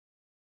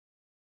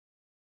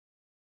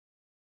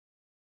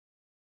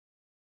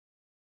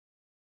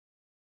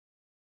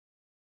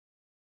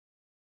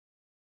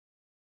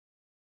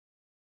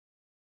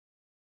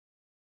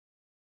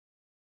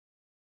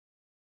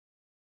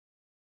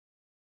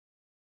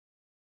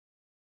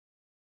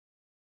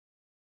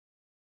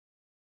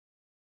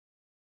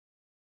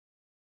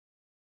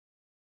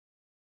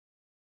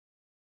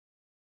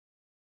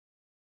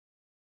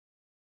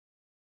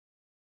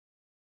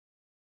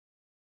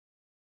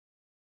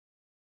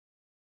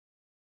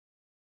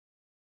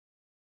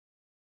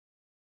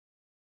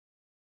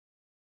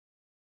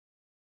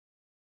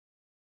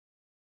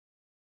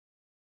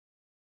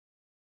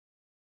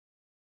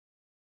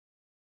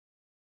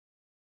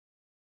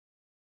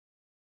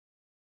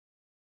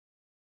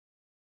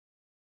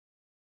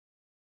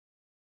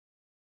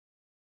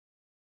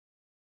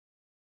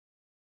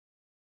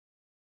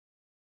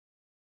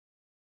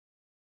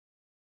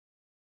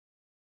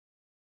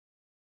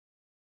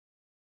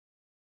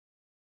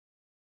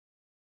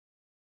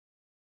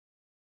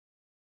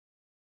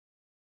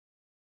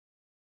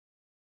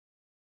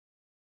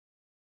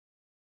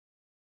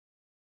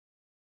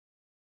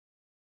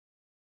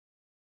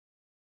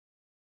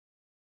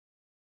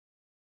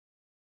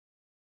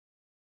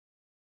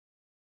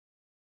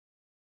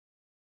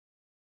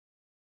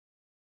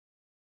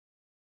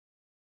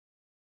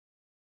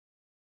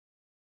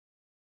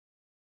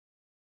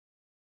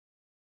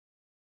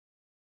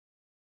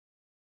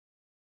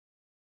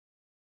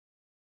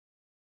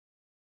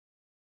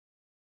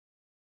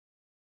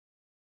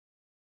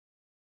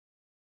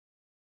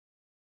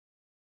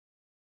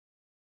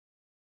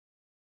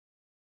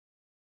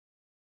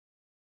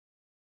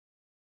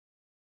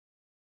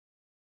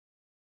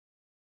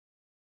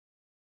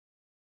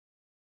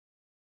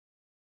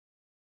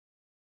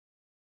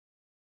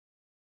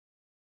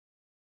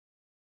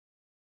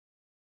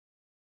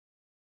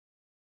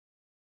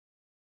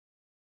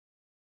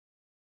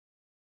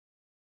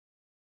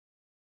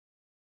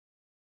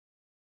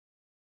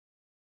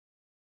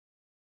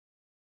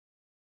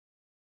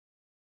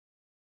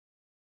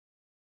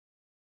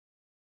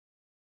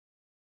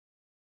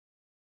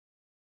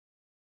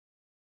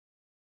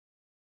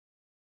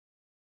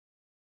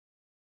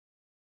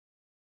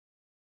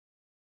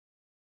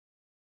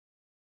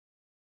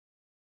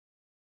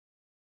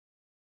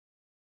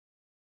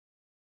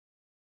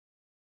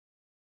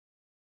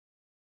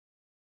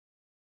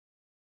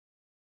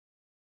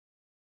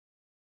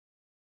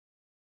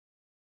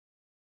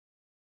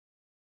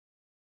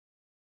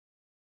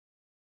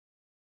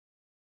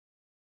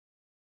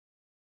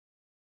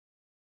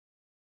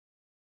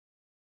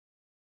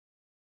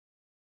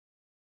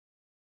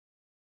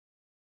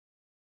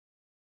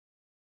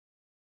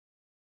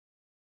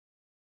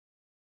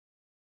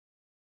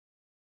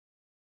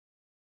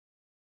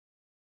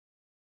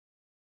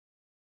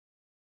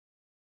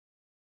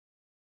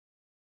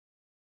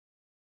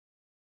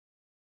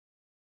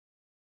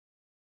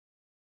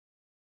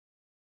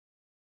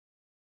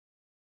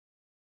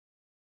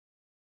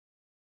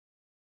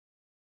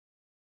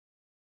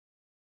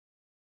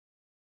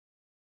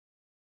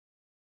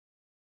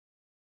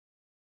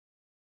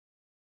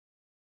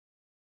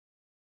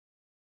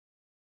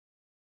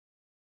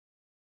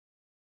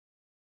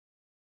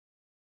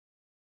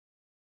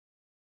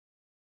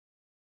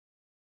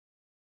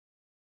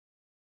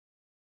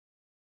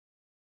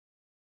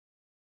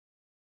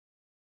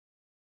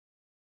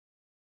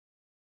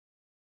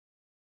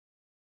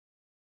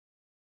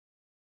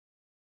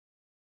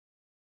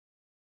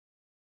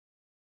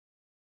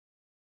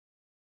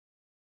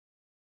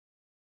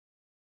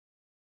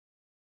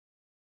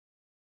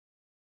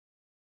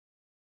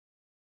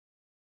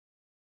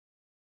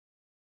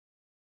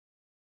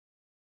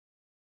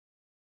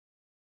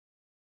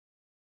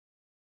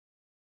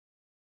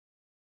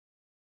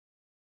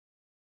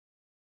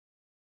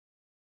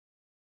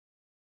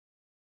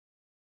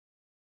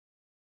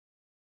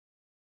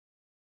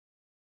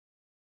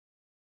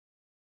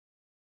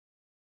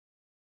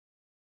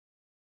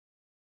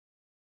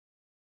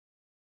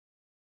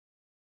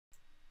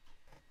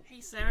Hey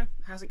Sarah,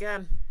 how's it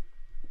going?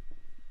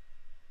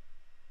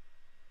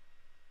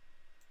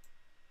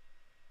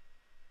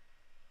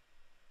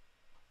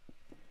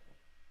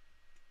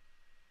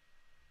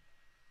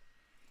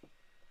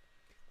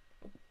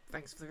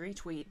 Thanks for the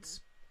retweets.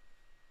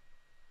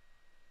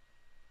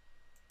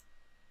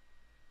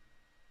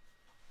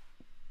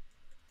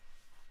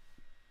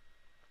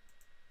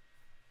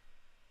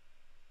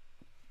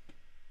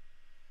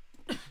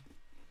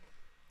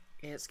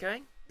 It's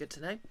going. Good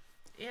to know.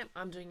 Yeah,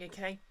 I'm doing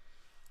okay.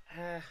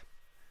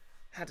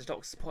 Had a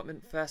doctor's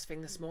appointment first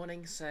thing this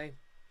morning, so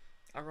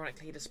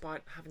ironically,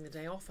 despite having the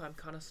day off, I'm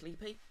kind of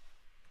sleepy.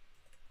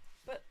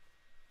 But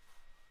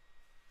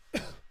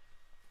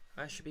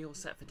I should be all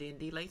set for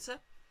D&D later.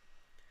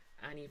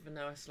 And even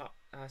though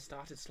I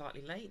started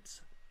slightly late,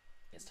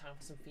 it's time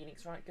for some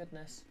Phoenix Wright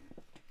goodness.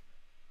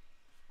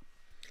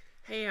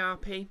 Hey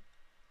RP,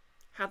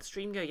 how'd the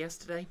stream go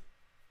yesterday?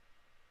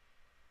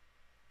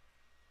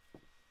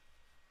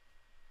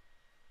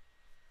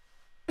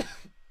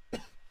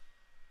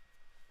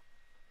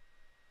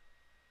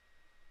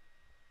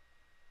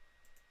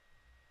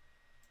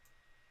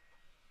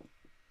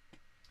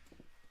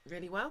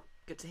 Really well,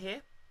 good to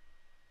hear.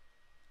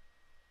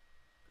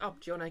 Oh,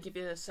 do you want to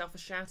give yourself a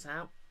shout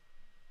out?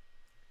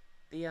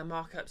 The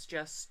markup's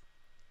just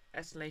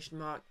 !SO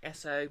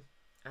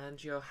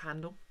and your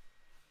handle.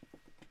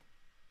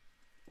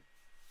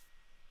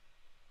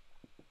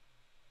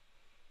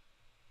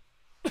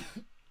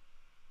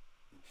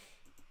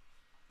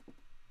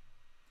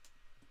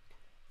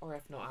 Or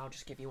if not, I'll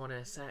just give you one in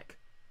a sec.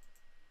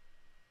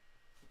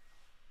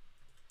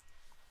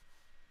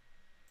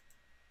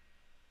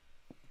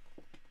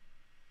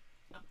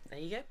 Oh, there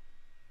you go.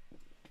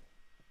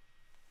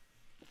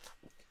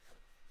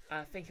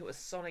 I think it was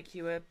Sonic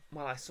you were...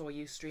 Well, I saw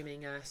you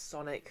streaming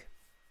Sonic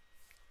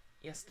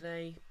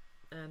yesterday.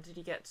 And did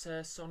you get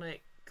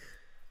Sonic...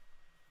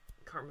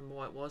 Can't remember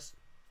what it was.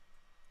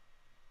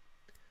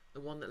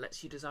 The one that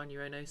lets you design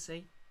your own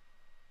OC.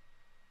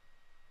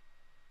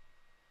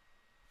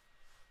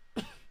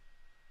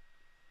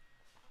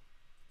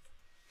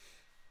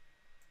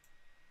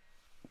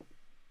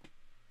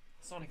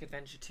 Sonic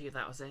Adventure 2,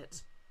 that was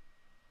it.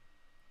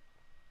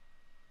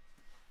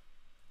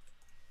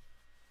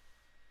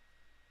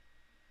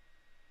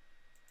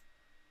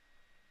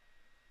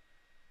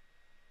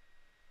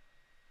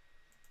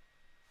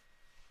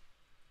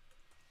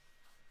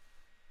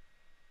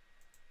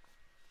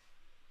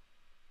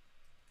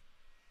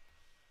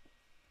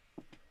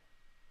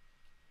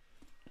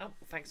 Oh,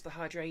 thanks for the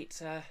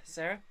hydrate,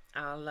 Sarah.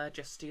 I'll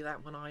just do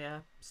that when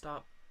I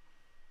start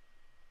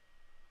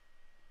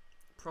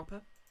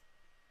proper.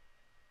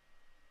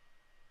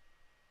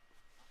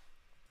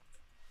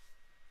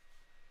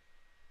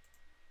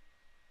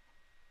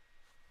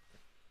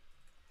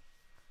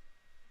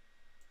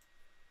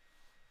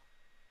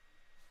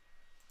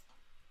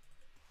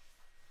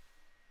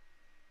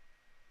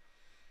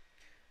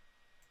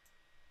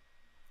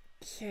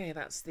 Okay,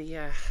 that's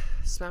the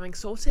spamming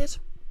sorted.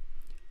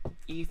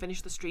 You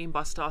finished the stream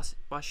by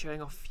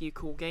showing off a few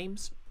cool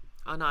games.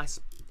 Oh, nice.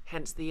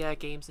 Hence the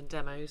games and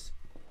demos.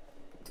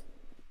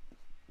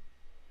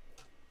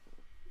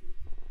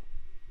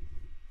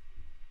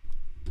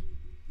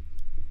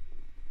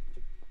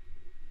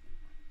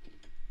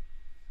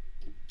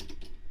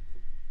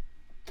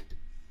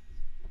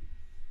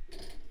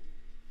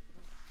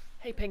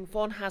 Hey Ping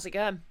Fawn, how's it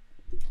going?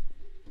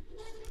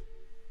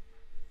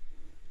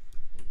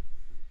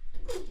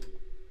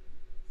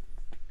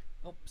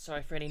 Oh,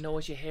 sorry for any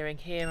noise you're hearing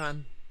here.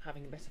 I'm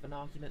having a bit of an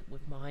argument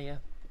with my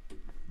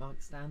mic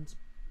stand.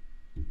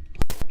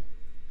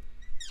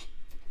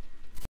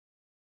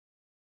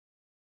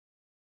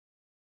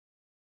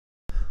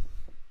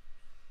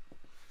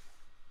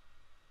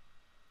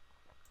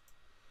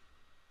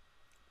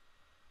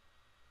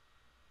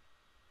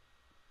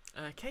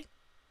 Okay.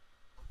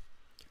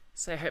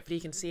 So hopefully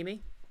you can see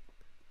me.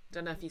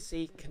 Don't know if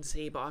you can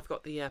see, but I've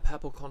got the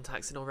purple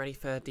contacts in already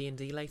for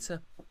D&D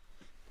later.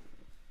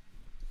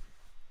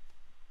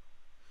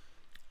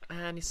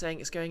 And you're saying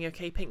it's going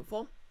okay, Pink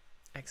Form?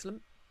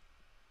 Excellent.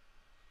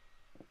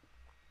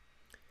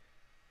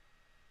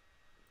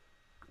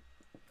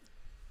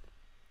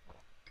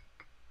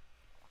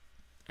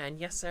 And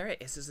yes, Sarah,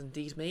 this is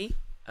indeed me,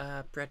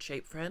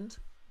 bread-shaped friend.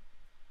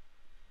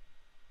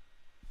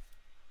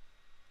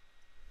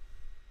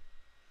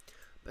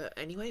 But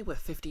anyway, we're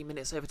 15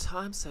 minutes over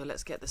time, so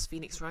let's get this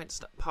Phoenix Wright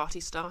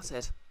party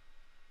started.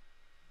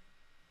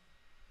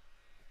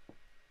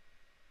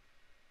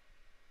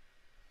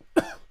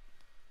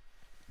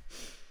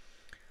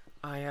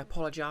 I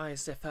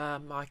apologise if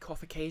I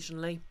cough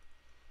occasionally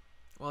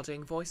while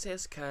doing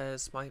voices,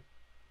 because my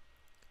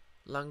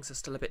lungs are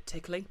still a bit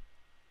tickly.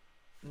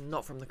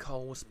 Not from the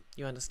cold,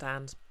 you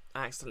understand.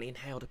 I accidentally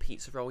inhaled a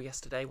pizza roll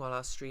yesterday while I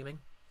was streaming.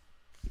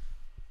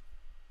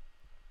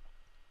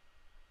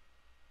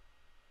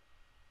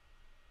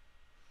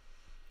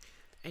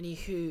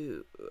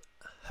 Anywho,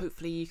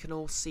 hopefully you can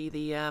all see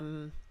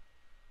the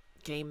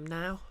game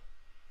now.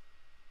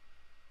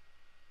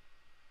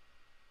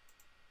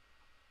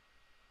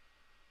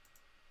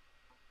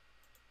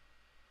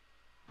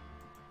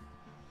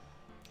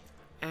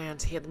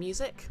 to hear the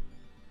music.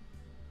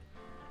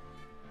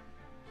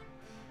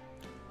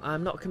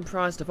 I'm not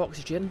comprised of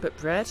oxygen, but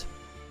bread.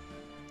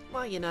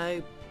 Well, you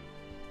know,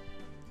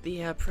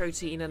 the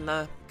protein and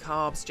the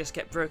carbs just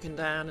get broken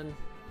down and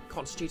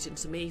constituted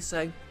into me,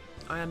 so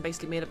I am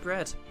basically made of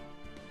bread.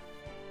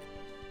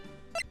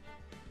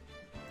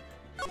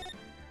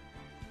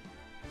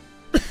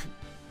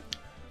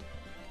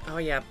 Oh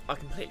yeah, I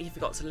completely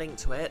forgot to link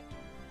to it.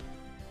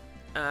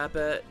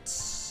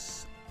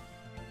 But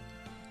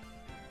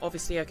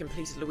obviously I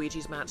completed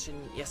Luigi's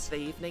Mansion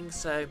yesterday evening,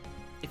 so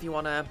if you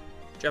want to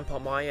jump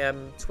on my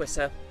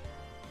Twitter,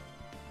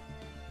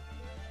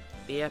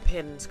 the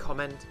pinned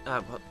comment,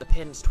 the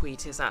pinned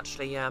tweet is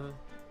actually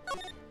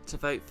to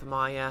vote for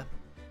my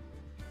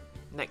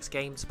next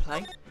game to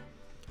play.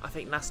 I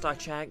think last I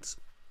checked,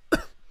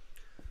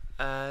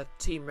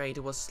 Tomb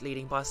Raider was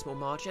leading by a small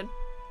margin,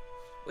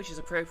 which is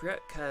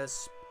appropriate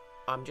because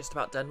I'm just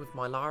about done with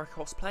my Lara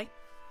cosplay.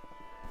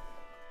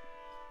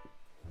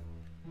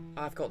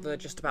 I've got the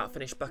just about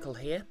finished buckle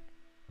here.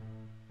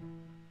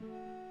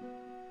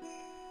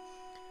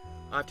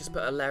 I've just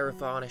put a layer of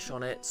varnish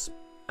on it,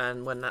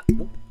 and when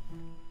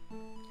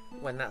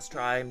that's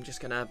dry, I'm just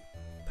gonna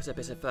put a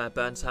bit of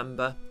burnt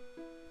umber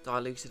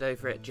diluted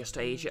over it just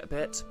to age it a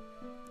bit,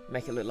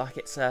 make it look like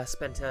it's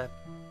spent a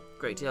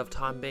great deal of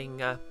time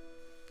being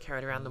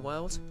carried around the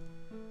world.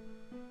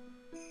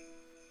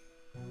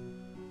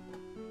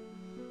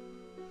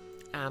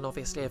 And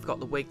obviously I've got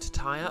the wig to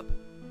tie up,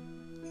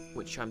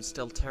 which I'm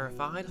still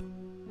terrified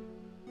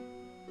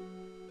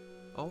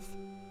of.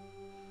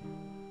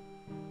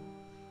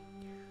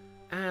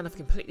 And I've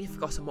completely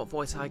forgotten what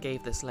voice I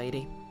gave this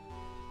lady.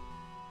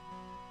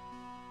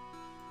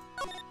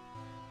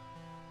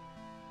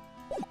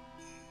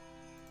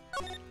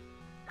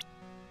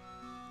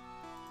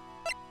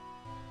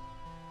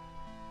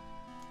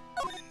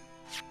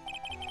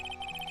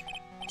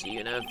 Do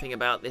you know anything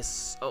about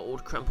this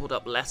old crumpled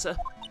up letter?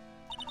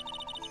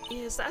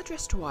 Is that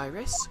addressed to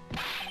Iris?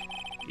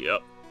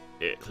 Yep,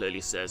 it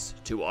clearly says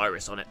to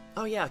Iris on it.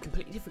 Oh yeah, I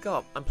completely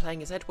forgot. I'm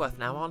playing as Edgeworth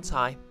now, aren't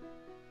I?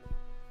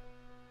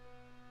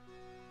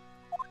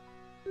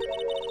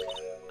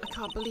 I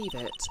can't believe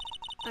it.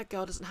 That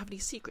girl doesn't have any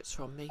secrets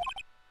from me.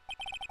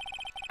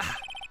 Ah,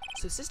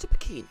 so Sister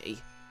Bikini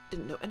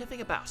didn't know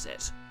anything about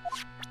it.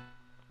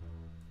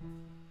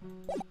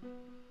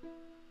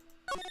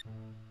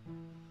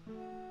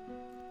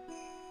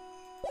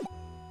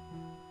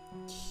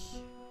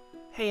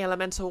 Hey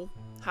Elemental,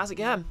 how's it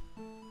going?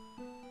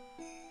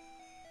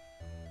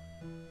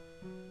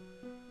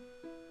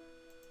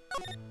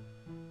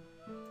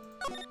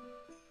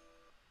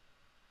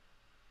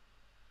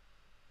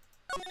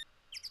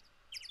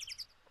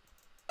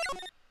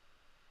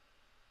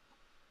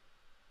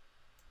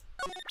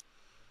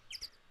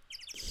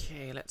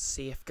 Okay, let's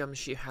see if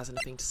Gumshoe has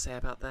anything to say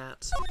about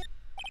that.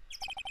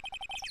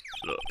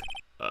 Look,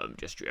 I'm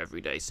just your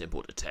everyday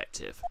simple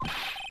detective.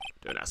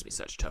 Don't ask me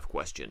such tough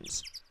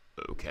questions,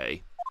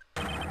 okay?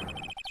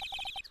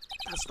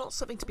 That's not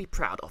something to be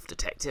proud of,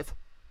 Detective.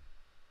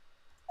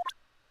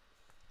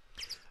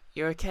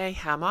 You're okay?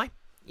 How am I?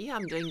 Yeah,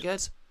 I'm doing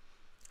good.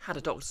 Had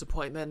a doctor's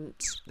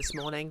appointment this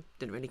morning.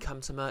 Didn't really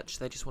come to much.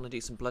 They just want to do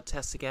some blood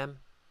tests again.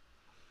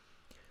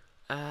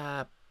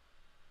 Kind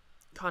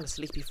of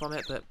sleepy from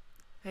it, but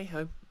hey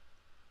ho.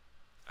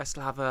 I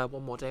still have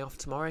one more day off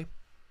tomorrow.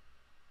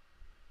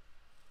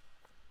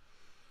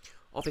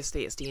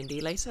 Obviously it's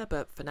D&D later,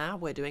 but for now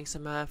we're doing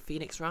some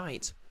Phoenix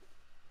Wright.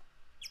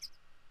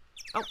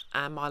 Oh,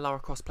 and my Lara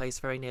cosplay is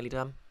very nearly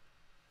done.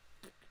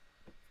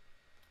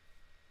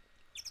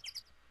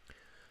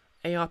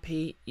 ARP,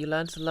 you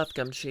learned to love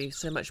Gumshoe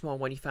so much more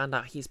when you found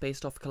out he's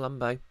based off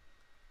Columbo.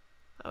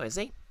 Oh, is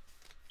he?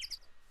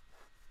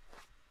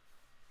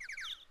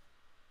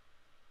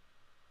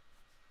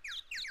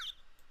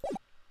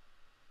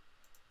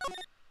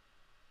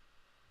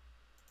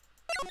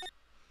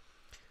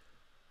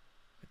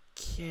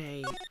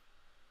 Okay.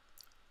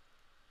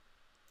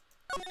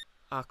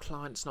 Our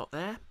client's not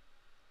there.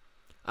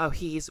 Oh,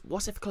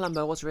 what if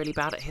Columbo was really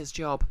bad at his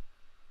job?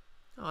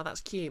 Oh,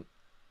 that's cute.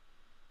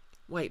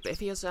 Wait, but if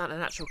he was an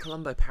actual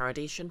Columbo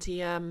parody, shouldn't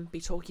he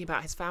be talking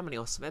about his family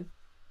or something?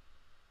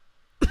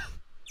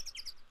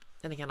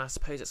 Then again, I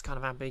suppose it's kind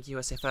of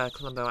ambiguous if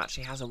Columbo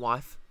actually has a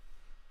wife.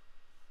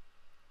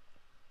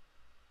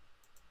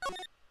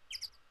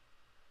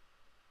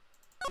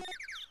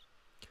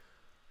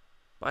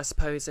 But I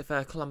suppose if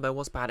Columbo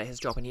was bad at his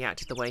job and he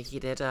acted the way he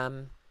did,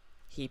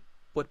 he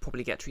would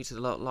probably get treated a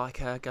lot like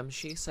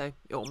Gumshoe, so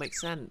it all makes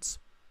sense.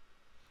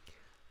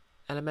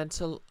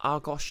 Elemental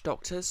Argosh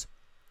doctors?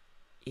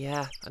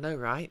 Yeah, I know,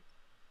 right?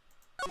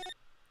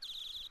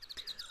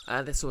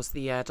 This was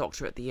the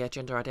doctor at the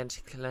gender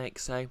identity clinic,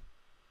 so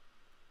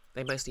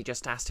they mostly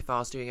just asked if I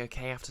was doing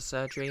okay after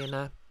surgery, and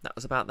that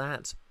was about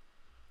that.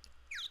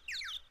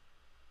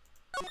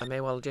 I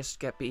may well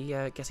just be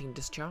getting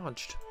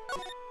discharged.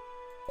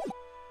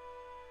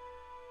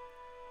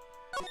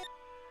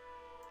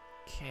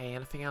 Okay,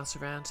 anything else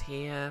around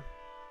here?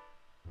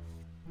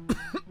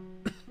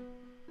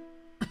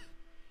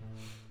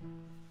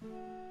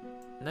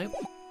 Nope.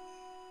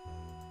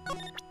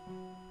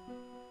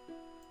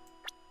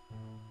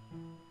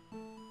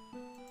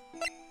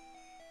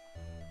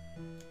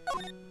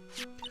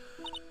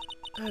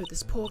 Oh,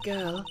 this poor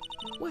girl.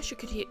 Where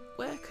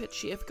could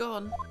she have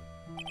gone?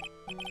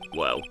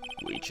 Well,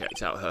 we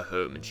checked out her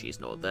home and she's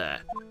not there.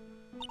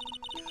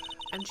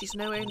 And she's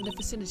nowhere in the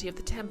vicinity of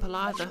the temple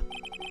either.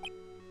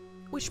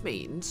 Which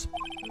means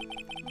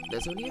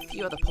there's only a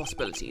few other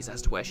possibilities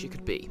as to where she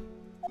could be.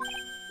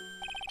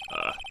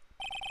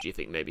 Do you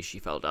think maybe she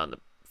fell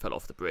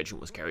off the bridge and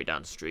was carried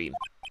downstream?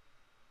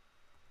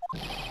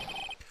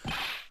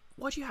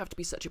 Why do you have to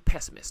be such a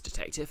pessimist,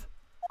 Detective?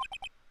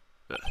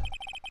 I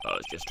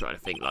was just trying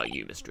to think like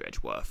you, Mr.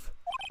 Edgeworth.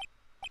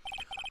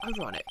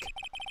 Ironic.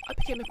 I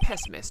became a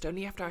pessimist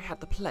only after I had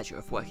the pleasure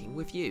of working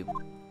with you.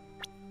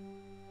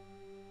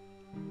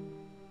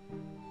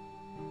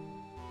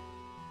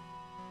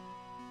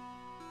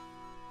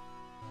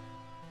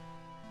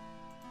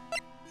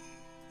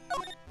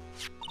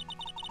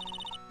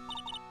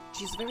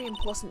 She's a very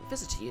important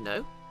visitor, you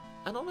know.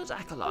 An honoured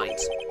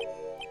acolyte.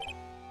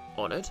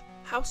 Honoured?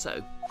 How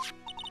so?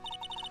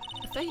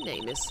 The Fey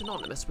name is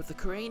synonymous with the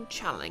Korean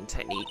channeling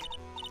technique.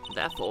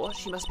 Therefore,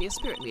 she must be a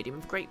spirit medium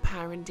of great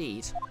power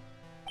indeed.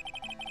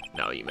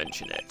 Now you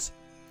mention it.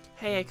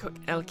 Hey,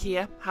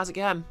 Elkia, how's it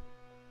going?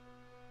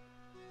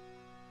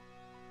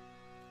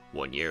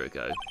 1 year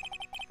ago,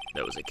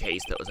 there was a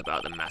case that was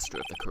about the master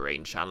of the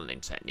Korean channeling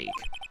technique.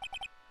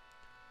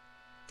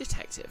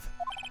 Detective.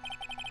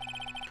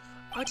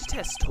 I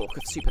detest talk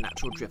of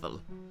supernatural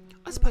drivel.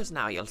 I suppose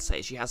now you'll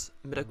say she has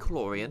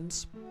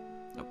midichlorians.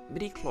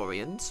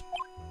 Midichlorians?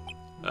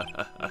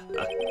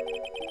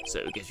 So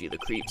it gives you the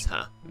creeps,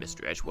 huh,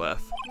 Mr.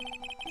 Edgeworth?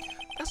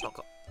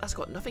 That's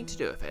got nothing to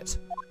do with it.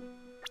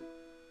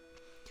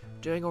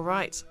 Doing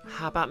alright.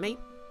 How about me?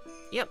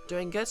 Yep,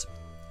 doing good.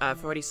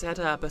 I've already said,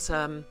 but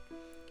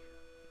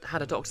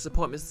had a doctor's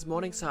appointment this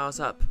morning, so I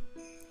was up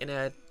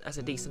as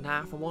a decent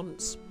hour for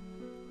once.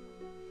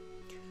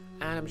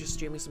 And I'm just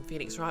streaming some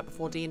Phoenix Wright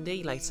before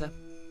D&D later.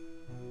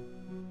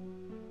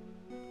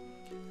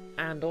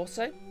 And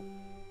also,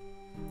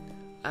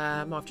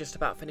 I've just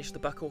about finished the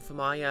buckle for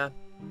my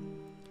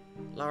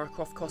Lara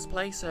Croft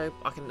cosplay, so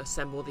I can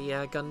assemble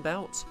the gun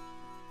belt.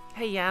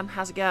 Hey Jan,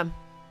 how's it going?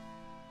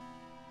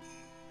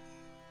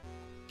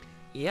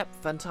 Yep,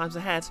 fun times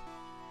ahead.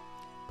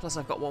 Plus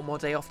I've got one more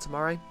day off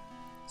tomorrow,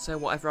 so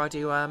whatever I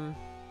do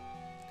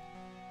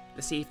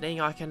this evening,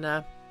 I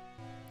can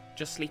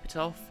just sleep it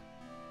off.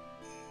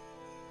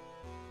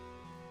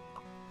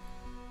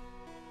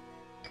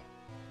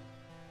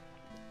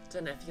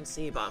 Don't know if you can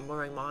see, but I'm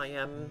wearing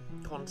my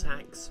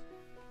contacts.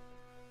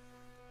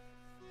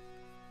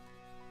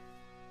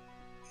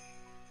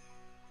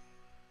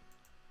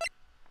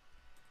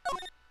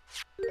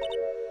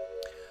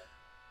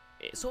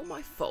 It's all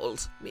my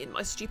fault, me and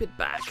my stupid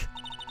back.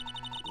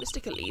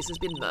 Mystic Elise has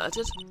been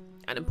murdered,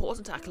 an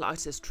important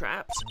acolyte is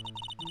trapped,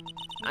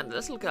 and the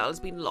little girl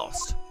has been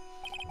lost.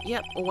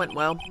 Yep, all went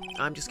well.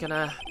 I'm just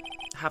gonna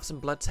have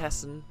some blood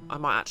tests, and I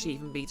might actually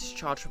even be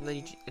discharged from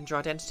the Inter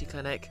Identity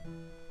Clinic.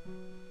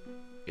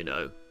 You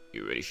know,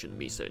 you really shouldn't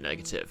be so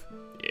negative.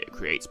 It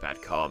creates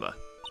bad karma.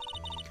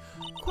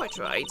 Quite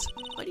right.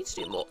 I need to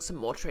do some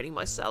more training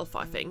myself,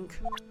 I think.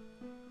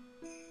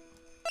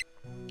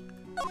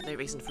 No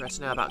reason for her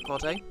to know about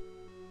Goddo.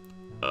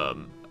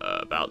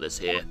 About this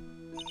here.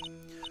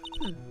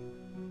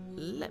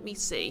 Let me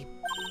see.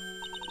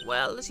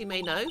 Well, as you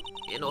may know,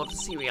 in order to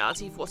see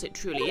reality for what it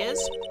truly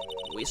is,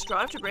 we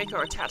strive to break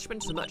our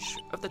attachment to much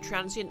of the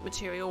transient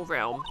material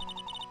realm.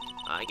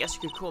 I guess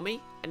you could call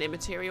me an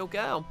immaterial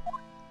girl.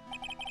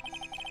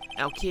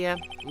 Alkia,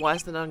 why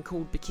is the nun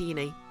called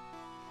Bikini?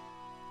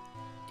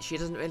 She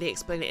doesn't really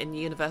explain it in the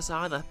universe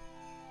either.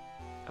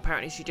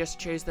 Apparently she just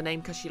chose the name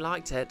because she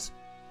liked it.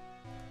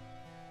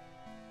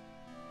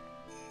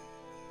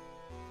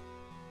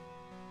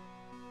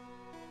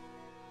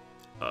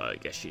 I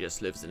guess she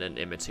just lives in an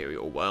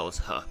immaterial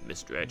world, huh,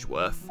 Mr.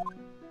 Edgeworth?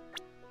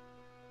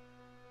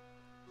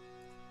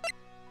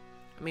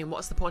 I mean,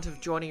 what's the point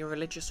of joining a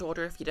religious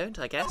order if you don't,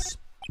 I guess?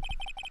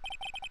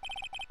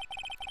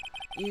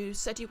 You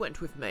said you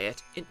went with me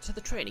into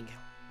the training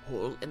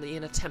hall in the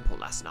inner temple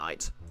last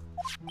night.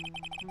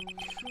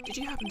 Did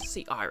you happen to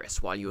see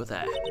Iris while you were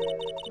there?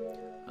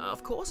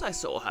 Of course I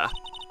saw her.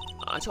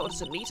 I told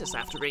her to meet us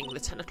after ringing the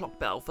 10 o'clock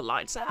bell for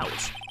lights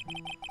out.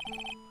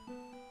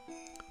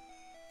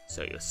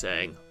 So you're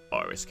saying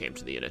Iris came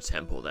to the inner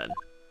temple then?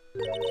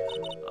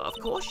 Of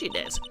course she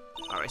did.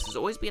 Iris has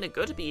always been a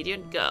good,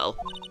 obedient girl.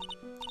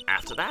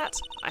 After that,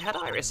 I had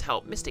Iris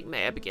help Mystic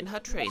Maya begin her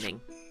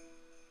training.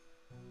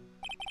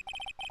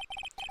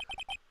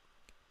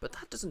 But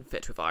that doesn't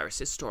fit with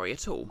Iris's story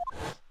at all.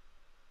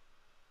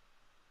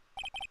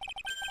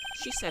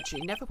 She said she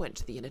never went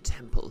to the inner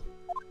temple.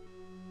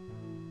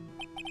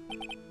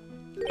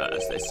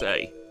 As they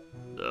say,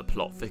 the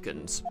plot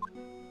thickens.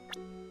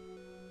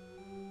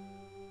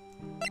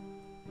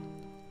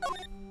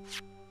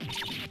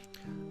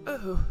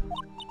 Oh,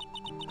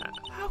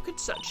 how could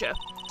such a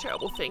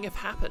terrible thing have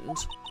happened?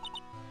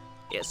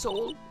 It's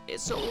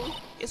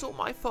all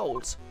my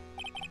fault.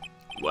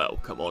 Well,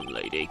 come on,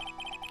 lady.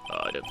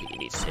 I don't think you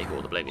need to take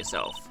all the blame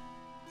yourself.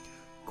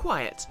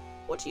 Quiet.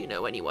 What do you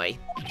know anyway?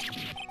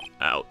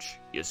 Ouch,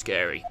 you're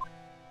scary.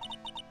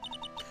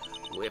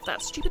 With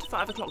that stupid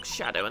 5 o'clock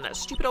shadow and that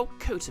stupid old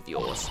coat of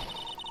yours.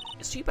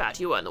 It's too bad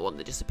you weren't the one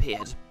that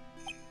disappeared.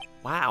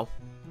 Wow.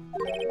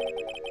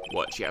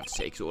 Why'd she have to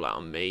take it all out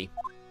on me?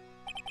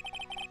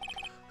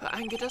 Her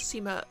anger does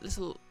seem a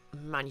little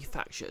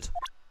manufactured.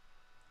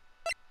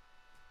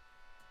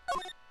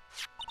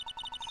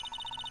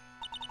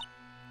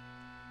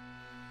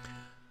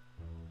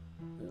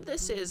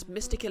 This is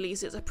Mr.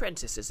 Achilles'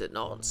 apprentice, is it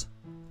not?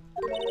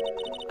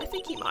 I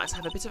think he might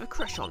have a bit of a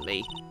crush on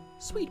me.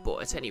 Sweet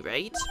boy, at any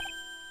rate.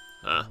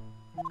 Huh?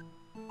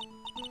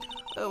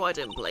 Oh, I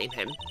don't blame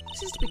him.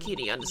 Sister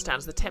Bikini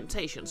understands the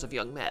temptations of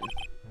young men.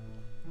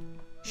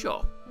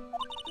 Sure.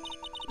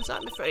 But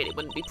I'm afraid it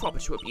wouldn't be proper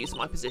to abuse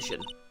my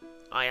position.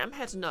 I am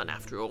head nun,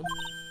 after all.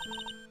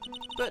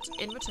 But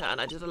in return,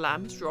 I did allow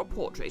him to draw a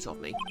portrait of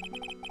me.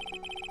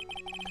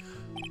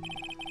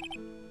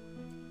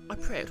 I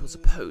pray it was a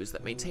pose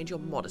that maintained your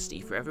modesty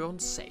for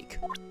everyone's sake.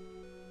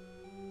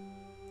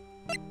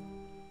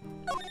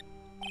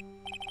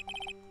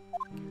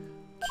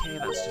 Okay,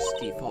 that's just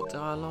default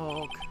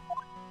dialogue.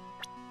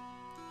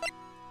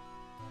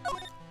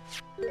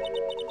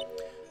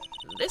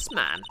 This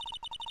man.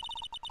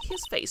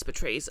 His face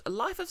betrays a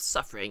life of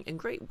suffering and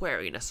great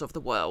weariness of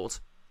the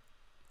world.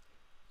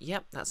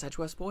 Yep, that's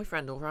Edgeworth's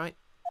boyfriend, alright.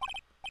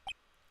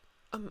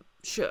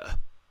 Sure.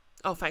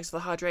 Oh, thanks for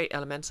the hydrate,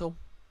 Elemental.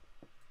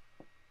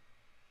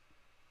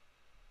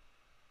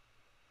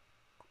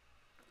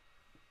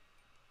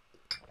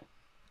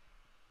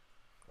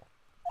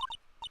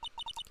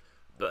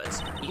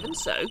 But, even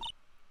so,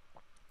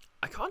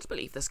 I can't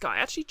believe this guy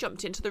actually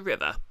jumped into the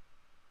river.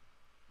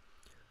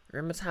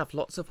 Remember to have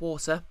lots of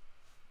water.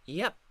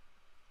 Yep.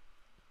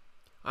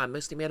 I'm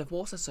mostly made of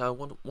water, so I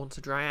want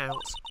to dry out.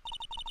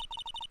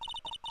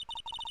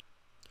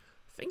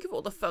 Think of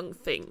all the fun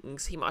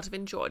things he might have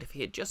enjoyed if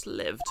he had just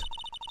lived.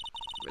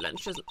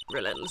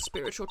 Relentless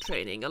spiritual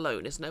training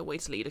alone is no way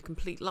to lead a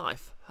complete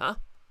life, huh?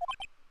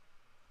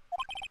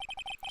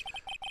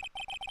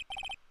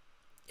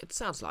 It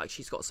sounds like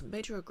she's got some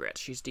major regrets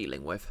she's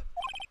dealing with.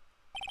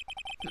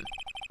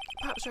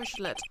 Perhaps I should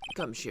let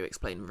Gumshoe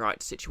explain the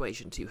right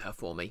situation to her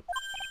for me.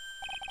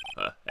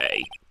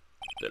 Hey,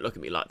 don't look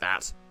at me like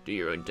that. Do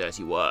your own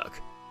dirty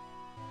work,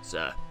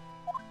 sir.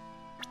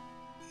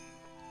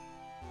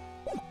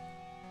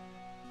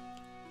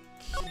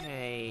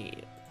 Okay,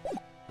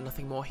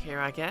 nothing more here,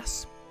 I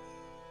guess.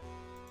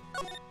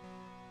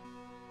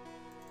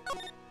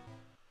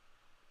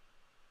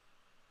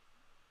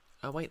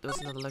 Oh wait, there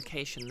was another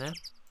location there.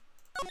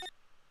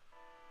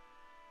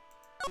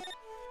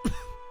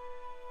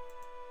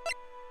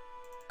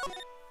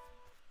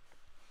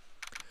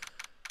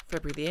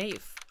 February the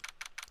 8th,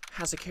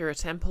 Hazakura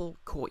Temple,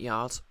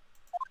 courtyard.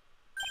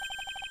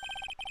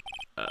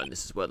 And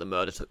this is where the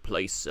murder took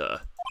place,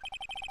 sir.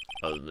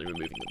 Other than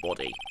removing the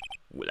body,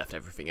 we left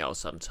everything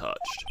else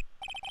untouched.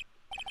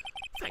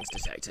 Thanks,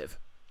 Detective.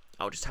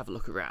 I'll just have a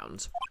look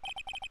around.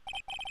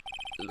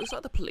 It looks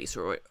like the police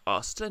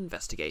are still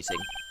investigating.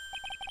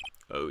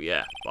 Oh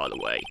yeah, by the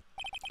way,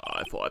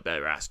 I thought I'd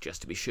better ask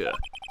just to be sure.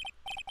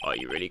 Are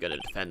you really going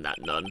to defend that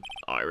nun,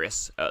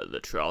 Iris, at the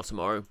trial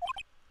tomorrow?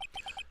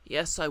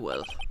 Yes, I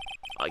will.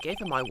 I gave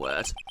her my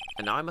word,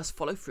 and I must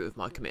follow through with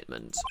my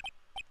commitment.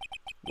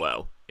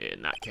 Well,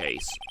 in that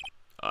case,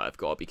 I've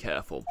got to be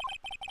careful.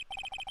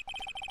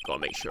 Got to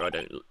make sure I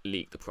don't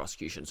leak the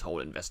prosecution's whole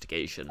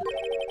investigation.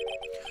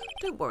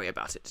 Don't worry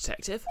about it,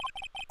 Detective.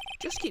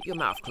 Just keep your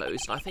mouth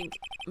closed, and I think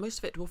most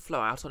of it will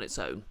flow out on its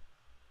own.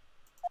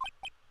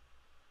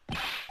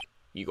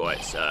 You got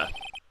it, sir.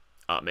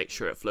 I'll make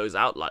sure it flows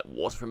out like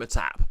water from a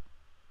tap.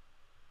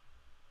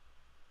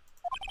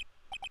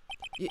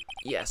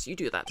 Yes, you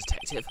do that,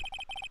 Detective.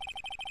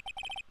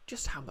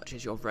 Just how much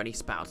has your runny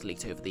spout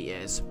leaked over the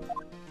years?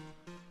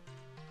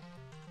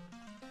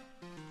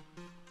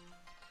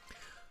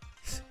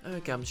 Oh,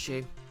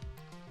 Gumshoe.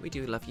 We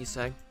do love you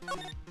so.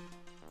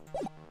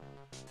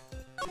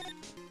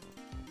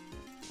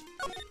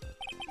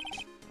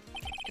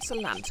 It's a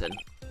lantern.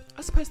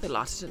 I suppose they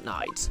light it at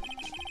night.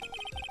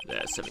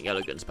 There's something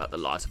elegant about the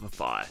light of a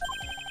fire.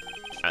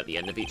 At the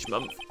end of each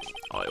month,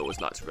 I always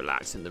like to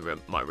relax in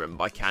my room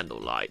by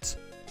candlelight.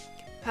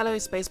 Hello,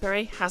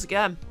 Spaceberry. How's it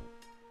going?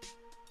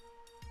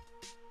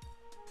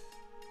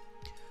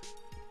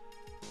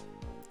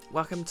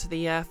 Welcome to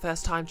the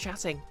first time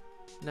chatting,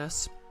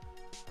 nurse.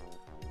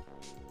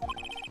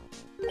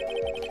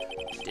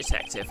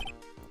 Detective,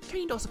 can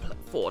you not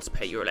afford to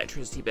pay your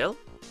electricity bill?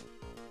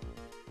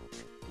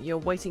 You're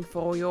waiting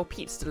for your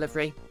pizza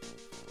delivery.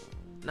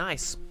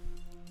 Nice.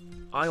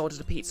 I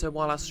ordered a pizza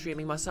while I was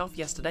streaming myself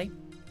yesterday.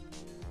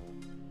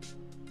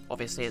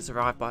 Obviously it's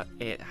arrived, but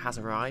it has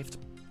arrived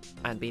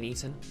and been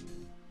eaten.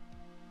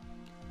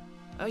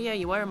 Oh yeah,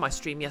 you were in my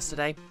stream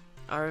yesterday.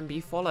 I remember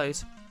you followed.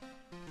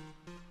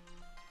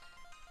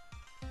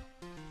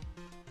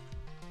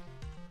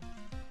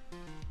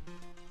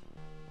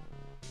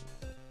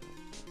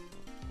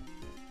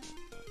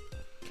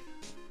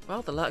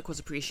 Well, the lurk was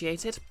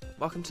appreciated.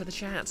 Welcome to the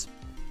chat.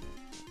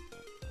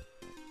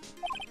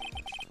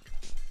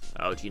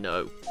 How do you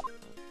know?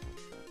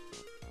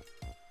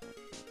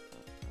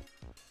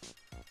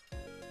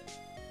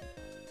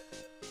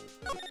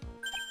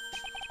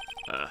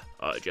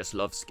 I just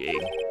love skiing.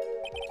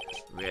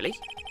 Really?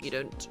 You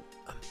don't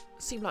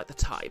seem like the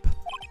type.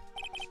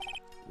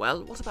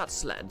 Well, what about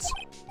sleds?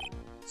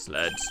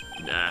 Sleds?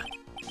 Nah.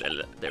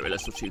 They're a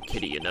little too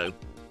kiddie, you know.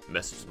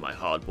 Messes with my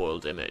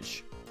hard-boiled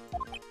image.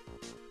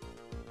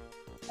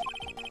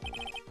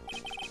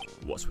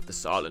 What's with the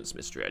silence,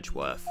 Mr.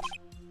 Edgeworth?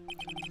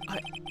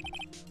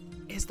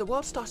 Is the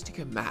world starting to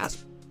go mad?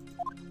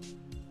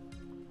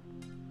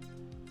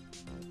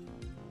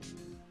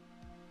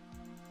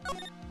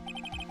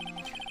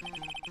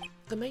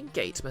 The main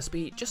gate must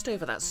be just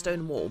over that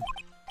stone wall.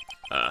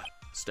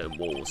 Stone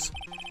walls.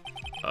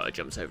 I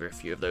jumped over a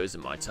few of those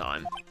in my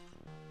time.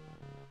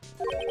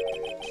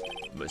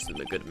 Most of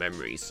them are good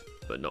memories,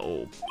 but not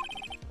all.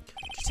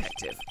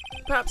 Detective,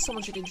 perhaps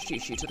someone should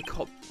introduce you to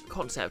the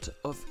concept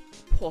of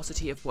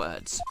paucity of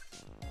words.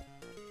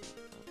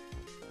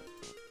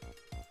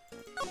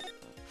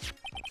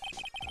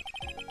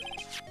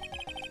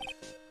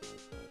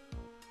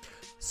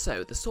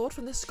 So, the sword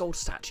from this gold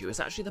statue is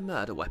actually the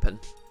murder weapon.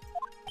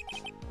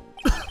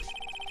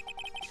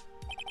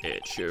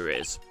 It sure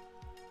is.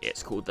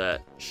 It's called the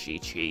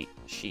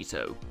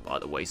Shito, by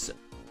the way, sir.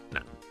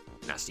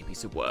 Nasty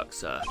piece of work,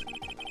 sir.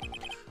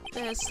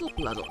 There's still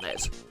blood on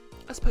it.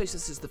 I suppose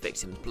this is the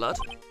victim's blood.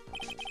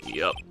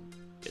 Yup.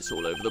 It's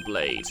all over the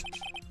blade.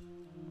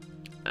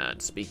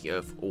 And speaking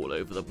of all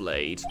over the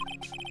blade,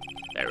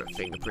 there are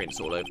fingerprints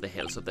all over the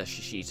hilt of the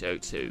Shishito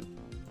too.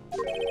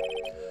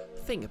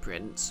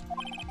 Fingerprints?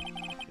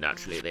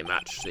 Naturally, they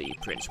match the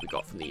prints we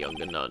got from the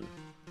younger nun,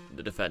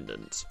 the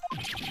defendant.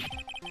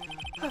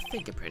 Her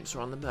fingerprints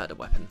are on the murder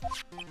weapon.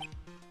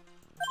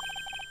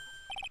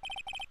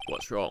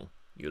 What's wrong?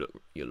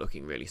 You're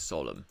looking really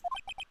solemn.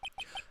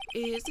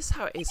 Is this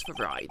how it is for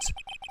Wright?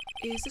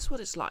 Is this what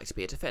it's like to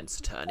be a defense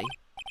attorney?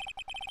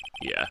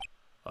 Yeah,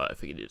 I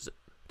figured it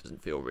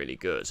doesn't feel really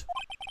good.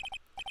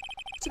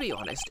 To be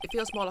honest, it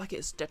feels more like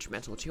it's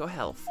detrimental to your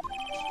health.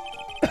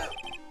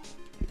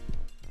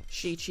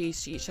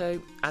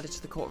 Shito added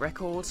to the court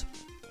record.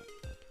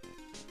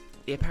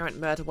 The apparent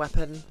murder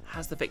weapon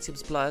has the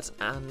victim's blood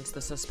and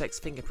the suspect's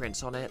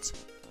fingerprints on it.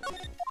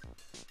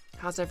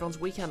 How's everyone's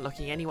weekend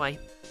looking anyway?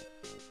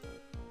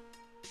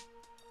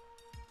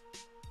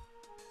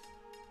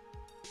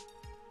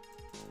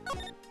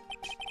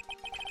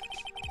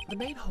 The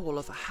main hall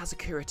of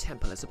Hazakura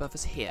Temple is above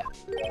us here.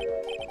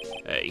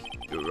 Hey,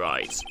 you're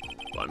right,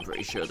 but I'm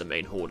pretty sure the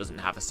main hall doesn't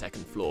have a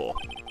second floor.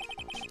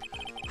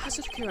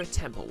 Hazakura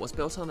Temple was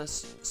built on a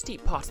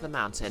steep part of the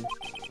mountain.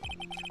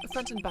 The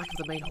front and back of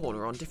the main hall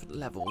are on different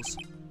levels.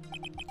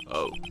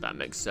 Oh, that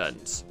makes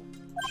sense.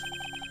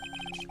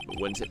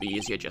 But wouldn't it be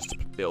easier just to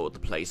build the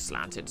place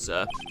slanted,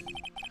 sir?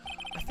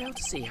 I fail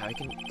to see how you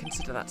can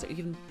consider that to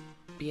even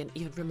be an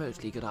even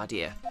remotely good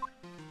idea.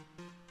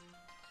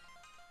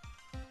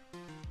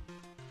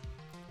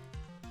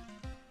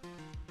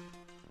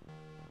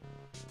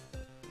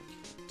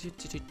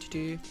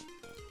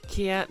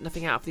 Kia,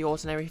 nothing out of the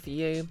ordinary for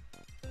you.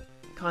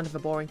 Kind of a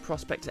boring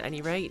prospect at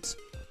any rate.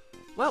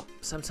 Well,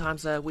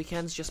 sometimes a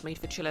weekend's just made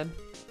for chilling.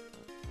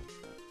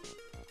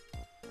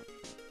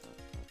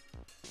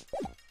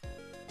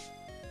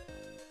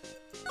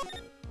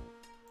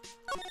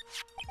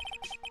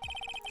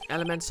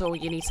 Elemental,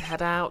 you need to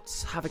head out.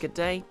 Have a good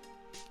day.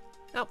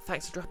 Oh,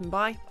 thanks for dropping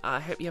by. I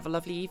hope you have a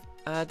lovely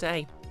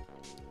day.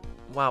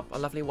 Well, a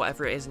lovely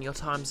whatever it is in your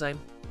time zone.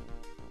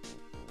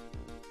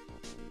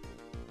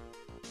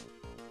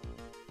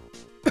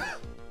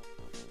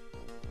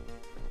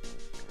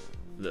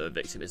 The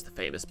victim is the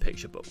famous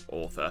picture book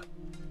author,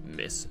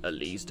 Miss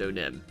Elise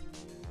Donem.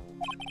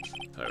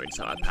 Her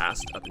entire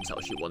past, up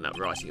until she won that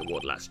writing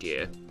award last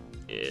year,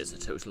 is a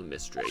total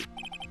mystery.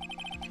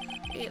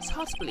 It's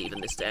hard to believe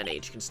in this day and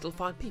age you can still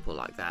find people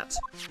like that.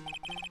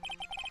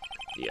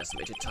 The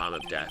estimated time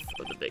of death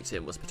of the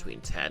victim was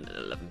between 10 and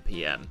 11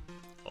 PM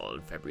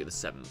on February the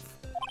 7th.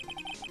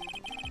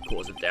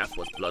 Cause of death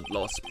was blood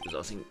loss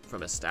resulting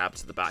from a stab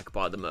to the back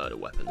by the murder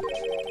weapon.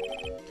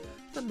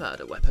 The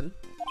murder weapon?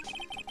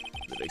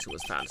 The victim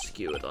was found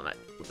skewered on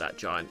with that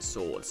giant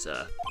sword,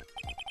 sir.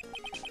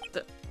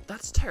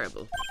 That's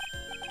terrible.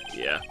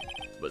 Yeah,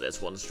 but there's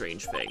one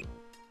strange thing.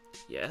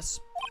 Yes?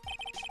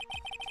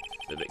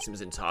 The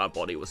victim's entire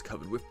body was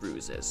covered with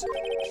bruises.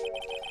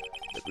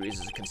 The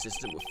bruises are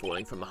consistent with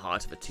falling from the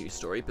height of a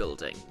 2-story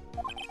building.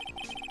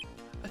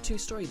 A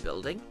 2-story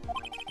building?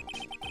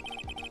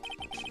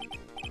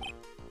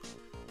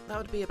 That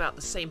would be about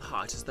the same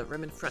height as the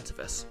room in front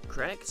of us,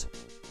 correct?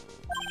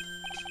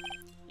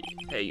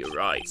 Hey, you're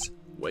right.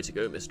 Way to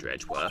go, Mr.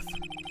 Edgeworth.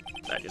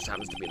 That just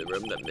happens to be the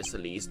room that Miss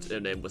Elise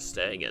Donem was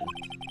staying in.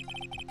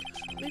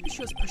 Maybe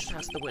she was pushed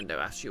out of the window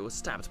after she was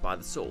stabbed by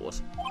the sword.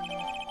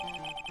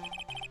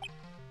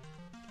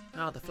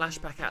 Ah, the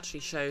flashback actually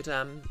showed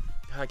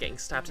her getting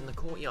stabbed in the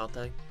courtyard,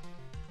 though.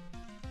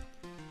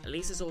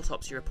 Elisa's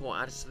autopsy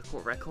report added to the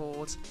court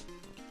record.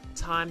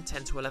 Time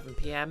 10 to 11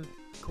 PM.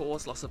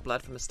 Cause loss of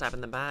blood from a stab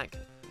in the back.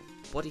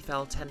 Body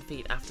fell 10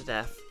 feet after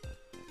death.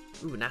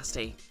 Ooh,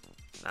 nasty.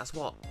 That's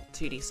what?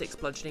 2d6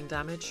 bludgeoning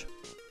damage?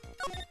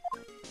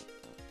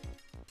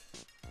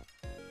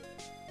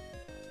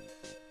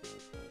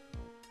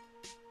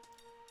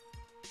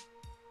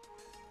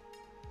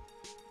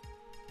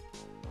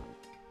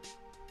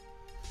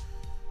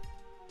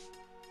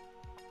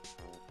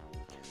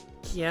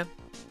 Yeah.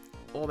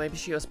 Or maybe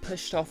she was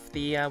pushed off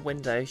the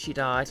window, she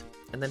died,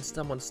 and then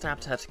someone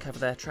stabbed her to cover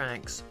their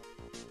tracks.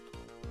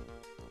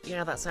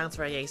 Yeah, that sounds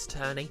very Ace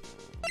Attorney.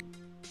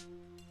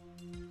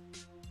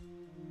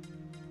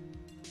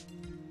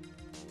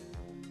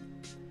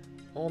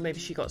 Or maybe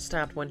she got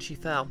stabbed when she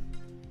fell.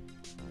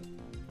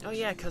 Oh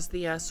yeah, because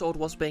the sword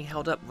was being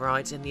held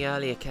upright in the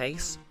earlier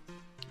case,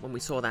 when we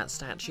saw that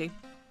statue.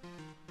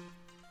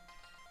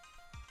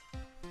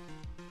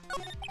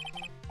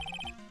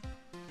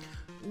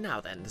 Now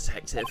then,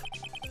 Detective,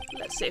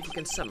 let's see if we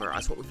can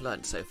summarise what we've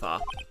learned so far.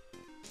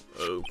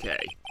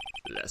 Okay,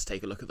 let's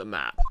take a look at the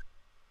map.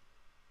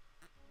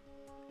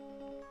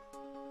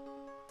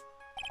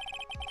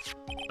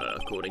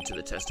 According to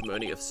the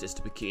testimony of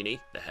Sister Bikini,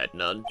 the head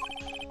nun,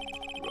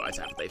 right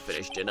after they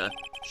finished dinner,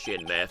 she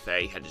and Mayor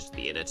Fay headed to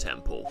the inner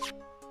temple.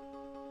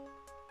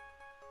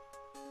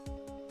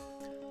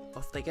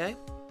 Off they go.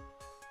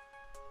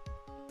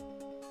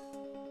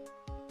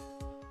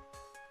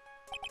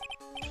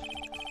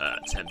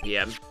 At 10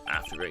 PM,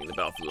 after ringing the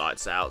bell for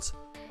lights out,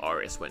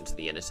 Arius went to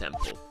the inner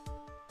temple.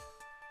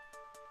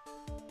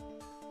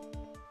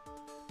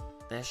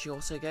 There she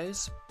also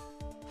goes.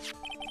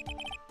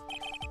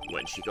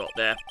 When she got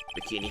there,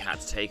 Bikini had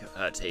to take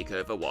her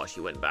takeover while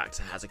she went back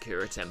to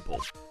Hazakura Temple.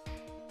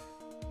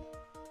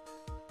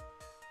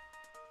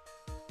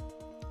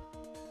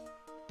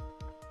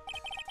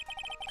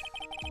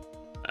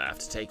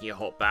 After taking a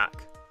hot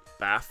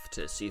bath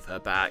to soothe her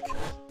back,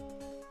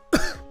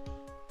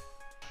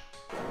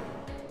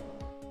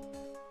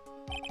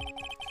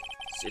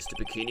 Sister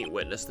Bikini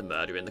witnessed the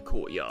murder in the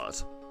courtyard.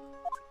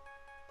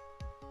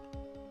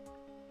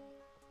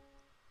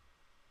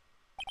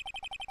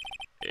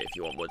 If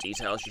you want more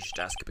details, you should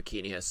ask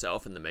Bikini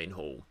herself in the main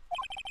hall.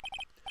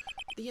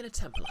 The inner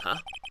temple, huh?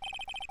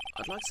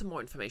 I'd like some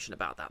more information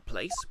about that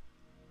place.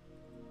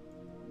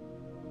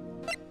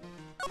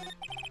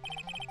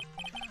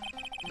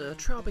 The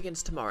trial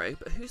begins tomorrow,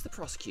 but who's the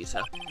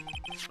prosecutor?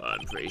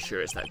 I'm pretty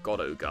sure it's that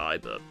Goddo guy,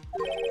 but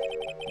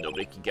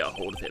nobody can get a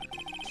hold of him,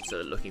 so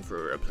they're looking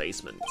for a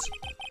replacement.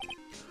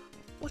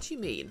 What do you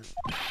mean?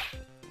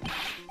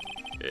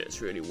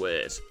 It's really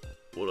weird.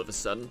 All of a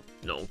sudden,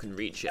 no one can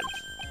reach him.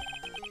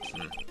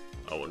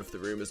 I wonder if the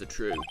rumours are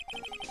true.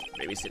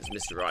 Maybe since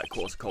Mr. Wright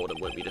caught cold and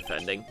won't be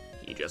defending,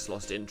 he just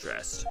lost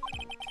interest.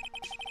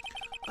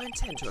 I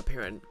intend to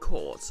appear in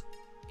court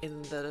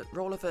in the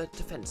role of a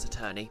defence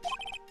attorney.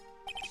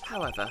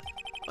 However,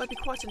 I'd be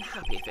quite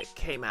unhappy if it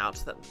came out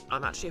that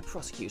I'm actually a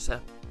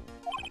prosecutor.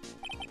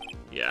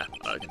 Yeah,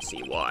 I can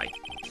see why.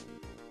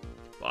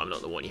 But I'm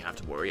not the one you have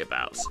to worry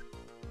about.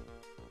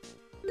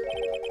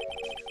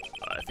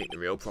 I think the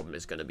real problem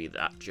is going to be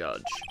that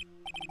judge.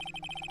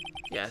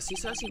 Yes, he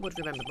certainly would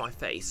have remembered my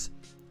face,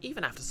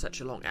 even after such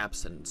a long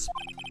absence.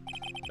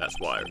 That's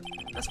why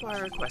I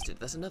requested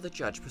there's another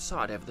judge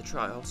preside over the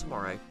trial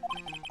tomorrow.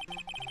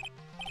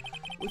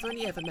 We've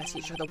only ever met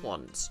each other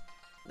once.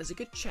 There's a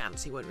good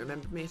chance he won't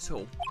remember me at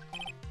all.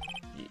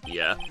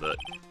 Yeah, but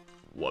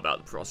what about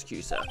the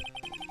prosecutor?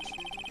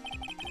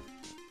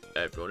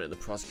 Everyone in the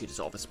prosecutor's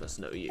office must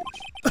know you.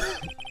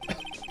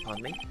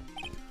 Pardon me?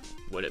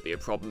 Wouldn't it be a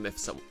problem if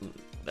someone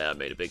there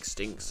made a big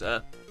stink,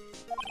 sir?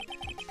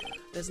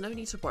 There's no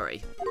need to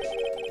worry.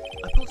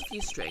 I pulled a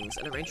few strings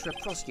and arranged for a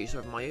prosecutor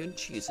of my own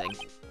choosing.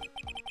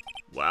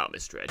 Wow,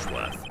 Mr.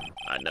 Edgeworth.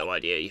 I had no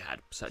idea you had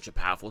such a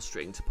powerful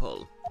string to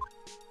pull.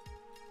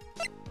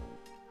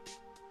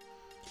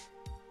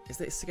 Is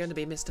this going to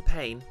be Mr.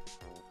 Payne?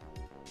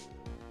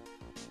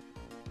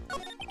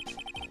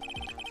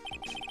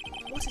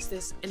 What is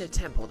this inner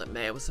temple that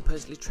Mayor was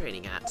supposedly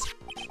training at?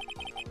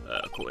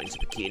 According to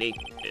Bikini,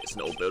 it's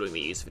an old building they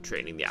use for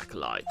training the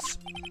acolytes.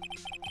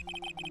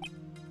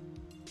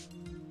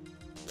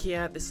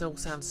 Yeah, this all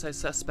sounds so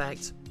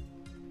suspect.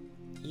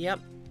 Yep.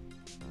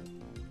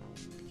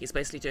 He's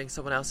basically doing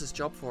someone else's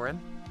job for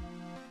him.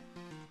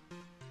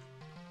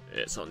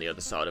 It's on the other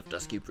side of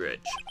Dusky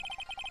Bridge.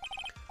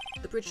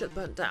 The bridge that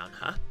burnt down,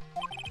 huh?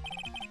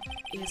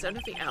 Is there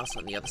anything else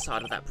on the other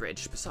side of that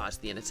bridge besides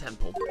the inner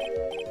temple?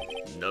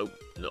 Nope,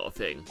 not a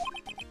thing.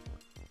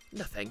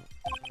 Nothing.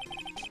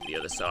 The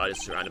other side is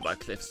surrounded by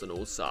cliffs on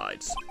all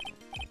sides.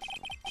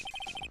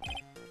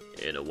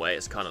 In a way,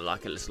 it's kind of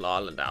like a little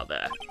island out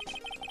there.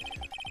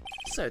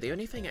 So the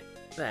only thing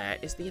there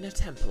is the inner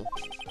temple.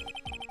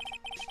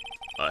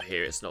 I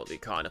hear it's not the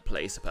kind of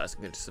place a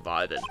person can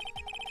survive in.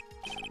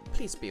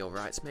 Please be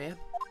alright, Mayor.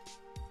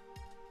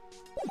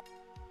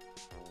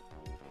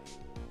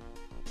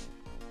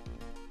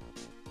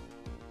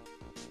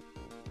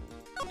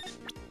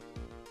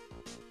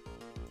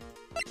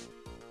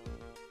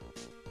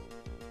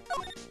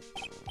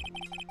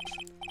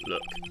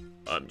 Look,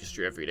 I'm just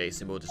your everyday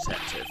simple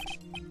detective.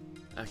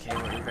 Okay,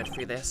 well, you read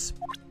through this.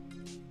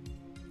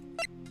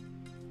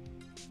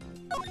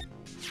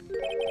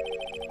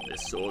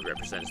 This sword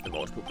represents the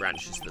multiple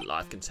branches that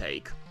life can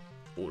take,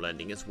 all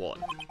ending as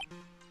one.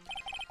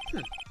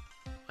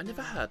 I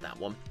never heard that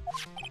one.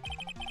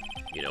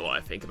 You know what I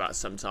think about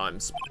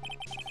sometimes?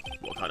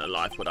 What kind of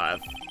life would I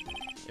have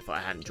if I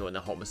hadn't joined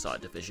the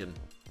homicide division?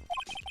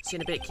 See you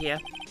in a bit, Kia.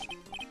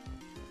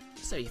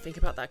 So you think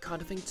about that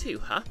kind of thing too,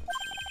 huh?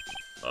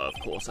 Of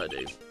course I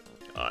do.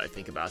 I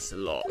think about it a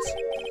lot.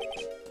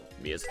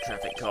 Me as a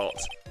traffic cop,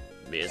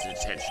 me as a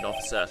detention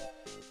officer,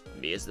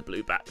 me as the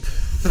blue bat.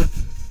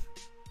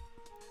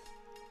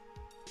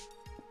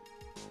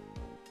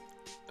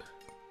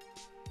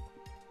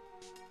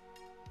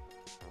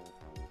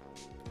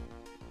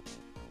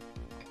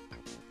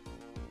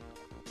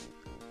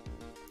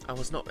 I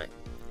was not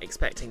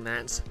expecting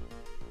that.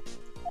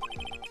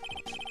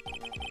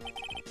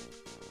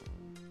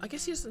 I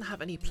guess he doesn't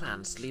have any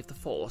plans to leave the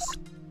force.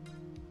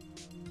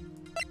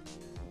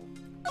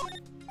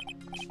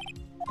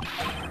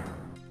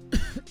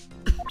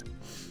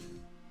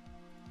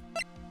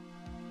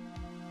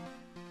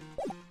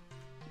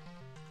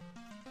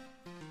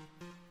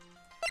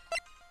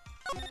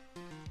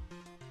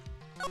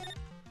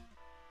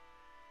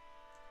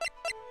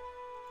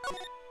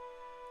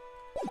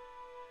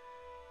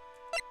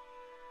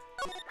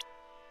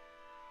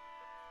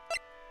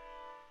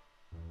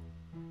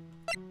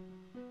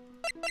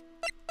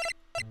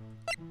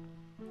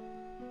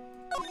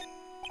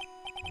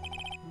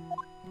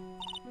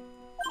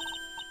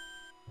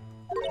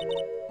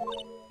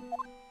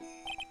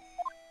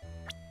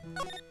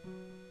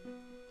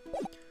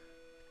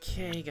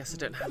 Okay, I guess I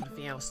don't have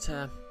anything else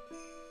to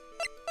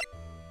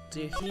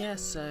do here,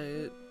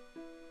 so...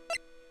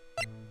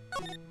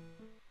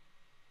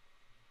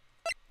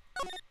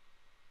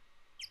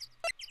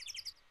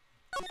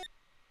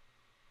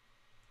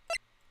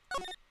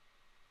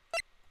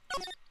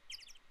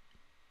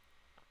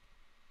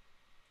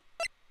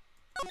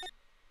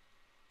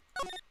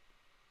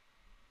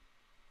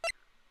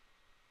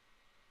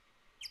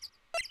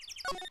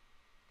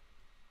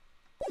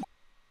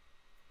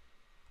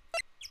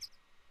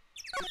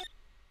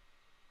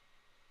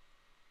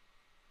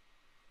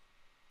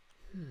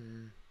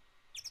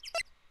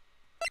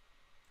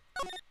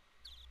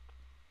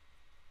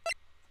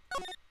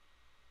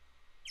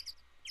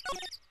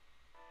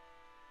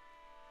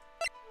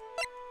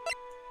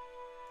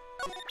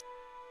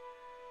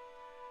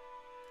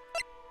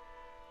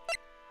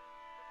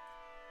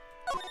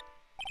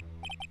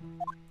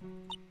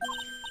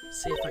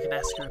 See if I can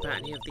ask her about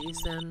any of these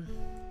then.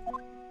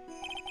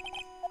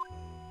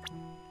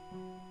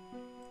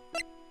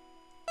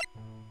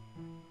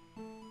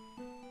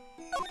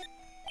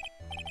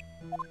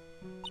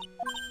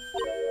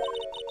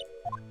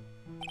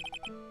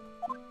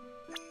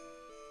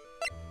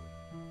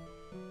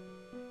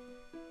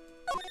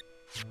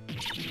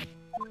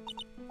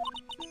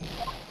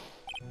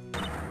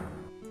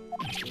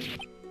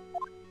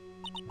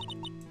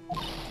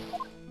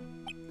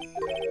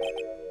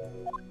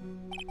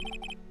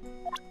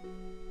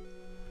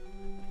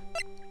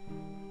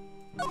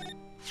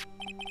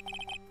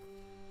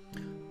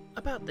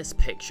 About this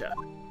picture.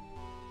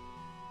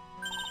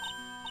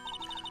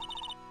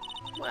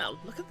 Well,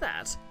 look at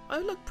that. I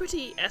look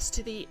pretty S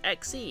to the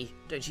XE,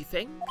 don't you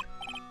think?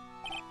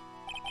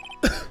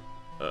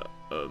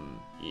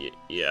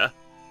 Yeah,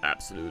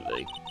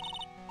 absolutely.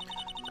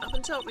 Up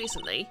until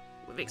recently,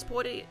 we've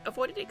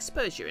avoided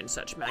exposure in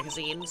such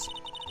magazines,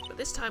 but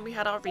this time we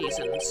had our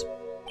reasons.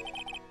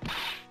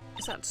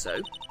 Is that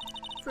so?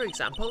 For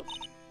example?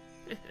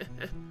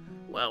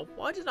 Well,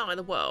 why deny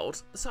the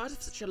world the sight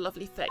of such a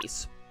lovely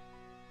face?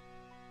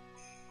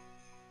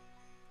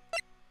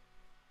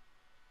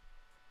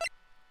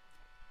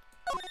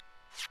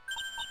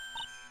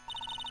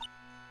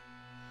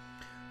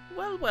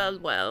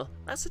 Well,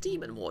 that's a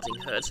demon warding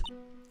hood.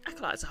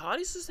 Acolytes are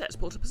highly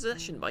susceptible to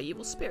possession by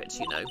evil spirits,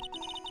 you know.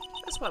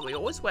 That's why we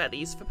always wear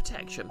these for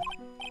protection.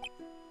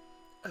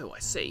 Oh, I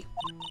see.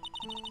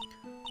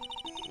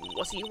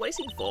 What are you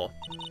waiting for?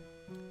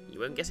 You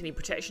won't get any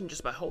protection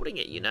just by holding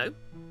it, you know.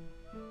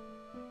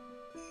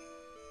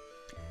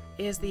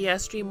 Is the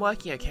stream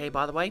working okay,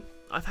 by the way?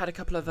 I've had a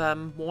couple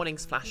of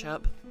warnings flash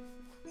up.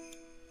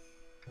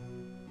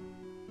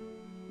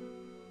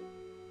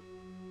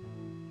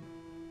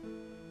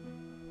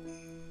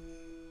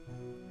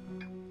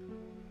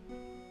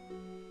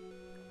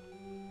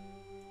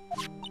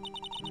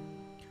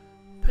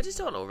 Put it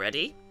on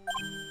already?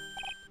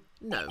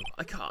 No,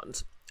 I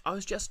can't. I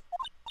was just...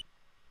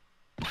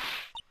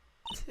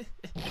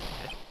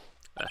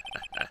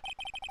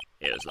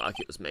 It was like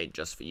it was made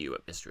just for you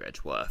at Mr.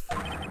 Edgeworth.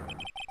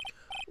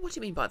 What do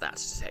you mean by that,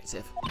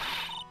 detective?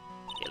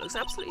 It looks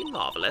absolutely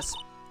marvellous.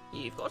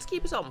 You've got to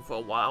keep it on for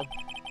a while.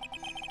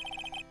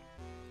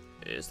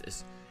 Is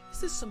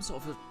this some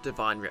sort of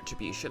divine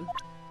retribution?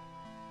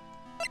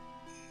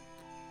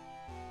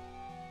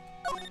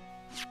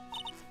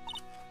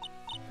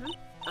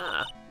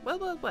 Ah,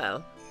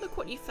 well, look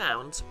what you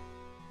found.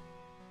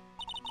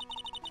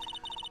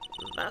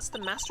 That's the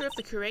master of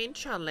the Korean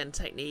channeling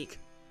technique.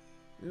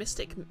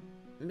 Misty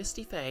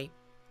Faye.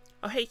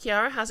 Oh, hey,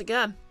 Kiara, how's it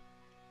going?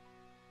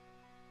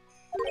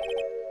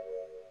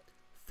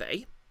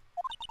 Faye?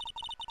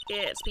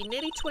 Yeah, it's been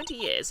nearly 20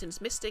 years since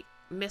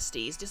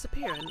Misty's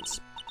disappearance.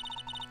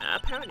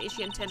 Apparently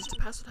she intends to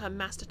pass on her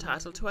master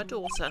title to her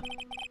daughter.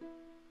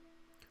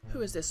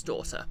 Who is this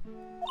daughter?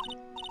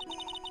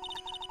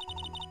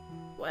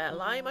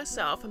 Well, I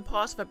myself am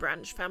part of a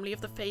branch family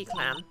of the Faye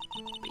clan,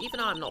 but even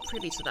I'm not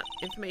privy to that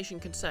information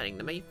concerning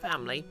the May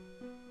family.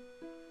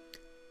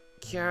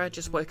 Kiara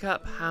just woke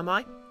up. How am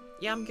I?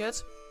 Yeah, I'm good.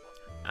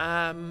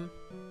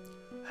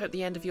 Hope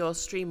the end of your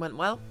stream went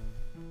well.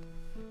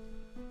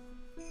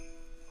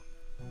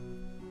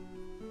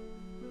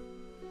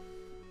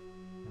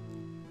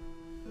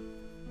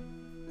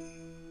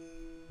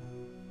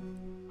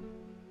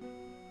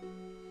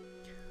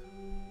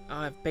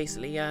 I've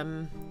basically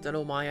done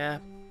all my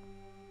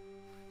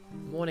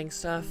morning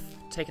stuff,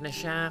 taken a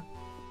shower,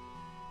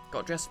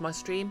 got dressed for my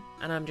stream,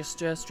 and I'm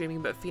just streaming a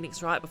bit of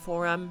Phoenix Wright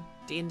before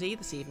D&D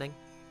this evening.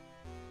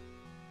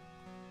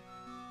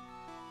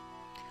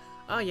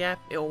 Oh yeah,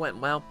 it all went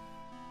well.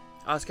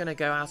 I was going to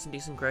go out and do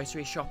some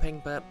grocery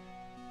shopping, but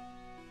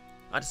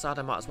I decided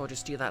I might as well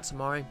just do that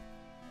tomorrow.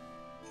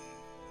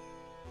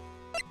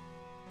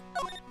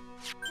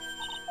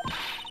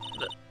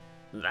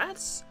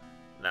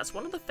 That's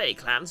one of the Fae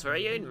clan's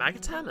very own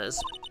Magatamas.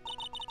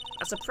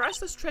 That's a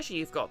priceless treasure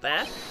you've got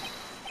there.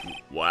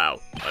 Wow,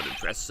 I'm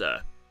impressed,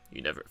 sir.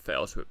 You never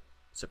fail to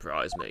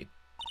surprise me.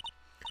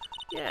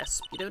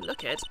 Yes, you don't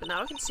look it, but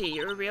now I can see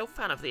you're a real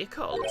fan of the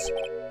occult.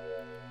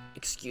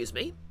 Excuse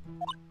me?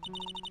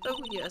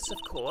 Oh yes, of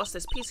course,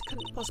 this piece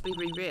couldn't possibly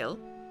be real,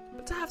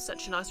 but to have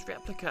such a nice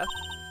replica.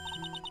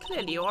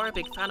 Clearly you are a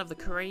big fan of the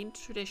Korean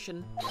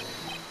tradition.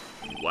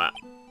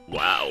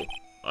 Wow,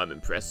 I'm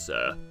impressed,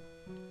 sir.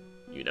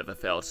 You never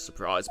fail to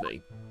surprise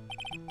me.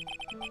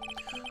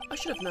 I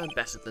should have known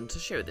better than to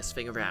show this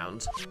thing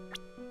around.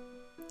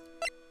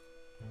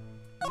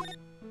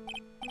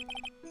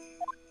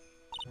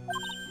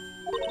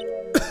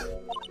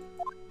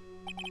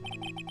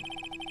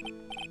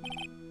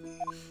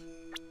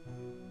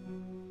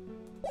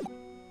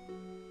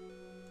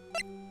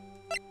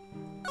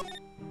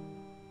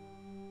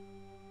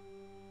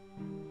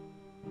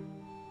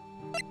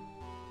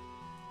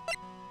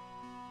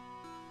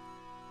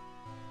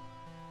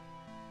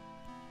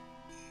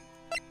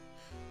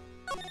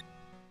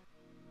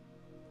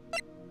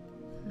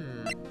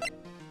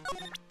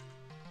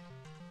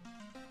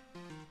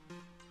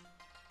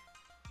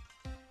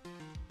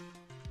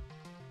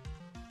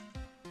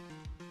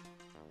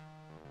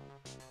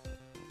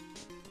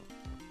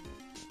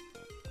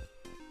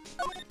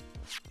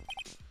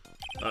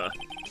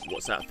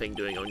 What's that thing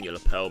doing on your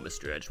lapel,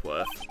 Mr.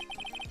 Edgeworth?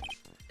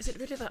 Is it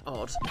really that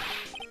odd?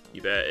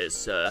 You bet it is,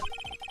 sir.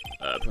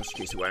 A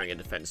prosecutor wearing a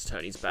defense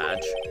attorney's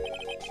badge.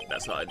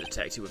 That's like a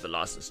detective with a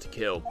license to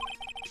kill.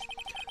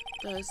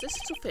 Does this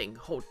little thing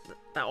hold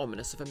that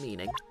ominous of a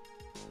meaning?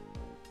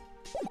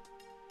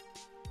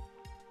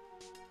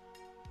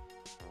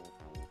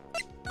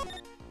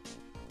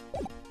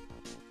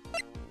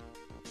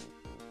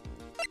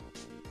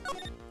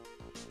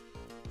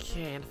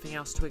 Okay, anything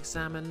else to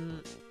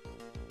examine?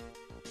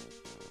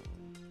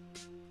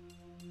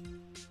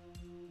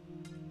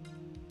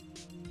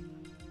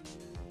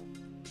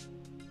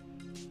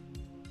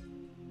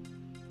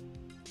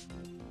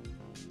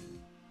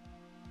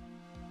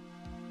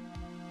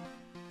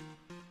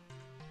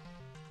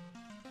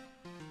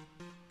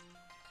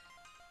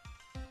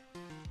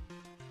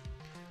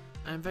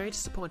 I'm very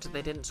disappointed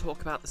they didn't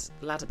talk about this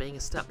ladder being a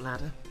step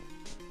ladder.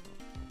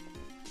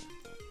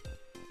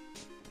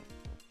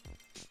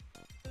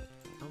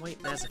 Oh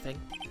wait, there's a thing.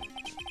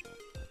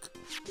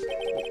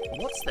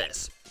 What's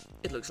this?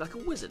 It looks like a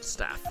wizard's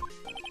staff.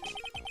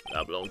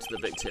 That belonged to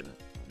the victim,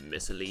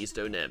 Miss Elise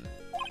Donim.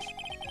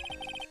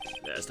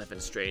 There's nothing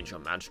strange or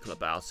magical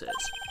about it.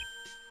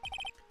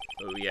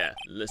 Oh yeah,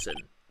 listen.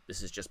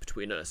 This is just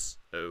between us.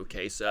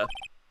 Okay, sir?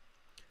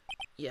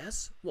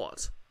 Yes?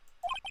 What?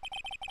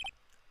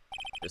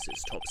 This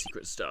is top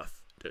secret stuff.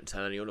 Don't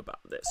tell anyone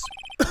about this.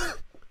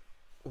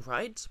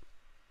 Right.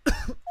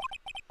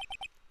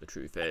 The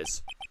truth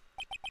is,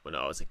 when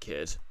I was a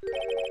kid,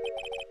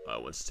 I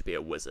wanted to be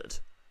a wizard.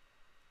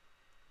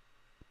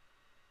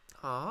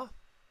 Ah?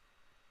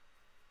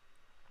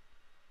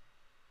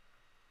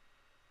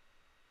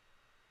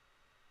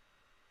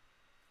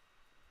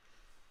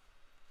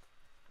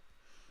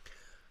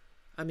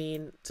 I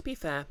mean, to be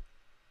fair,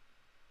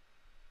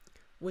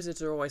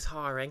 wizards are always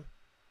hiring.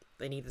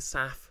 They need the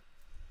staff.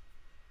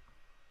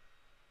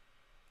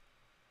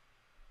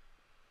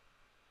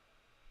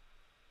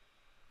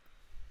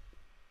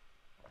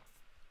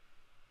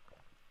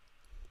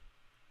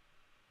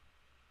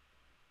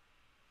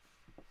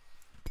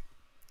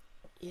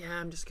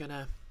 Yeah, I'm just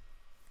gonna...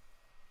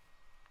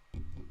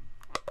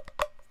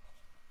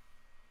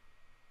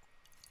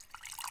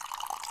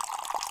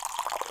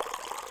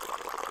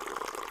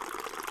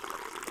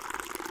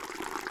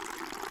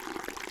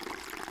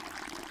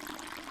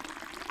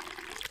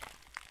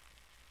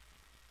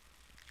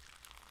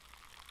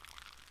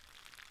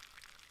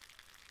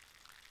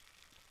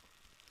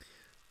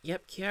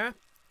 Yep, Kiara.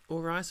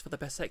 All rise for the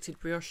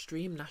BisectedBrioche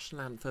stream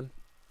national anthem.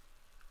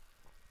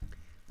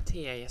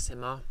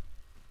 TASMR.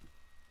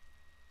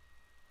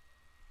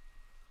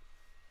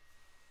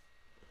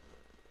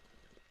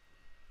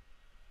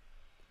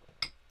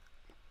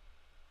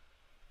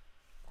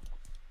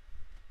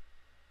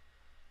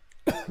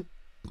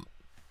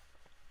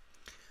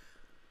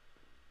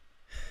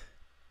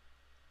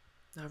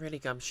 Now really,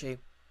 Gumshoe,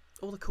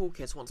 all the cool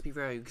kids want to be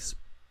rogues.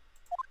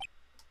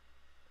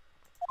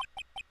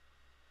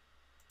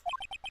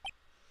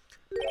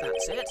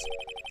 That's it?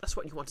 That's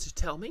what you wanted to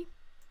tell me?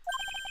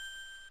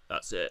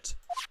 That's it.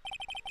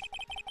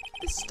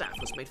 This staff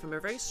was made from a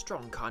very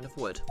strong kind of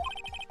wood.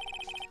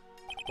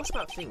 What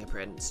about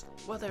fingerprints?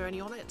 Were there any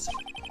on it?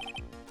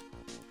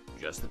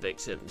 Just the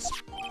victims.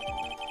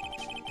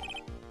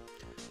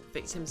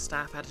 Victim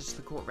staff added to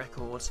the court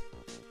record.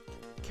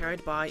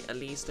 Carried by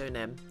Elise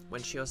Donem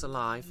when she was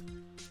alive.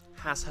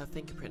 Has her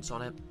fingerprints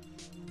on it.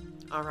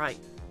 Alright,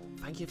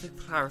 thank you for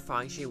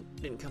clarifying she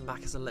didn't come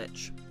back as a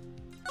lich.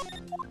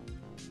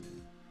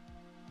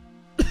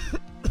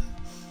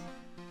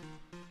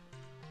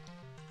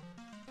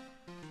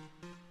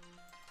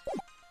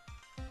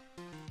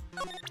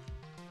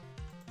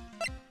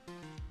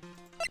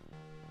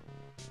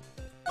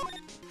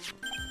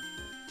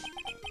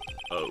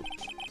 Oh,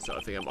 so I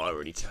think I might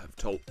already have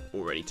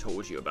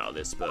told you about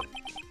this, but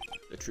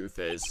the truth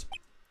is,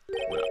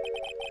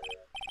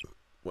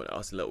 when I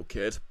was a little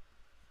kid.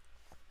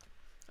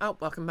 Oh,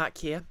 welcome back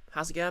here.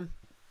 How's it going?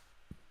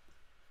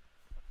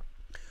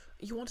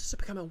 You wanted to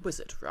become a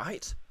wizard,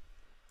 right?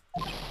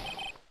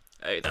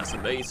 Hey, that's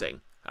amazing.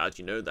 How'd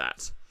you know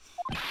that?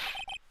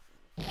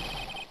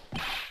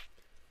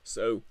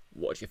 So,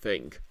 what do you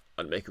think?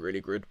 I'd make a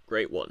really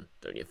great one,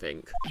 don't you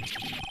think?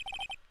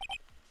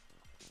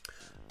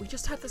 We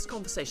just had this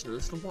conversation a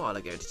little while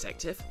ago,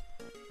 Detective.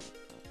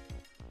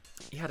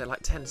 You had it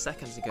like 10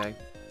 seconds ago.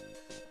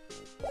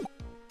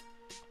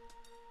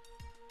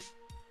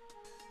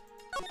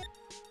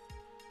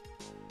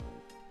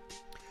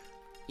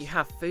 You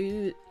have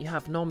food, you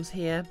have noms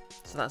here,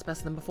 so that's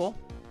better than before.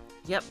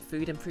 Yep,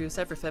 food improves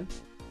everything.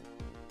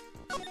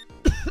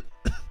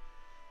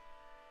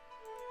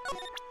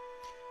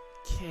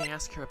 Okay,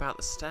 ask her about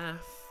the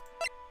staff.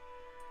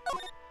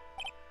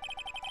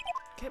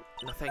 Okay,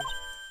 nothing.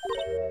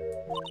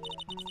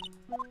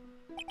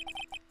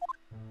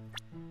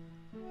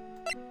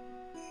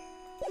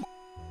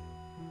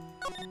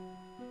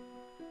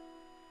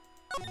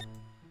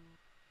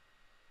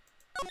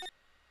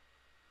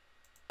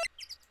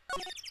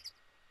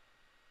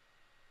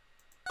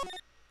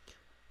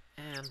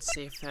 And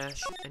see if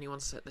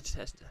anyone's at the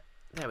test.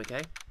 There we go.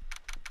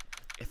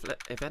 If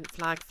event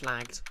flag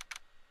flagged.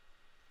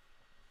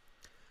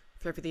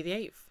 February the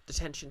 8th,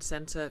 detention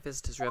centre,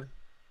 visitors room.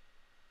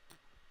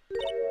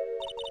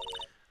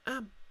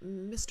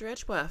 Mr.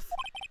 Edgeworth.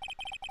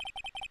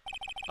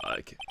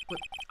 Okay. Well,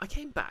 I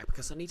came back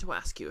because I need to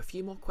ask you a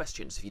few more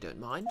questions if you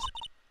don't mind.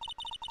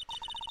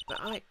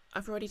 But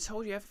I've already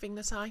told you everything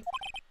that I...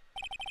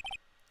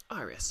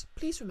 Iris,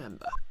 please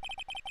remember.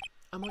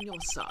 I'm on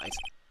your side.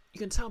 You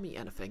can tell me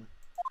anything.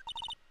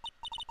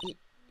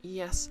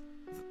 Yes,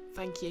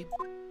 thank you.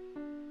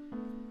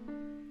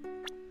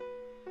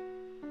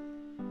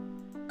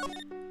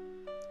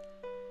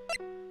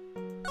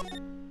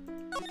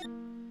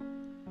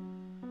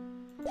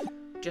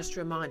 Just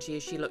to remind you,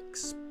 she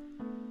looks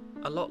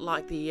a lot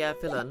like the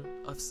villain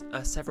of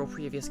several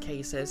previous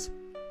cases.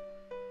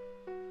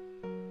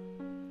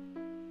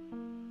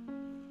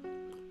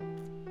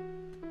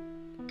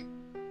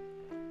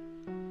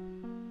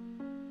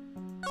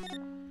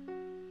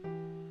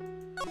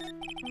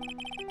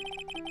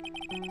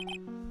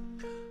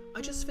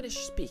 I just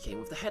finished speaking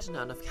with the head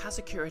nun of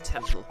Hazakura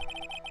Temple.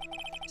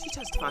 She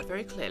testified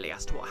very clearly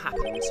as to what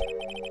happened.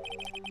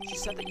 She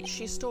said that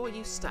she saw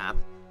you stab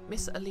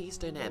Miss Elise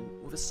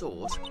Donem with a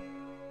sword.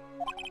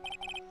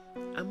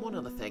 And one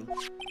other thing.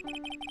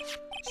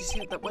 She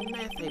said that when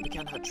Mayor Faye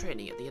began her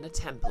training at the Inner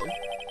Temple,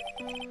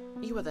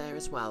 you were there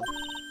as well.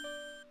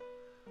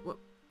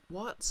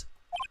 What?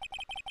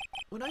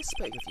 When I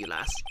spoke with you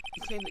last,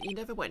 you claimed that you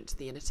never went to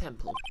the Inner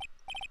Temple.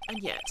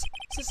 And yet,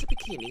 Sister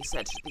Bikini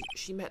said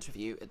she met with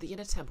you at the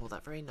Inner Temple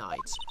that very night.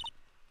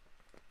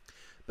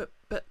 But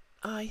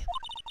I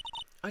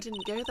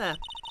didn't go there.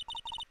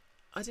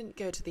 I didn't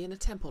go to the Inner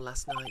Temple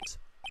last night.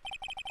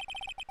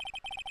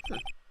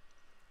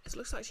 It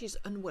looks like she's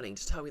unwilling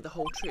to tell me the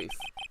whole truth.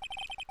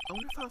 I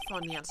wonder if I'll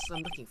find the answers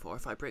I'm looking for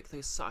if I break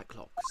those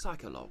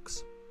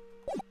psychologs.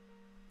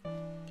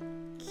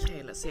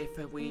 Okay, let's see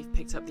if we've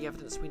picked up the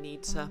evidence we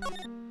need to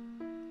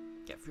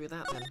get through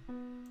that then.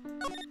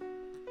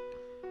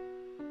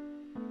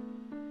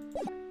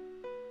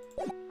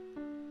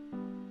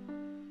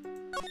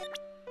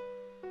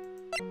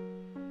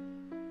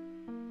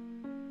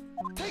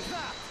 Take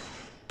that!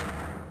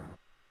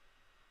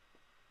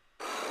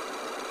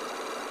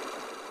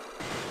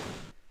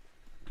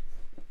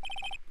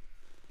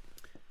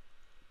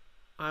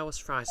 I was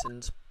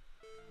frightened.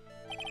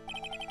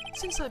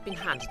 Since I've been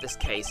handed this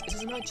case, it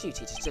is my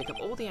duty to dig up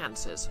all the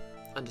answers.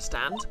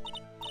 Understand?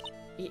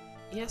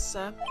 Yes,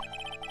 sir.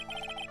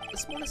 The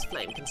smallest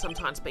flame can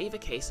sometimes bathe a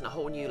case in a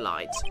whole new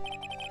light.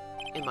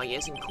 In my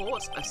years in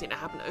court, I've seen it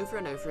happen over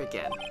and over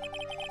again.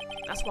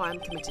 That's why I'm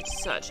committed to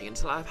searching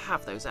until I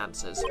have those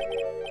answers.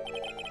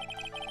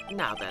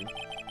 Now then,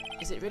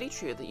 is it really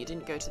true that you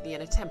didn't go to the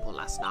inner temple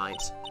last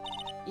night?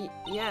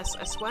 Yes,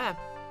 I swear.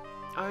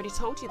 I already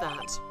told you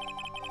that.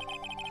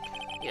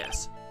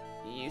 Yes,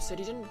 you said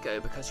you didn't go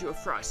because you were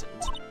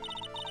frightened.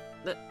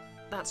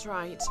 That's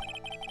right.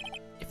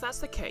 If that's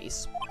the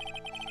case,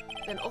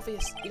 then the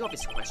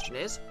obvious question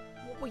is,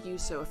 what were you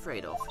so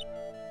afraid of?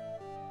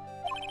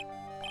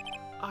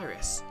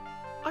 Iris,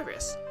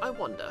 I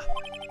wonder,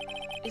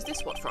 is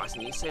this what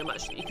frightened you so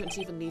much that you couldn't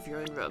even leave your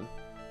own room?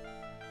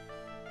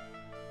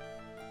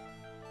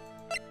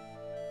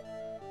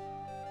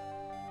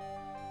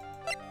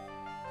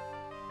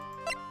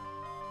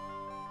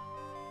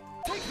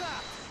 Take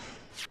that!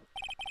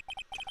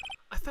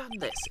 I found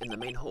this in the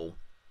main hall.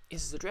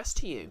 Is it addressed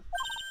to you?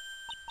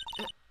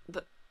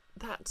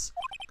 That's...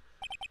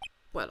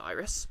 Well,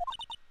 Iris.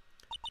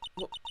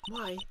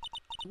 Why?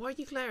 Why are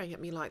you glaring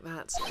at me like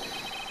that?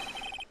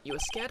 You were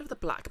scared of the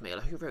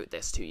blackmailer who wrote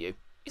this to you.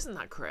 Isn't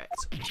that correct?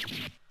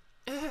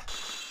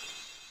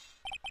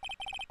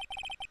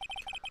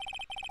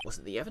 Was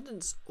it the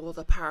evidence or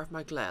the power of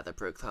my glare that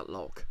broke that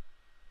lock?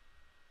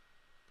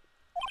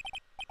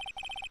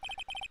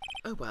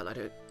 Oh well, I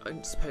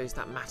don't suppose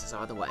that matters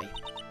either way.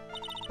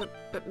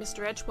 But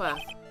Mr.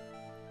 Edgeworth.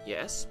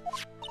 Yes?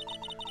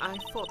 I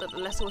thought that the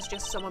letter was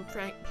just someone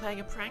playing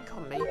a prank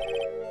on me.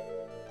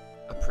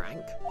 A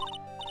prank?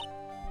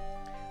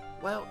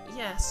 Well,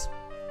 yes.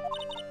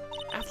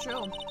 After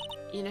all,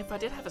 even if I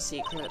did have a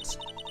secret,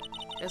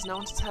 there's no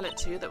one to tell it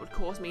to that would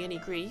cause me any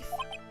grief.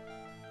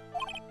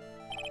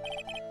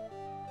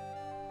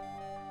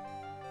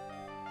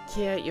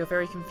 Kia, you're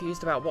very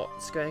confused about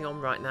what's going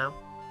on right now.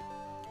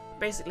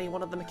 Basically,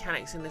 one of the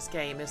mechanics in this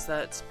game is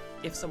that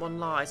if someone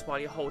lies while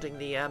you're holding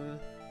the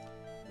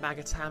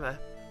maggot hammer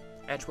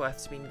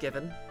Edgeworth's been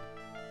given,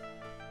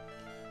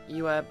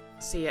 you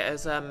see it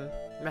as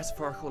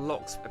metaphorical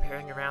locks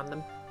appearing around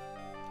them,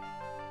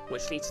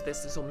 which leads to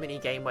this little mini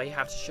game where you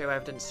have to show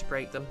evidence to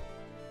break them.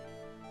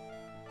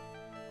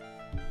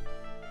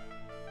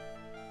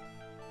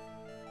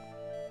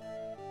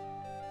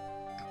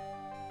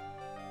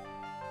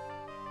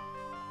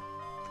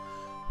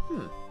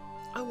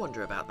 I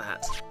wonder about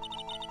that.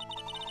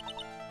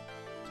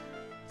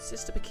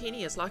 Sister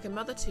Bikini is like a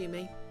mother to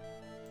me.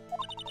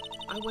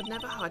 I would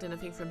never hide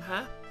anything from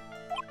her.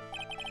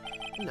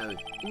 No,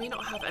 you may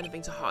not have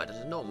anything to hide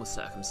under normal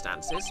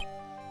circumstances.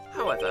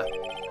 However,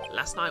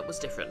 last night was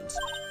different.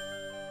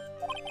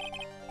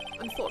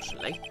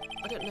 Unfortunately,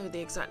 I don't know the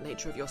exact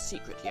nature of your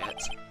secret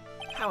yet.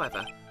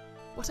 However,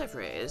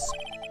 whatever it is,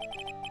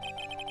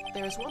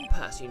 there is one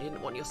person you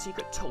didn't want your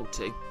secret told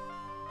to.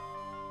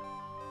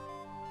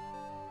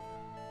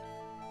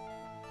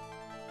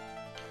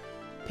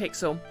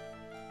 Pixel,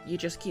 you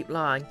just keep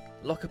lying.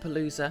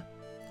 Lockapalooza.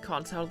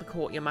 Can't tell the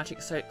court your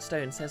magic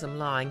stone says I'm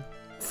lying.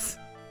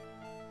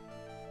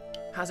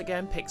 How's it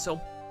going,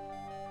 Pixel?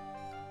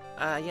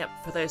 Yep,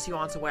 for those who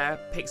aren't aware,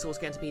 Pixel's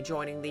going to be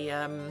joining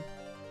the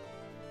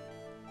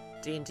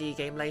D&D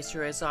game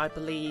later as, I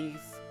believe,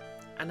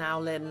 an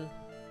Owlin.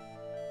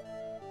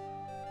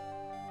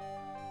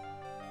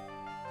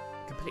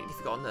 Completely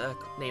forgotten the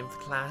name of the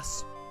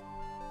class.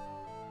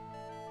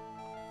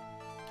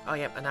 Oh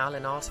yep, an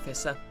Owlin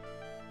Artificer.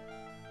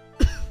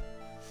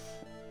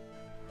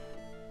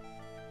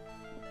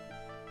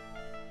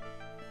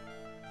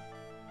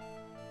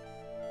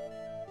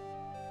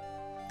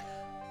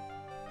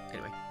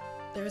 Anyway,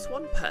 there is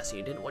one person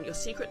you didn't want your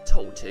secret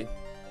told to.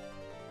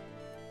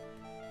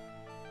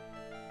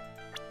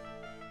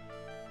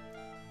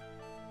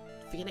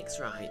 Phoenix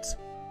Wright.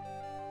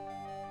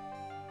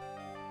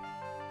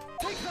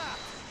 Take that!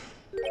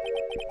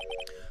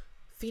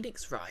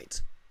 Phoenix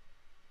Wright.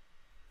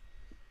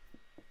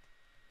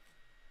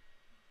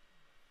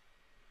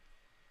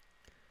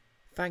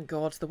 Thank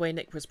God, the way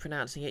Nick was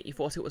pronouncing it, you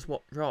thought it was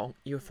wrong.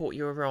 You thought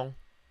you were wrong.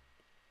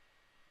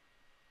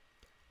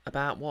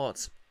 About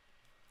what?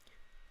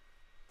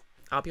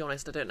 I'll be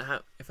honest, I don't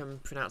know if I'm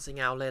pronouncing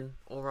Owlin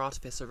or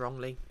Artificer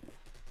wrongly.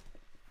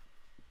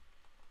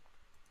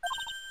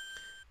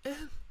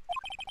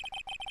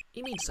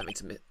 He means something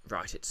to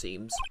Wright, it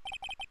seems.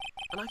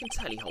 And I can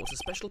tell he holds a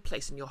special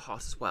place in your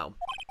heart as well.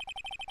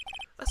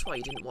 That's why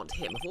you didn't want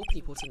him, of all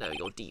people, to know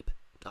your deep,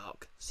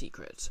 dark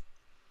secret.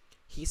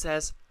 He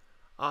says,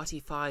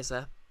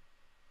 Artificer.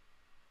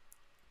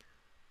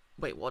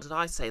 Wait, what did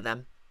I say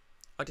then?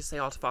 I just say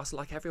Artificer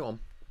like everyone.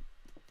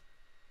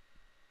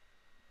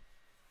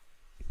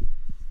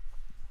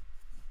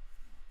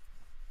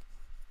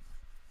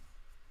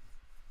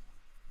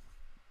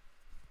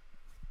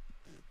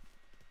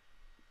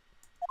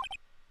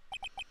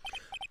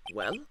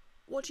 Well,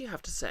 what do you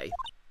have to say?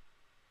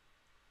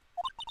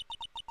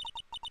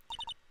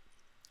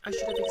 I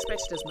should have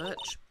expected as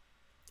much,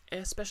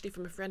 especially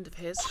from a friend of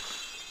his.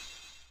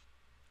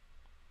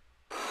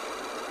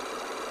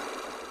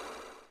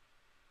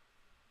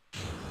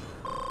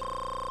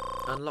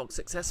 Unlocked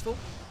successful.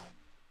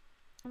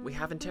 We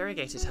have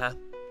interrogated her.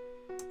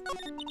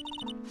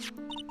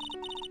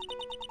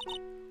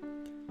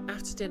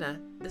 After dinner,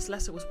 this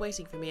letter was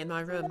waiting for me in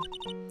my room.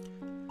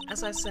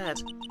 As I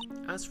said,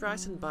 I was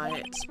frightened by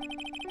it.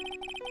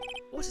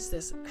 What is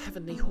this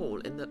heavenly hall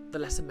in the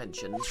letter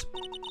mentions?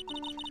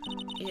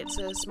 It's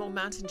a small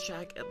mountain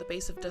shack at the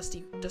base of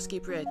Dusky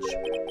Bridge.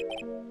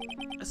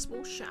 A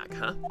small shack,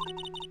 huh?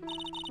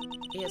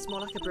 It's more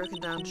like a broken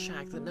down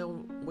shack that no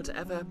one would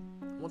ever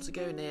want to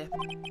go near.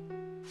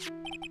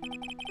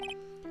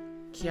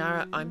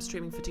 Kiara, I'm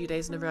streaming for 2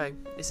 days in a row.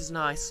 This is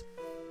nice.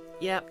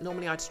 Yeah,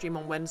 normally I'd stream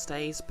on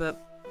Wednesdays,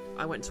 but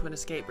I went to an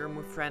escape room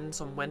with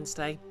friends on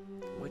Wednesday,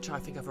 which I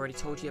think I've already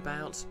told you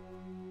about.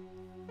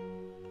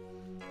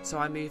 So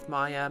I moved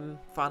my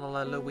final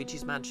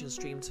Luigi's Mansion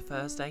stream to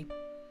Thursday.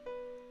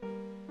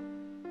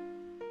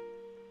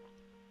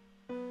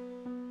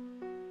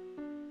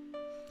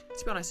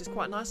 To be honest, it's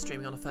quite nice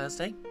streaming on a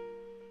Thursday.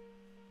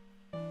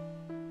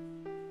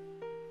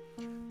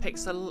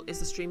 Pixel, is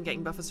the stream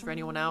getting buffers for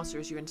anyone else, or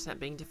is your internet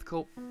being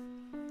difficult?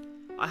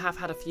 I have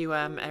had a few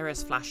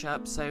errors flash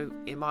up, so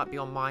it might be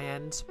on my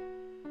end.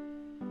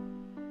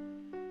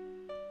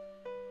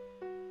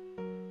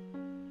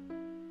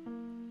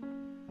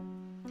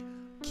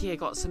 Kia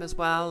got some as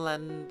well,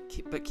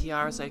 but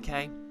Kiara's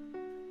okay.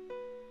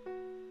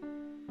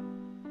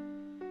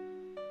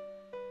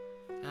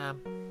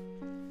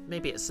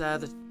 Maybe it's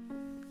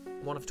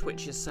one of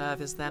Twitch's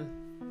servers then.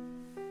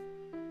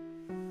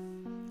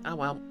 Oh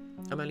well,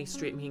 I'm only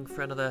streaming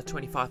for another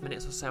 25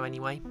 minutes or so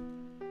anyway.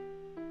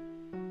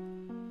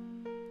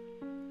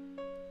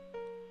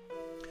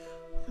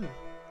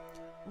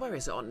 Where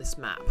is it on this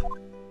map?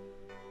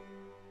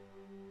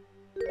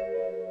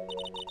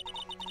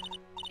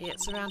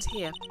 It's around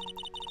here.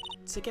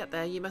 To get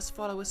there, you must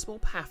follow a small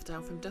path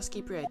down from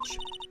Dusky Bridge.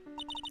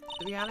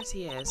 The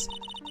reality is,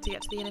 to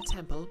get to the inner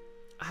temple,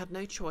 I had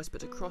no choice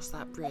but to cross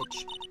that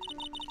bridge.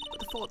 But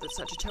the thought that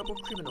such a terrible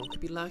criminal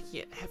could be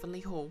lurking at Heavenly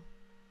Hall.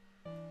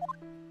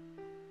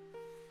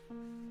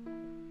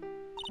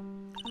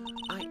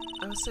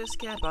 I was so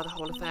scared by the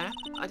whole affair,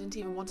 I didn't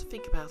even want to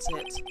think about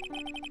it.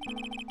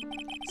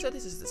 So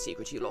this is the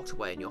secret you locked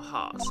away in your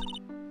heart?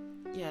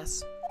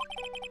 Yes.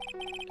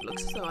 It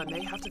looks as though I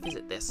may have to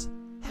visit this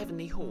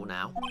Heavenly Hall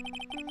now.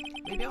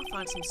 Maybe I'll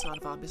find some sign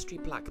of our mystery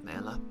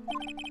blackmailer.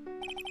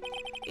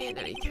 In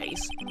any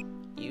case,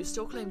 you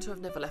still claim to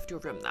have never left your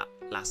room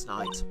last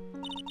night.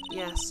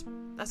 Yes,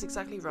 that's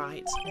exactly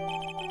right.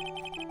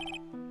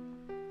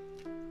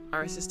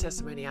 Iris's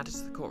testimony added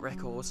to the court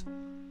record.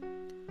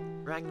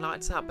 Rang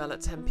lights out bell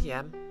at 10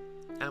 PM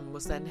and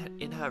was then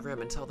in her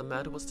room until the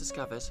murder was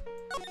discovered.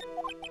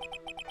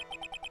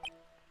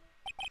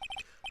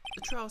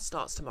 The trial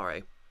starts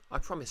tomorrow. I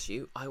promise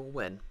you, I will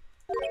win.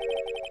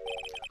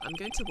 I'm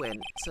going to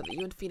win so that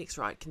you and Phoenix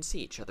Wright can see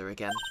each other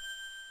again.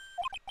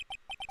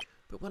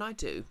 But when I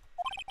do,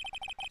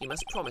 you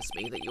must promise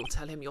me that you'll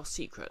tell him your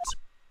secret.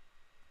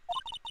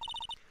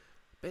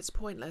 But it's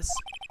pointless.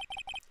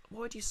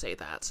 Why would you say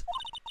that?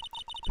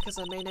 Because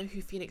I may know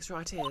who Phoenix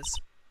Wright is,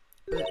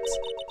 but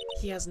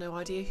he has no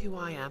idea who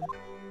I am.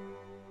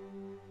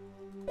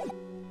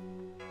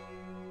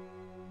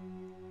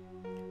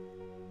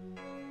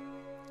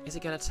 Is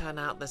it going to turn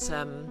out that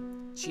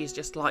she's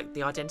just like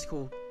the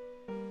identical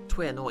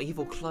twin or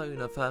evil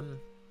clone of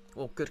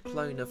or good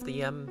clone of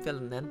the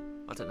villain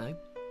then? I don't know.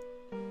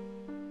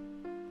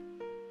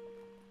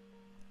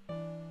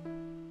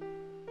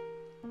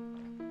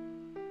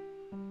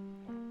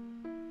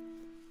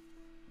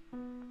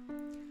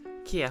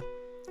 Kia,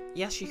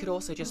 yes, she could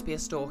also just be a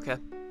stalker.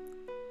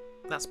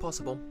 That's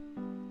possible.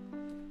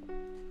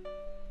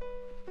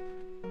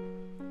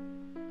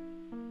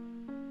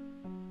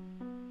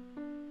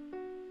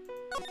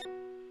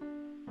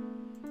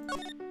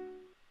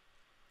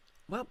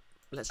 Well,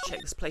 let's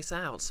check this place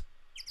out.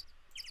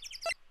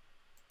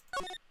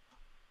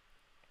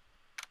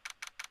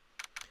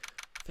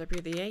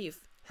 February the 8th,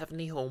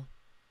 Heavenly Hall.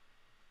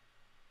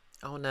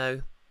 Oh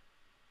no.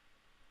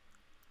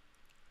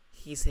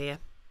 He's here.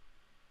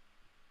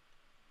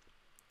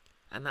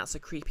 And that's a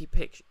creepy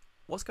picture.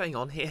 What's going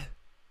on here?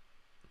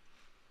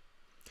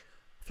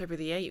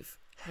 February the 8th,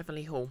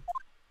 Heavenly Hall.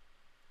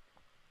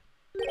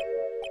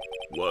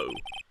 Whoa,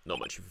 not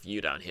much of a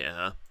view down here,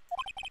 huh?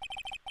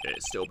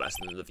 It's still better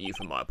than the view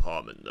from my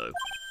apartment, though.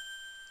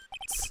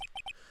 Tss.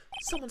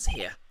 Someone's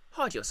here.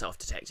 Hide yourself,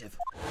 detective.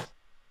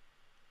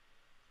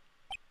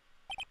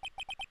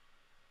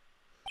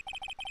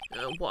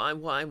 Why?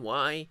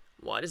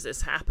 Why does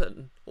this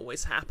happen?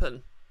 Always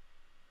happen.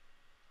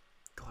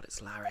 God,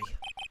 it's Larry.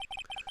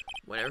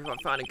 Whenever I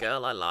find a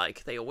girl I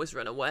like, they always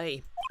run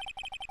away.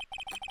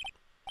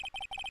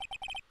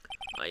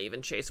 I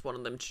even chased one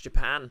of them to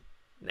Japan.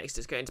 Next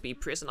is going to be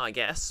prison, I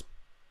guess.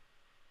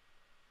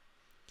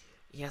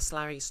 Yes,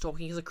 Larry,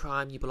 stalking is a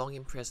crime. You belong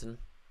in prison.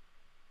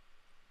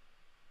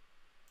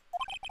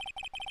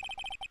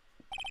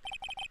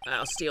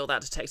 I'll steal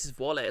that detective's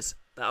wallet.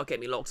 That'll get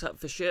me locked up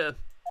for sure.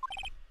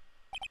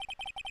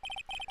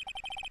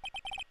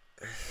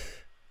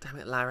 Damn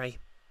it, Larry.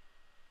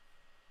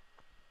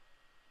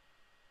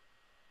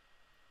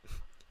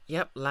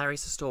 Yep,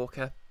 Larry's a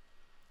stalker.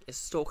 It's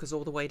stalkers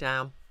all the way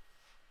down.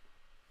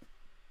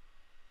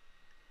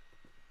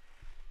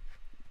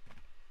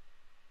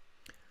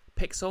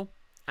 Pixel?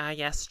 Ah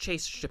yes,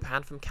 chased to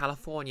Japan from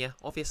California,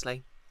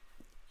 obviously.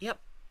 Yep,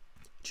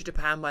 to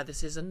Japan where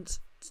this isn't,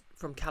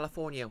 from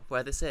California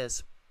where this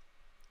is.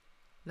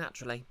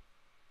 Naturally.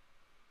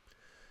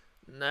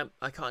 No,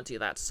 I can't do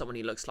that to someone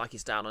who looks like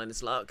he's down on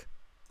his luck.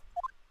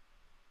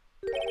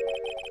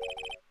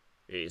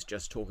 He's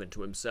just talking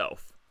to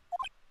himself.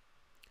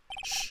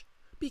 Shh,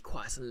 be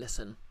quiet and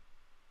listen.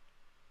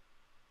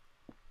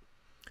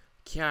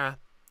 Kiara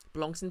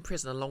belongs in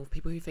prison along with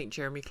people who think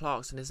Jeremy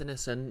Clarkson is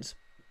innocent.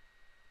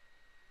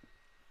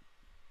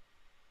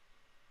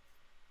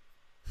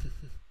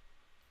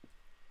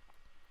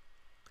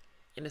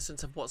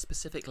 Innocent of what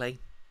specifically?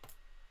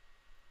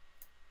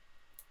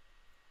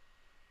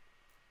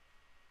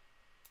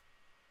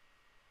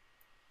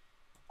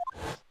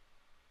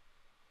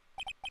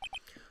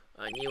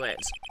 I knew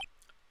it.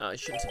 I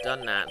shouldn't have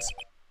done that.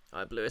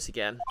 I blew it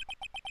again.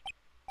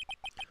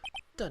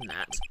 Done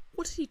that?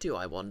 What did he do,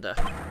 I wonder?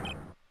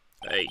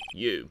 Hey,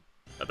 you.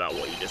 About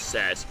what you just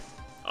said.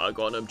 I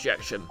got an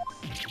objection.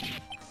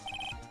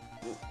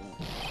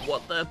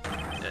 What the?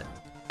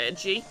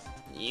 Edgy?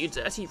 You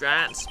dirty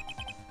rat.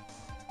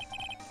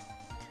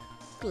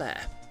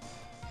 Glare.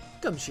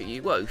 Gumshoe,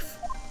 you oaf.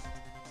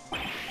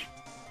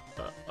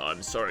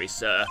 I'm sorry,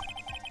 sir.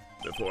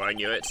 Before I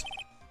knew it,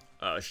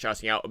 I was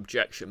shouting out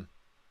objection.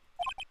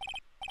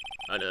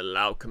 And in a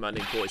loud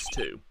commanding voice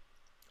too.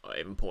 I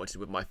even pointed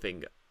with my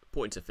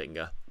pointer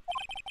finger.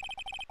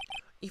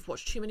 You've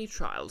watched too many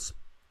trials.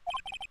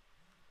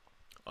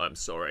 I'm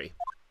sorry.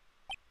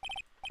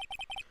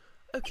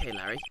 Okay,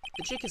 Larry,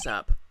 the jig is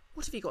up.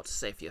 What have you got to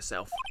say for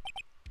yourself?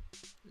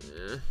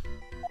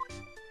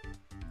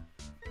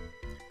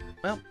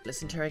 Well,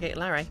 let's interrogate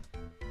Larry.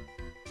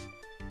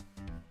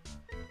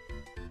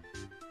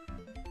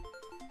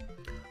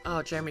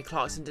 Oh, Jeremy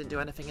Clarkson didn't do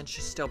anything and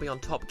should still be on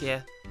Top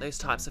Gear. Those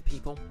types of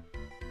people.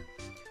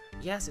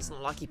 Yes, it's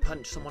not like he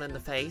punched someone in the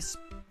face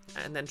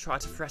and then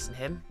tried to threaten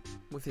him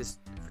with his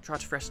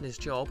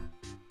job.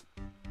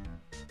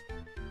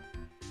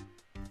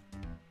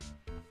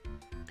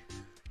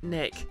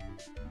 Nick.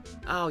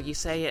 Oh, you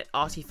say it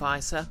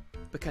artificer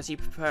because you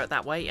prefer it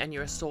that way and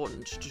you're a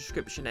staunch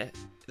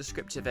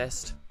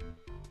descriptivist.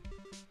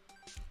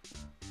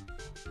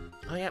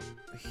 Oh, yep.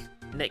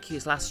 Nick,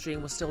 whose last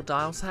stream was still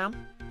Dialstown.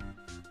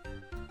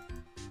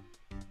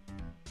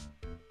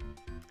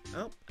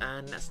 Oh,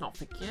 and let's not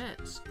forget.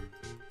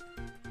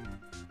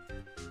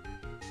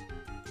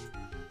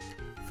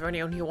 For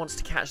anyone who wants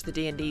to catch the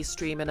D&D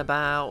stream in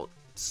about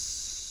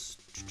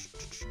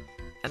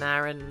an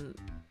hour and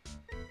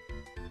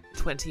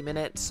 20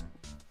 minutes,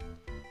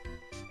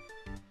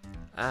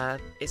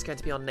 it's going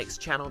to be on Nick's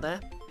channel there.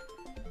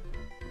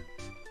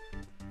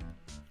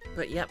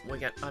 But yep,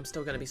 I'm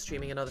still going to be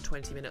streaming another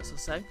 20 minutes or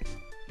so.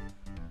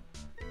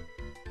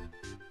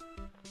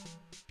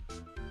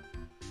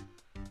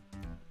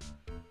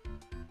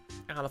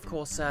 I'll of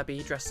course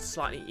be dressed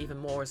slightly even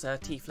more as a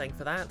tiefling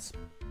for that.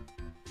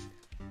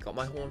 Got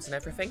my horns and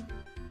everything.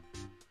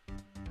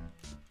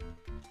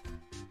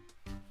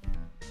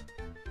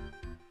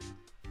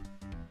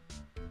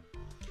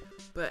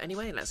 But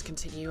anyway, let's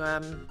continue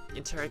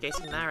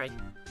interrogating Larry.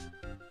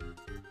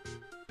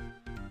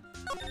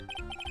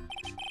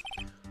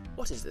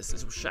 What is this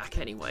little shack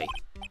anyway?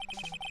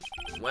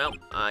 Well,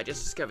 I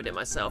just discovered it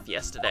myself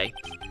yesterday.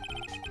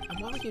 And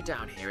why were you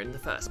down here in the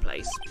first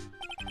place?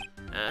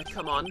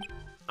 Come on,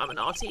 I'm an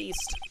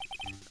artiste.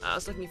 I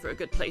was looking for a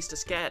good place to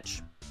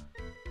sketch.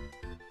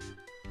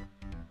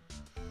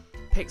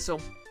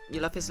 Pixel, you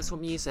love his little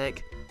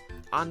music.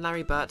 I'm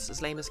Larry Butts,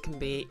 as lame as can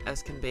be.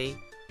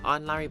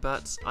 I'm Larry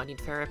Butts, I need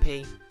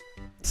therapy.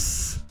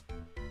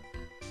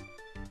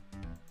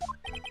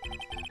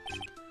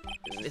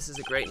 This is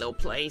a great little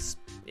place.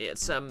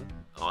 It's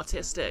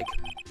artistic.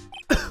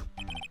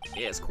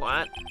 It's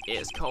quiet,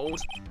 it's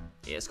cold,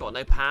 it's got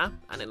no power,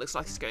 and it looks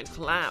like it's going to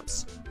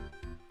collapse.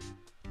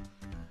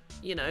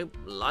 You know,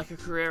 like a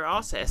career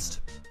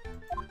artist.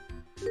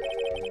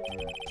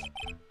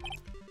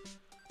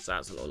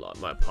 Sounds a lot like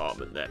my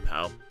apartment there,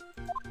 pal.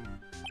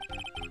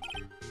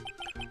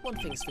 One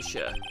thing's for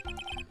sure.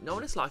 No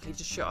one is likely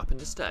to show up and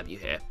disturb you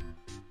here.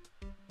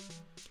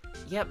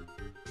 Yep,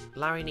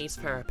 Larry needs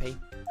therapy.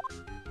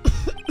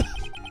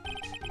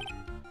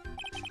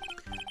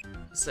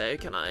 So,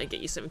 can I get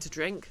you something to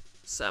drink?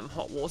 Some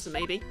hot water,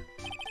 maybe?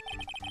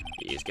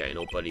 He's getting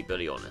all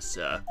buddy-buddy on us,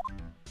 sir.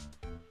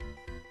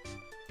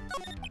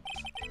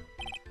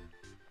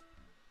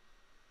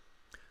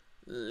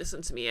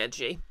 Listen to me,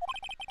 Edgy.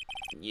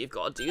 You've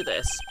got to do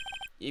this.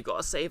 You've got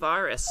to save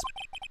Iris.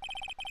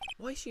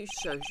 Why is you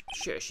so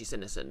sure she's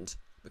innocent?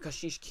 Because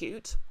she's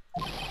cute?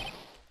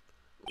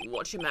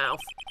 Watch your mouth.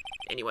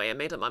 Anyway, I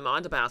made up my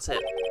mind about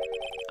it.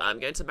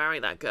 I'm going to marry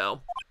that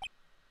girl.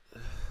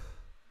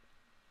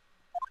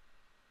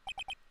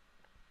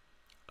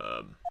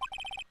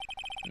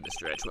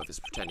 Mr. Edgeworth is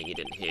pretending he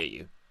didn't hear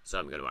you, so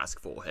I'm going to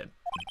ask for him.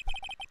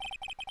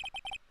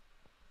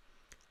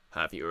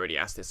 Have you already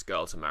asked this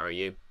girl to marry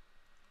you?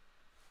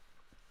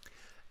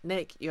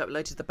 Nick, you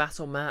uploaded the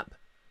battle map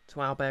to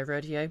Owlbear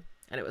Radio,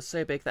 and it was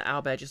so big that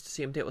Owlbear just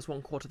assumed it was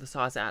 1/4 the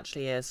size it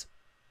actually is.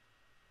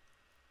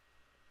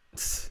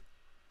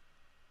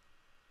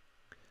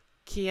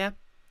 Kia,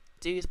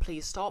 do you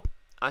please stop?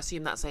 I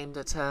assume that's aimed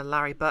at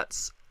Larry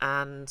Butts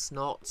and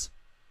not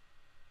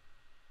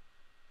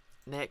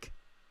Nick.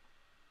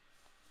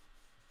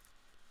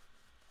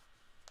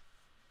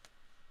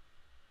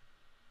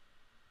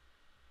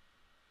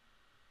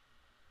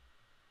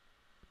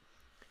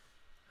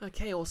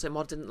 Okay, also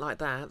Mod didn't like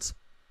that.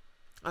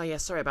 Oh yeah,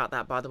 sorry about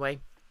that, by the way.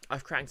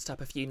 I've cranked it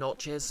up a few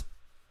notches.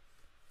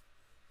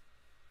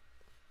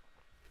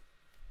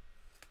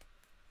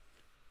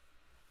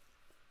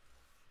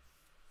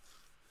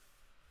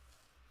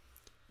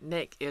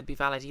 Nick, it would be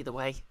valid either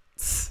way.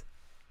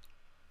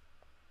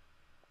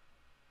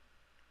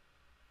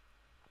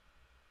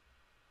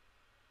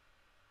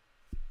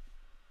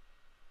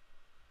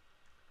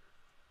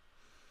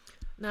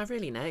 Now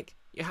really, Nick,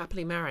 you're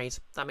happily married.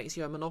 That makes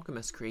you a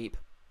monogamous creep.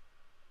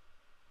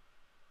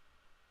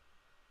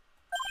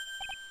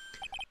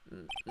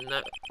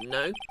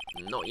 No,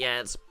 not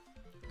yet.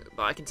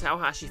 But I can tell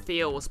how she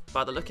feels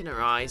by the look in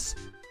her eyes.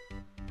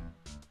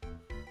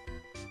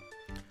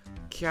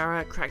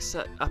 Kiara cracks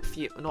up a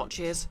few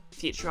notches.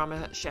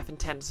 Futurama chef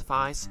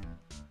intensifies.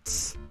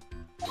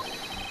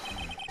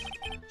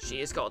 She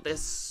has got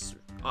this.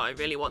 I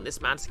really want this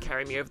man to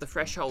carry me over the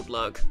threshold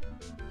look.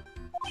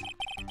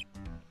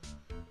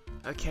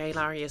 Okay,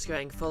 Larry is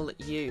going full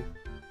you.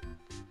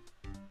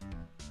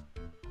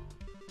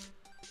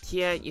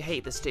 Kia, you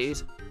hate this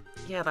dude.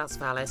 Yeah, that's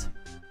valid.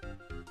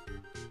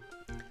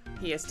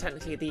 He is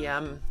technically the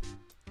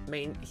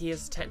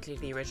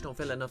original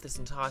villain of this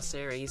entire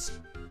series.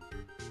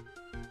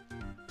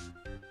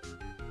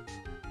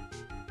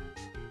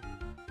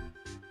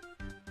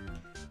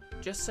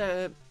 Just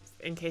so,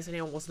 in case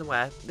anyone wasn't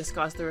aware, this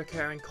guy's the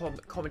recurring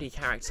comedy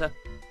character,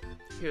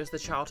 who is the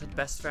childhood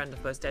best friend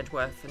of both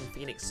Edgeworth and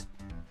Phoenix.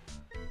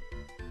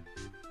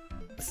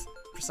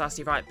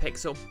 Precisely right,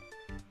 Pixel.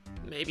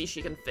 Maybe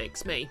she can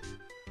fix me.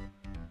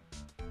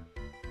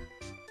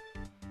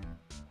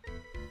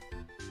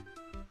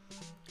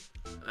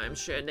 I'm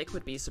sure Nick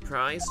would be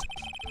surprised.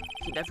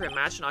 He'd never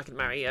imagine I could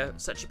marry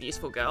such a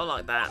beautiful girl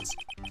like that.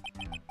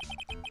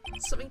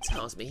 Something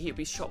tells me he'd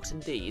be shocked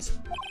indeed.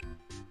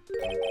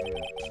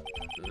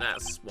 And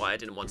that's why I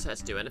didn't want her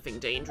to do anything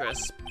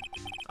dangerous.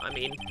 I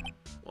mean,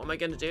 what am I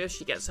going to do if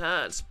she gets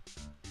hurt?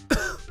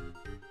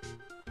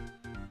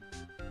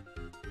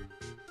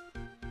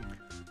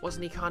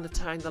 Wasn't he kind of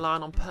towing the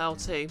line on Pearl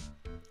too?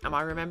 Am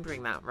I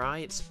remembering that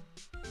right?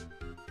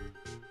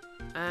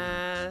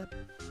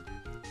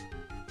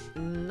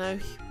 No,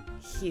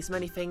 he's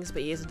many things,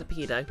 but he isn't a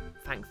pedo,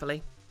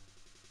 thankfully.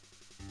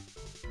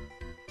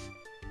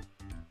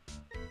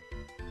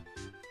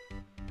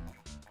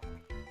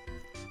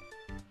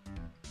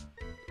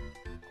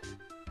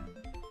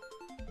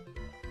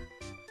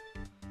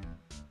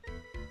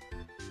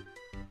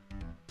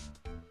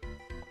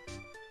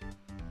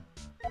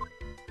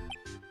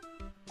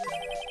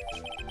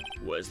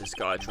 What is this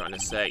guy trying to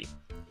say?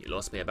 He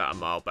lost me about a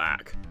mile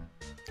back.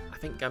 I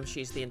think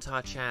Gumshoe's the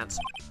entire chat.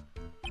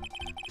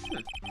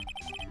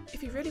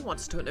 If he really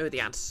wants to know the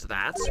answer to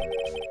that,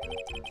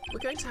 we're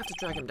going to have to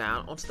drag him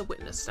down onto the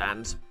witness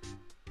stand.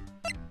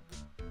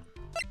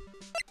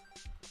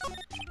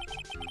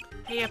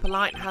 Hey,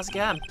 Polite, how's it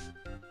going?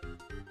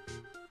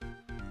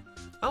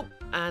 Oh,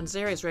 and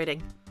Zero's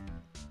raiding.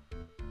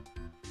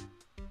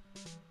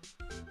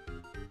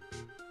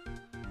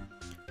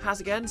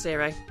 How's it going,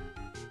 Zero?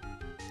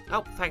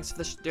 Oh, thanks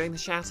for doing the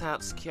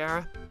shout-outs,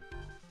 Kiara.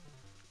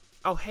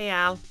 Oh, hey,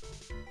 Al.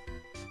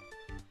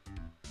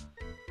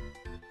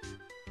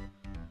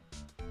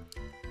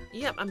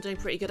 Yep, I'm doing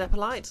pretty good at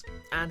Polite.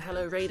 And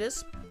hello,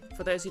 Raiders.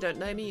 For those who don't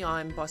know me,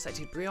 I'm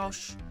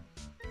BisectedBrioche.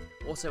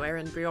 Also,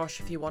 Erin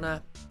Brioche if you want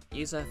to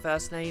use her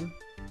first name.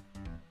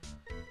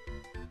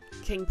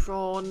 King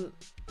Prawn.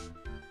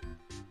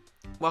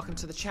 Welcome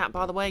to the chat,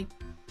 by the way.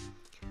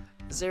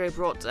 Zero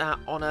brought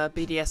on a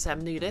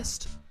BDSM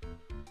nudist.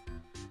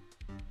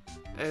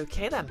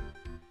 Okay then.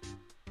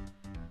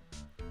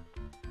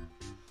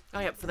 Oh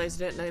yep, for those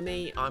who don't know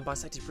me, I'm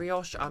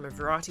BisectedBrioche. I'm a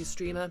variety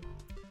streamer.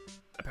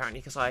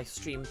 Apparently because I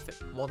stream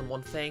more than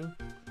one thing.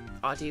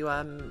 I do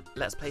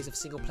Let's Plays of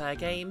single player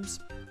games.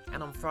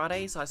 And on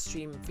Fridays I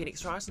stream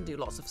Phoenix Wright and do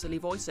lots of silly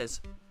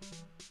voices.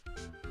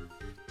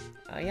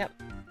 Yep.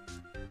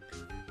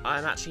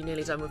 I'm actually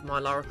nearly done with my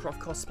Lara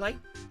Croft cosplay.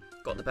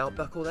 Got the belt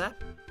buckle there.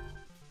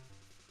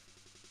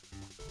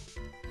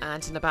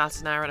 And in about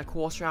an hour and a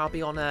quarter, I'll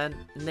be on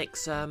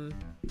Nick's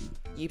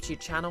YouTube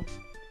channel,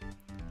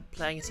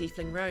 playing a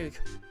Tiefling Rogue,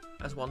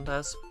 as one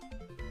does.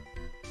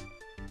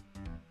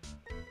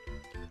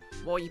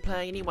 What are you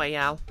playing anyway,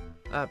 Al?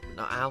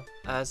 Not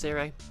Al,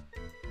 Zero.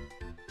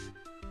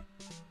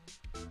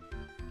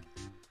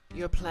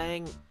 You're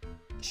playing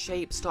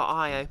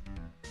Shapes.io.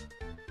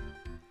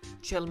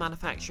 Chill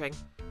Manufacturing.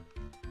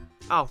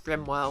 Oh,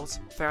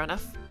 RimWorld. Fair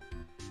enough.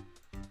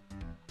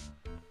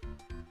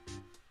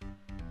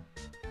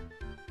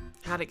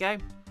 How'd it go?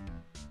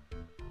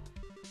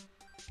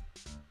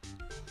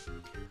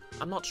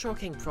 I'm not sure,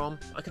 King Prawn.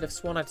 I could have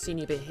sworn I'd seen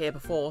you a bit here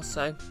before,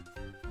 so...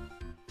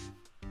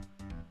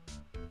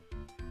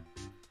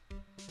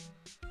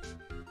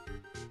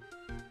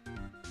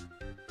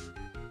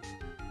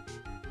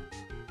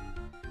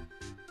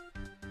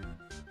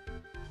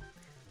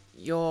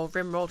 Your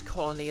Rimworld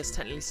colony is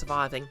technically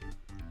surviving.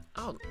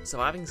 Oh,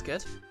 surviving's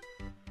good.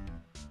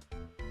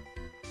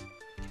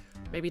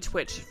 Maybe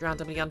Twitch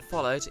randomly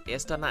unfollowed. It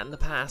has done that in the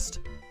past.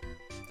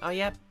 Oh,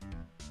 yeah.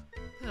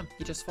 Oh,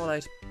 you just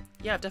followed.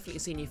 Yeah, I've definitely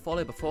seen you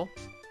follow before.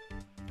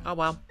 Oh,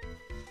 well.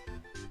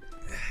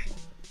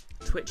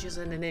 Twitch is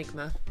an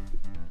enigma.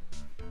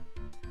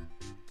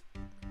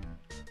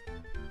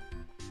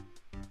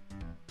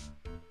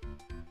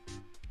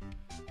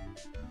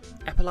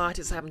 Epilyte,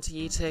 it's happened to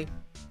you too.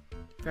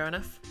 Fair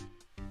enough.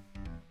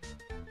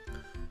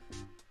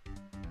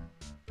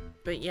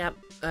 But yeah,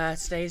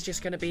 today's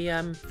just going to be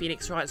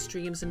Phoenix Wright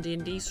streams and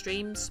D&D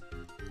streams.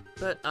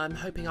 But I'm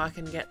hoping I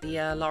can get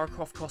the Lara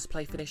Croft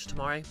cosplay finished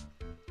tomorrow.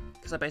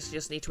 Because I basically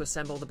just need to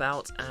assemble the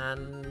belt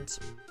and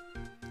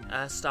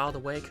style the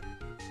wig.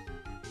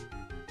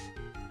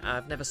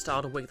 I've never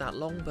styled a wig that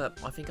long, but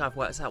I think I've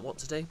worked out what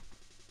to do.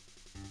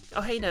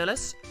 Oh hey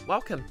Nolus,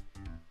 welcome.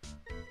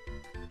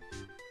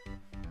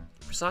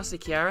 Precisely,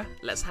 Kiara,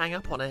 let's hang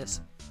up on it.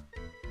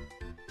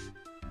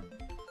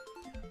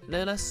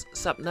 Nolus,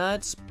 sup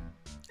nerds?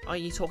 Are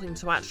you talking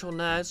to actual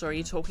nerds or are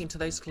you talking to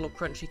those little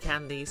crunchy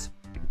candies?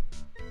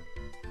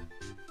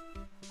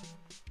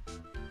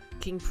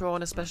 King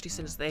Prawn, especially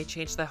since they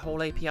changed their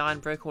whole API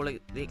and broke all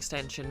the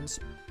extensions.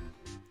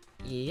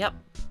 Yep.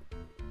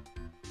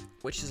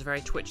 Which is a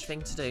very Twitch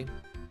thing to do.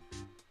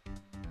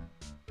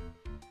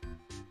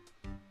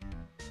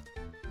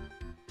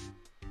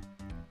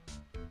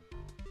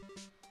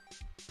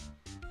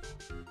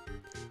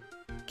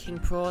 King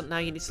Prawn, now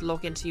you need to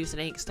log in to use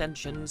any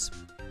extensions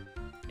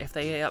if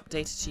they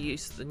updated to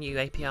use the new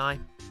API.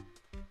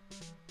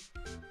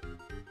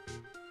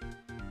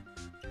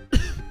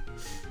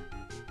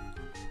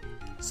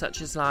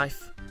 Such is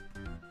life.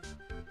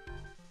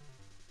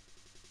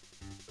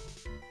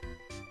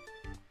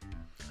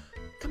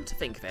 Come to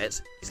think of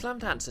it, you still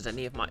haven't answered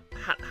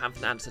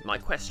haven't answered my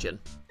question.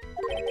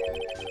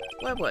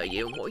 Where were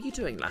you and what were you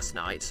doing last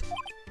night?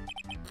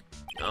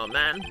 Oh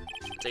man,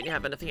 don't you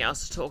have anything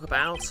else to talk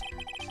about?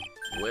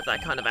 With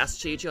that kind of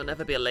attitude, you'll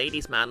never be a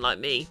ladies' man like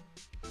me.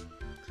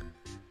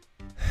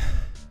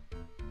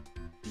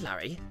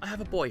 Larry, I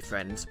have a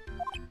boyfriend.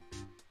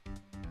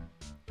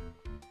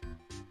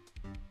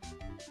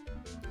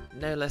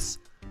 Nolus,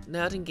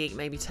 nerd and geek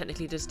may be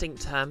technically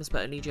distinct terms,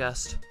 but only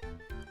just.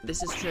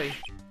 This is true.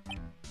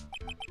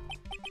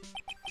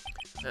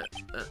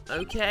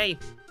 Okay.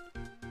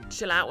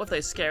 Chill out with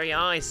those scary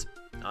eyes.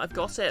 I've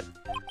got it.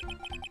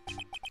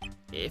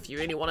 If you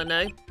really want to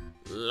know,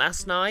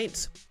 last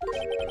night,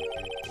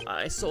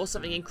 I saw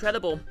something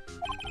incredible.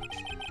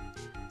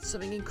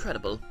 Something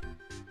incredible.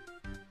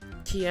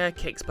 Kia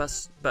kicks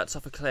butts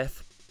off a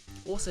cliff.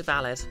 Also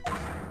valid.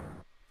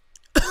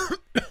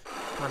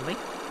 Pardon me.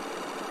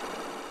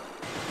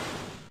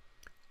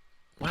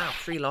 Wow,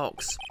 3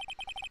 locks.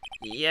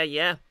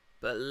 Yeah,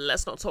 but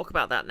let's not talk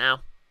about that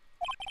now.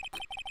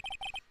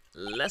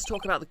 Let's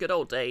talk about the good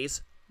old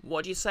days.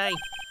 What do you say?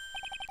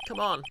 Come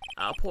on,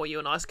 I'll pour you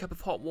a nice cup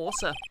of hot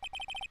water.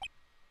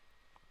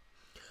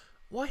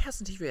 Why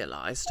hasn't he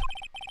realised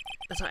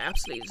that I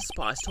absolutely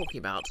despise talking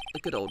about the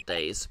good old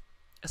days,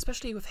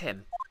 especially with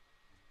him?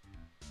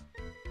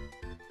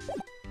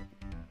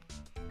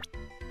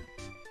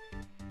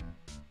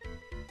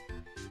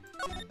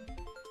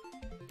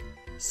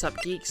 Sub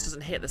Geeks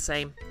doesn't hit the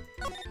same.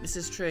 This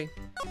is true.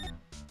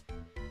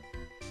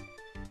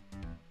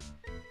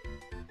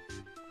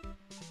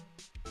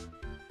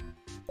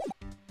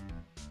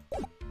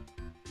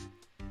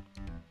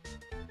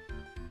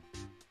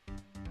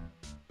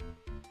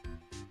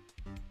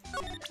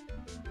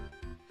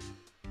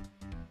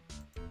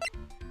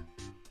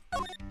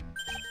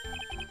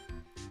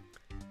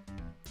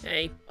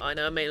 Hey, I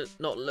know I may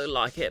not look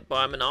like it, but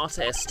I'm an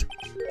artist.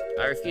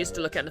 I refuse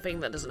to look at anything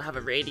that doesn't have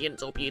a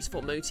radiant or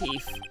beautiful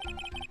motif.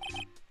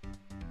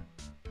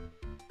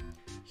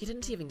 He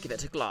didn't even give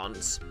it a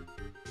glance.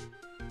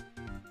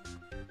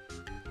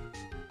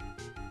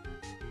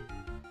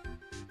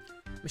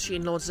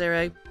 Machine Lord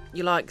Zero,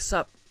 you like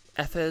sup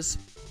effers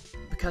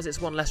because it's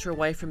one letter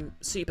away from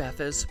soup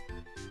effers.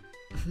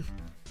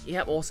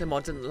 Yep, also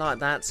mod didn't like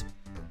that.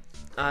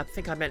 I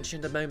think I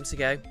mentioned a moment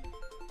ago.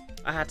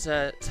 I had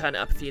to turn it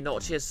up a few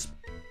notches.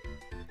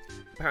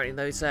 Apparently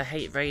those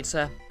hate raids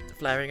are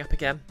flaring up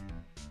again.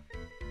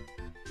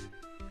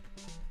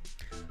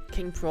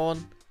 King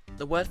Prawn,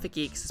 the word for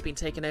geeks has been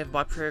taken over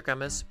by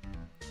programmers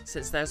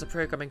since there's a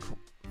programming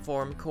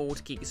forum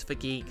called Geeks for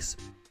Geeks,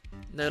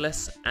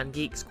 Nolus and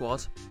Geek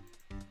Squad.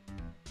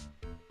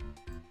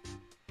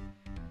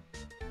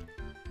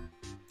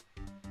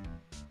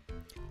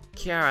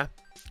 Kiara,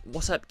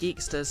 what up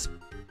Geeksters?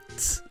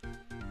 Tss.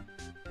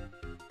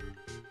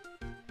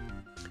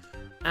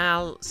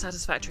 Al,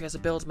 Satisfactory has a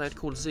build mode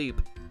called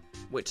Zoop.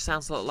 which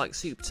sounds a lot like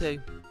soup too.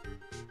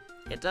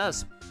 It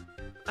does.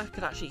 I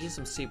could actually use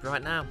some soup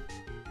right now.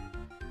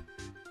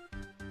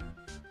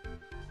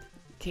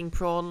 King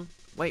prawn.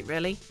 Wait,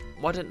 really?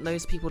 Why didn't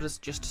those people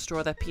just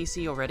destroy their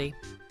PC already?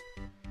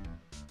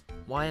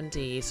 Why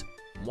indeed?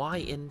 Why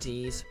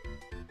indeed?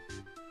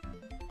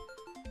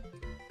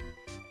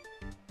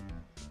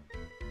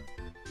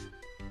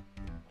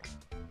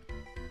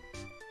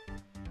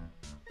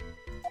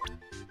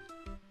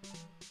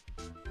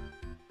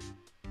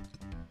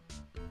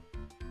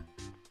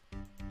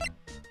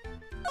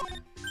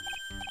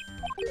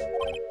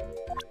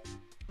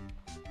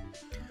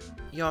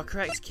 You are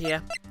correct,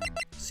 Kia.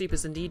 Soup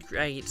is indeed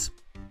great.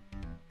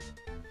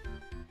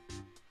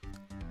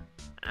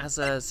 As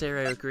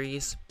Zero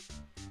agrees.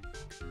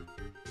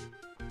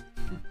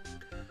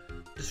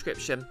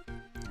 Description.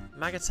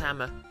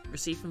 Magatama,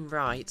 received from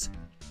right.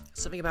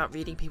 Something about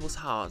reading people's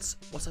hearts.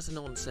 What utter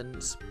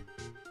nonsense.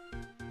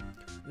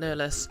 No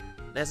less,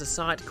 there's a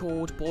site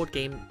called Board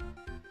Game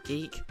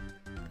Geek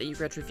that you've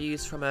read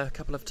reviews from a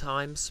couple of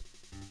times.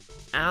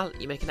 Al,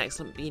 you make an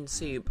excellent bean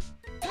soup.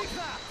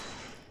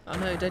 Oh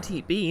no, don't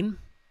eat bean.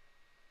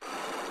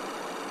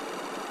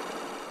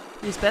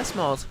 Use best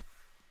mod.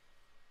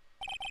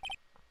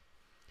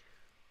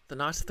 The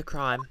night of the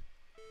crime.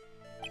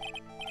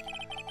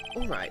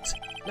 Alright,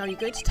 now you're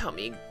going to tell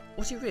me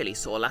what you really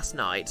saw last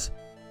night.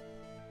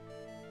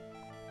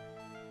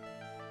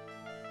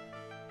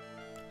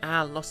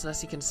 Al, not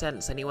unless he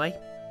consents anyway.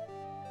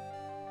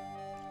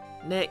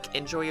 Nick,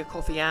 enjoy your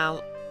coffee,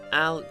 Al.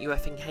 Al, you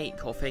effing hate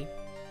coffee.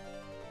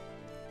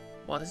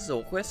 Well, this is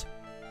awkward.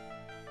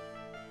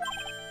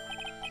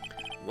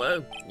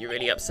 Whoa, you're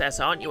really upset,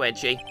 aren't you,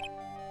 Edgy?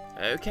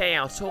 Okay,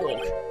 I'll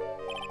talk.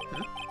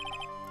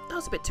 That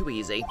was a bit too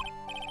easy.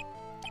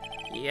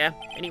 Yeah,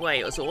 anyway,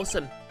 it was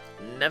awesome.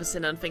 Never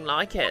seen anything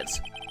like it.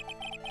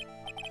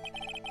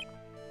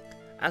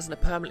 As a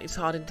permanently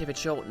tired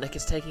individual, Nick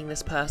is taking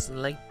this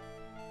personally.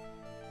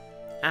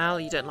 Al,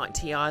 you don't like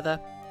tea either.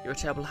 You're a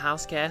terrible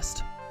house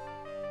guest.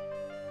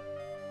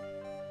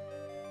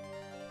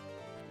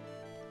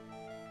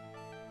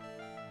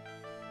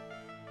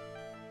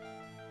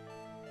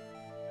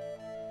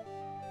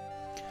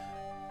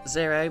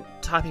 Zero,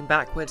 typing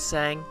backwards,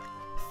 saying,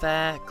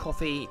 fair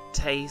coffee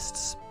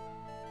tastes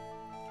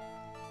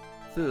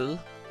full.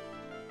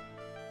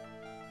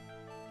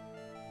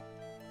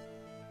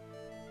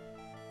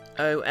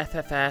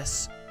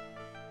 OFFS,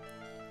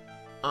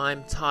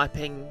 I'm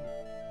typing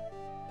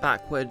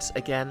backwards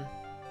again.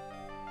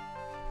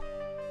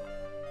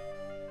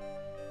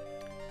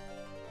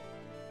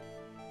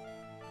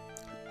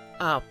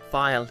 Ah,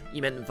 vile.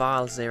 You meant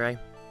vile, Zero.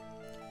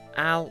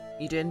 Al,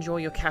 you do enjoy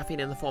your caffeine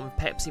in the form of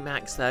Pepsi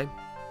Max, though.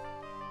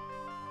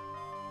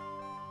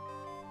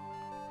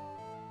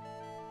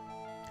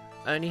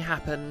 Only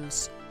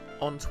happens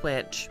on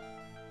Twitch.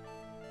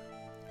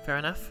 Fair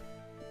enough.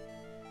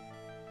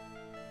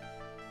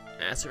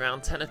 At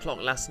around 10 o'clock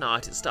last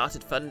night, it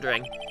started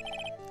thundering.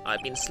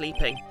 I'd been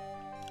sleeping.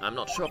 I'm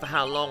not sure for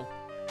how long.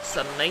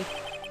 Suddenly,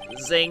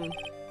 zing!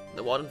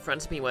 The wall in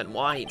front of me went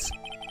white.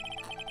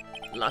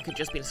 Like I'd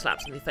just been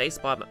slapped in the face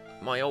by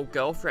my old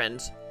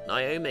girlfriend,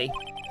 Naomi.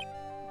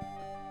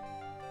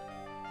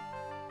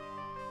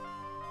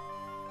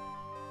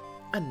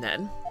 And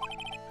then,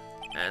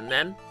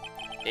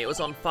 it was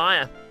on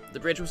fire. The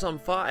bridge was on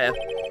fire.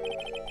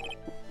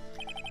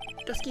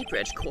 Dusky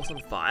Bridge caught on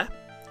fire?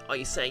 Are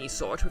you saying you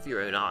saw it with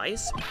your own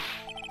eyes?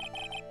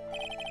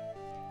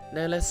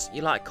 No less,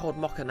 you like cold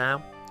mocha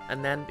now,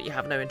 but you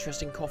have no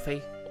interest in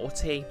coffee or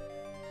tea.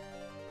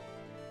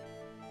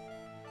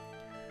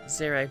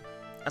 Zero,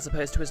 as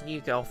opposed to his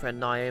new girlfriend,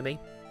 Naomi.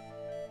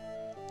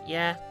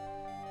 Yeah,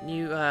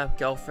 new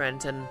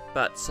girlfriend,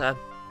 but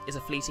is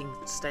a fleeting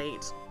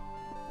state.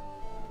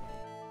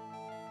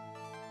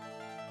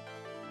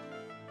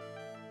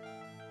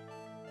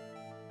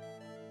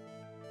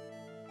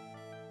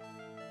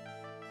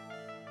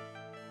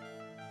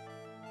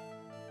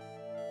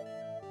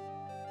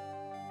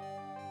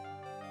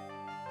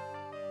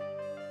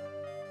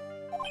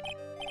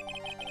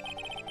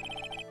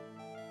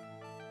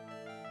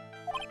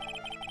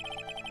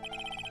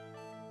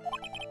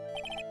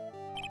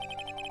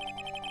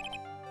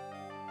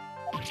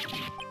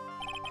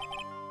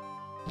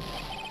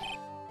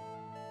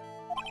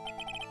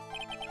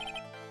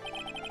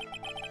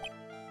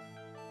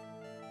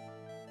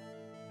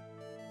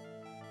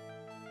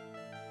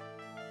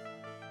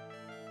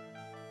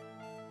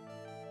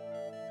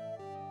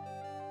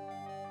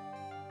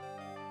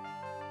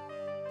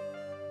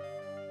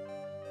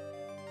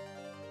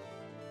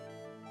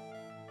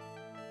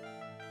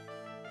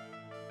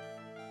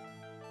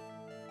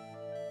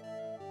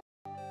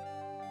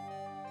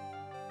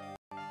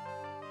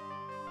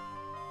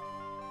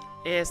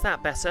 Is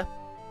that better?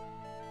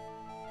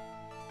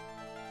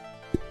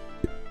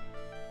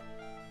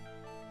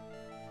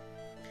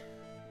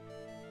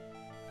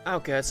 Oh,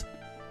 good.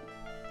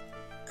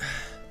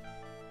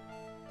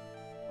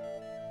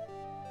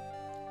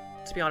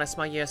 To be honest,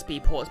 my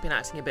USB port has been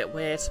acting a bit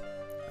weird.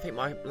 I think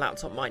my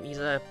laptop might need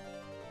a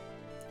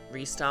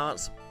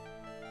restart.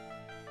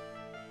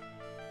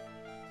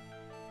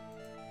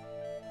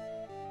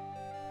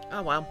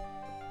 Oh well.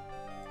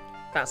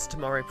 That's a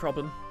tomorrow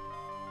problem.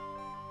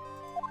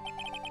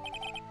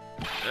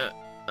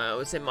 I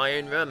was in my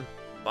own room,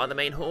 by the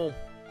main hall.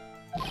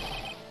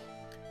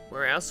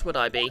 Where else would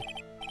I be?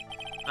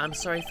 I'm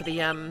sorry for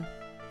the,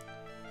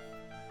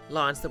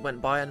 lines that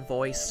went by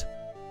unvoiced.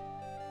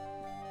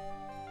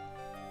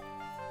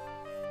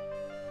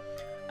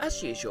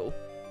 As usual,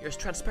 you're as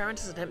transparent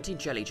as an empty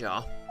jelly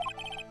jar.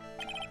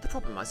 The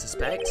problem, I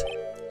suspect,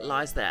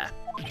 lies there.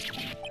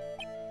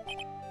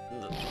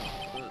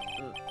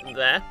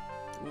 There?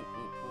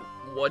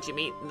 What do you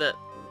mean,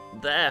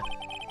 there?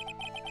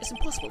 It's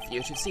impossible for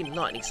you to have seen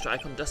lightning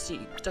strike on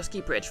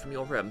Dusky Bridge from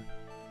your room.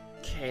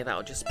 Okay,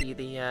 that'll just be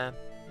the,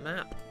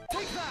 map.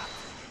 Take that!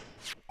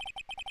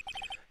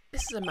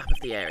 This is a map of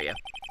the area.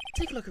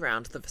 Take a look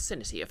around the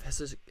vicinity of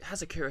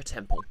Hazakura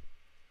Temple.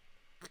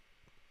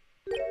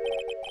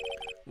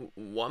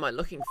 What am I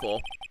looking for?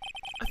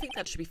 I think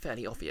that should be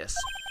fairly obvious.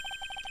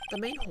 The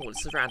main hall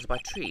is surrounded by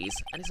trees,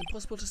 and it's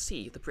impossible to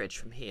see the bridge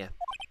from here.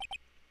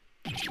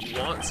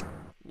 What?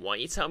 Why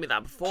didn't you tell me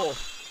that before?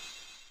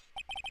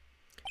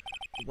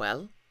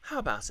 Well, how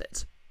about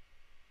it?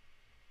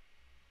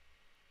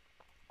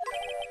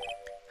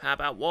 How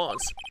about what?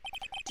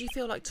 Do you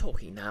feel like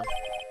talking now?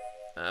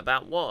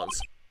 About what?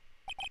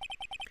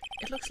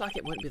 It looks like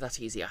it won't be that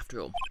easy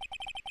after all.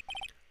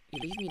 You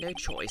leave me no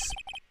choice.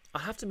 I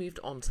have to move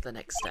on to the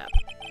next step.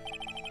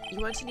 You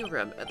weren't in your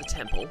room at the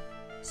temple,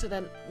 so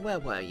then where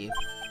were you?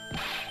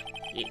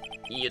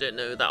 You don't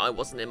know that I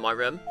wasn't in my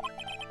room?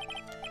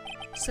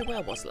 So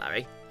where was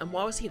Larry, and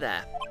why was he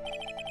there?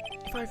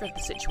 If I've read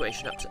the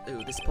situation up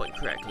to this point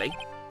correctly,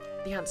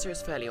 the answer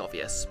is fairly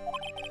obvious.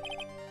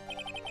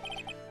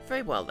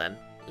 Very well then,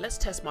 let's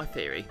test my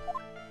theory.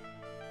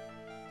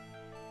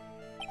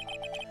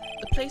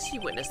 The place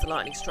you witnessed the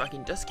lightning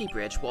striking Dusky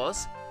Bridge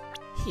was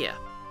here.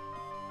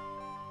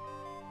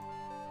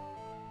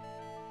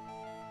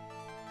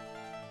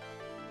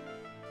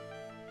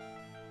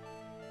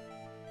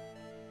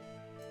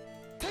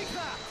 Take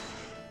that!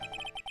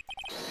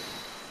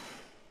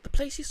 The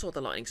place you saw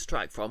the lightning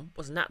strike from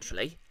was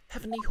naturally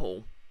Heavenly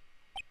Hall.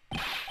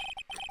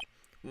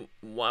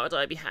 Why would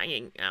I be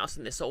hanging out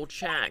in this old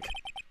shack?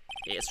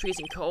 It's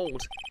freezing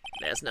cold.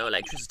 There's no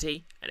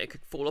electricity, and it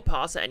could fall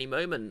apart at any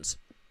moment.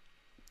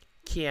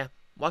 Kia,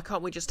 why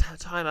can't we just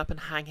tie him up and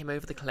hang him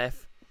over the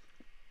cliff?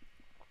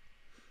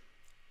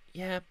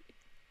 Yeah,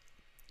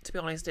 to be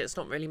honest, it's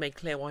not really made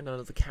clear why none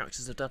of the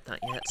characters have done that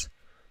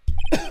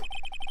yet.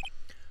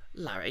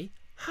 Larry,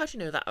 how do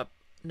you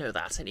know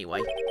that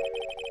anyway?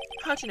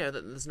 How do you know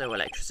that there's no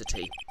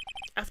electricity?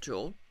 After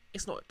all,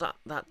 it's not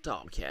that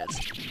dark yet.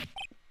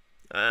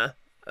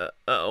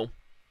 Uh-oh.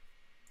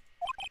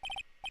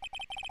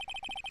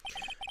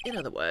 In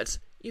other words,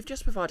 you've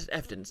just provided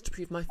evidence to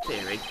prove my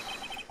theory.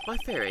 My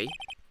theory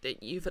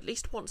that you've at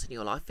least once in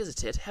your life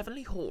visited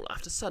Heavenly Hall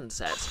after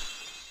sunset.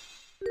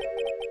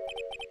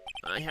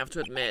 I have to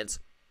admit,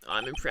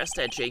 I'm impressed,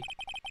 Edgy.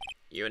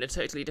 You're in a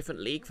totally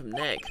different league from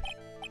Nick.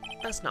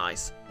 That's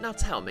nice. Now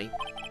tell me,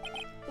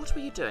 what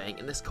were you doing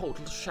in this cold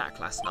little shack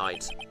last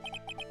night?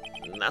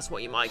 That's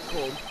what you might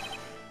call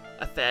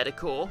a fair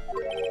decor.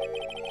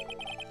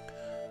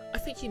 I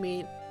think you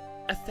mean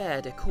a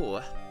fair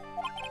decor.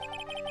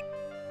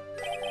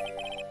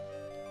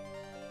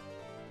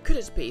 Could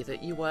it be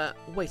that you were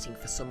waiting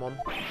for someone?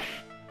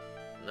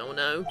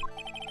 No.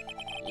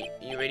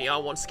 You really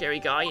are one scary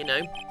guy, you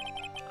know.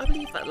 I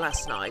believe that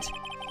last night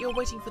you were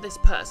waiting for this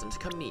person to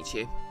come meet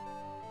you.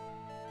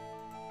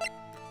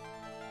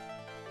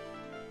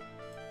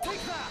 Take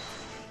that!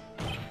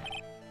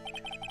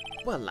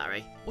 Well,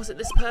 Larry, was it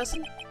this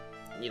person?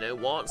 You know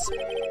what?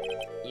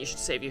 You should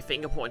save your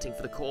finger pointing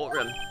for the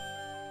courtroom.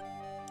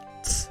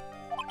 Tss.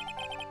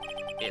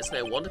 It's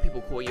no wonder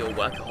people call you a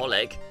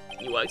workaholic.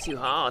 You work too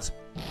hard.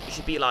 You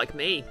should be like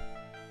me.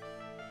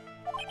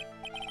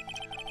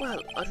 Well,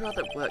 I'd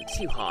rather work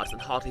too hard than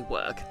hardly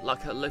work,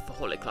 like a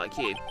loafaholic like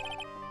you.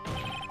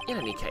 In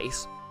any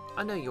case,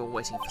 I know you're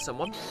waiting for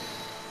someone.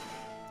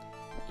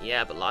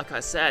 Yeah, but like I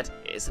said,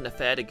 it's an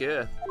affair de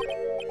guerre.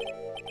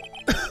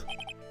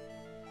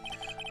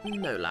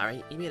 No,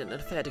 Larry, you mean an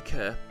affair de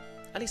coeur.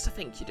 At least I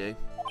think you do.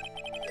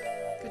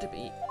 Could it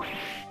be...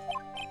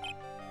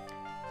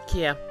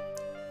 Kia,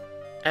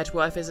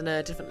 Edgeworth is in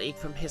a different league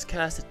from his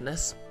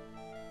cursedness.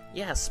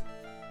 Yes.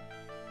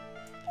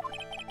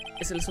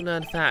 It's a little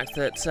known fact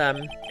that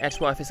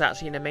Edgeworth is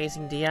actually an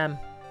amazing DM.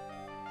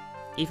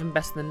 Even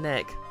better than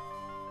Nick.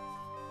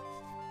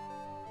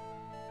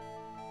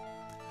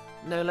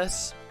 No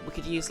less, we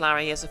could use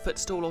Larry as a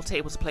footstool or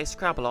table to play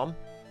Scrabble on,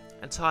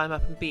 and tie him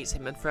up and beat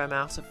him and throw him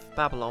out of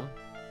Babylon.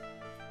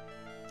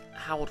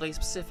 How oddly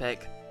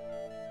specific.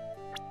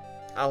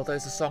 Oh,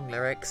 those are song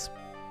lyrics.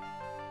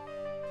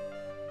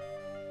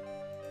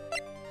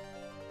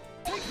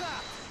 Take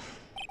that!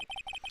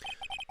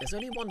 There's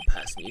only one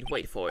person you'd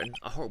wait for in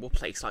a horrible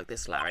place like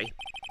this, Larry.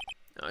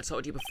 I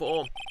told you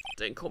before,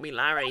 don't call me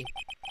Larry.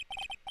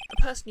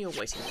 The person you were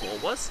waiting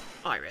for was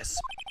Iris.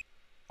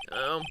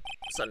 Oh,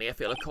 suddenly I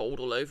feel a cold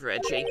all over,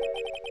 Edgy.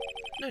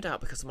 No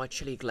doubt because of my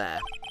chilly glare.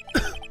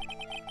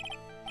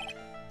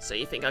 So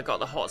you think I got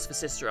the hots for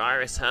Sister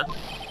Iris, huh?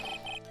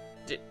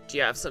 Do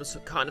you have some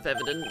kind of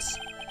evidence?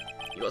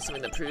 You got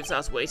something that proves I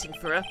was waiting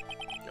for her?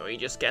 Or are you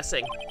just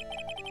guessing?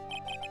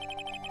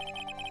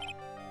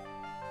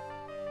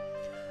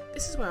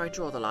 This is where I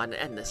draw the line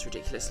and end this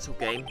ridiculous little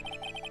game.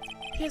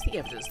 Here's the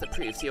evidence that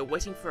proves you're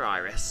waiting for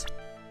Iris.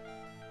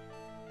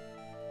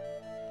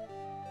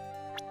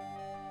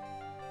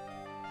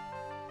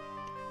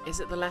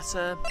 Is it the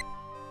letter?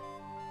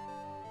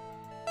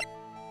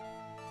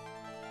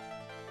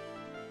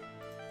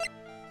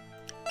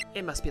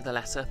 It must be the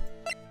letter.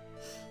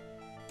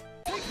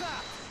 Take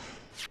that!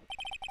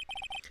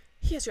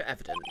 Here's your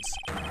evidence.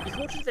 You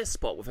called to this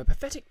spot with a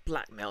pathetic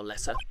blackmail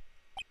letter.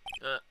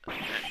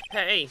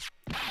 Hey!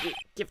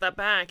 Give that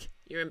back!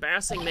 You're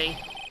embarrassing me!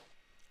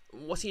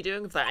 What are you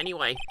doing with that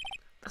anyway?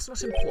 That's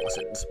not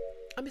important.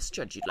 I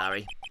misjudged you,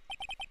 Larry.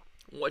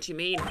 What do you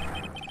mean?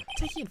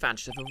 Taking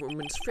advantage of a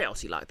woman's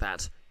frailty like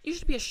that. You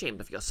should be ashamed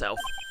of yourself.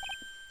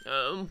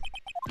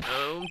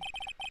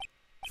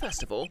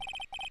 First of all,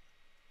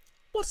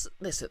 what's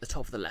this at the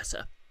top of the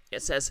letter?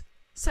 It says,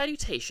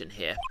 salutation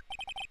here.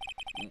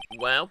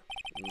 Well,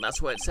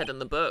 that's what it said in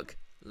the book.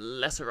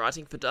 Letter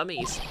writing for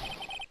dummies.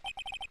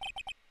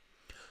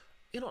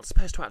 You're not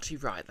supposed to actually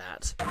write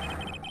that.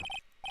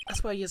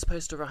 That's where you're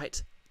supposed to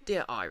write,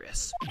 Dear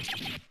Iris.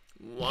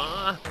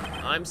 What?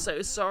 I'm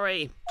so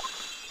sorry.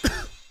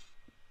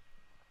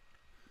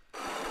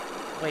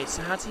 Wait,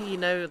 so how do you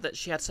know that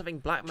she had something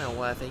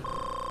blackmail-worthy?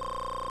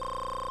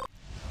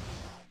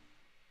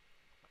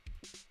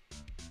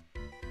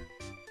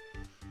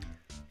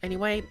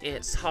 Anyway,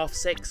 it's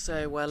 6:30,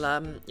 so we'll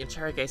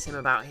interrogate him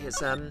about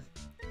his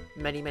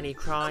many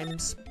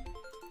crimes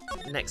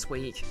next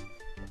week.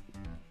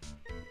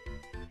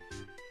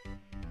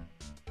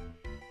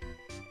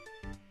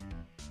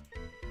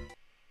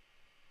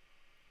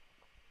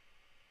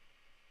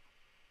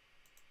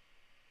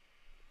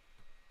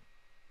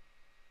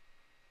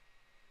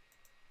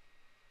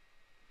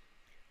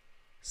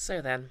 So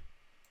then,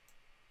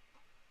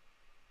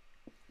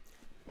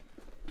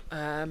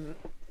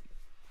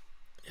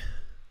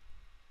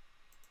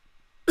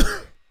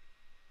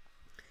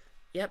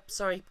 yep,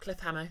 sorry,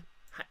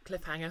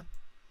 cliffhanger.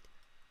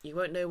 You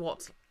won't know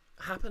what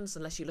happens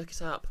unless you look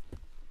it up.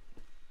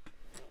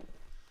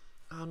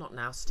 Oh, not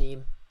now,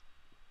 Steam.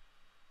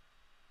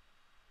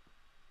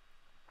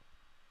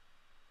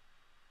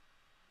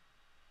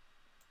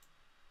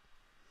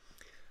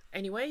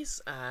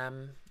 Anyways,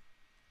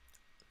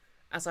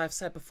 as I've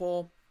said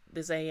before,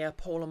 there's a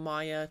poll on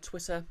my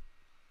Twitter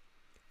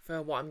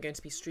for what I'm going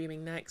to be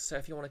streaming next, so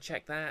if you want to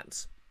check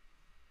that.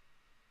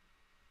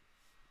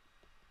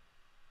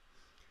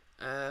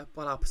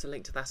 Well, I'll put a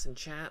link to that in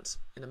chat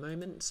in a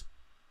moment.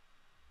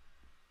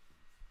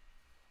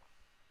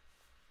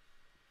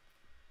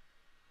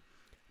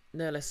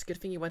 Nerlus, good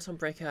thing you went on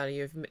break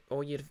early,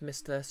 or you'd have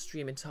missed the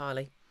stream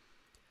entirely.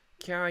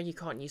 Kiara, you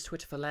can't use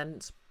Twitter for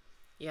Lent.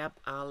 Yep,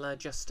 I'll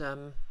just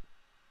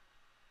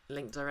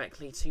link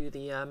directly to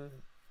the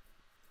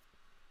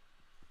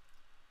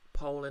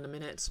poll in a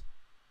minute.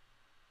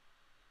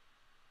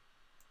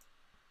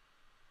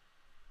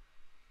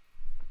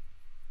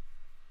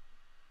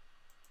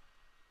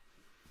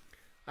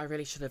 I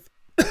really should have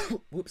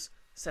whoops,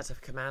 set up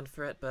a command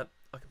for it, but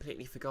I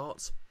completely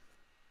forgot.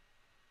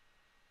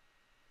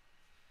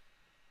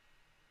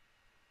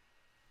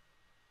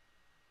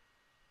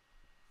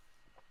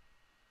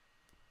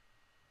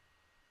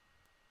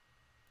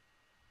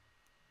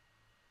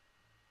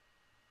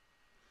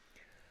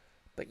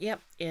 But yeah,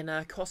 in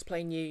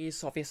cosplay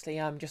news, obviously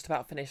I'm just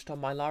about finished on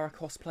my Lara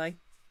cosplay.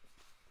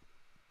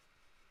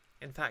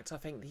 In fact, I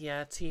think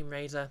the Team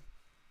Raider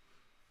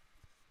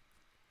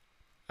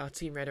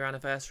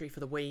anniversary for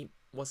the Wii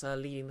was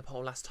leading the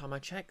poll last time I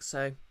checked,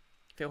 so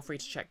feel free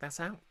to check that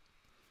out.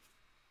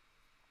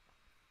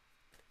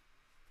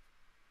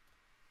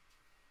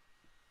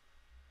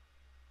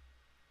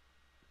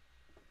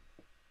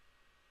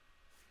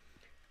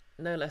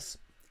 No less.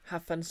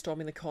 Have fun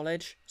storming the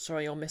college.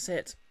 Sorry you'll miss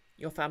it.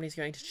 Your family's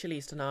going to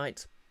Chili's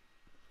tonight.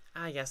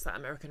 Ah yes, that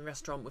American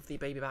restaurant with the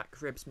baby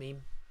back ribs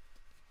meme.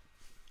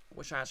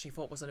 Which I actually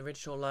thought was an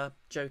original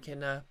joke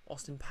in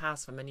Austin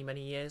Pass for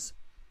many years.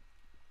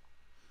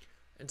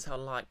 Until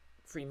like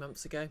 3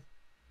 months ago.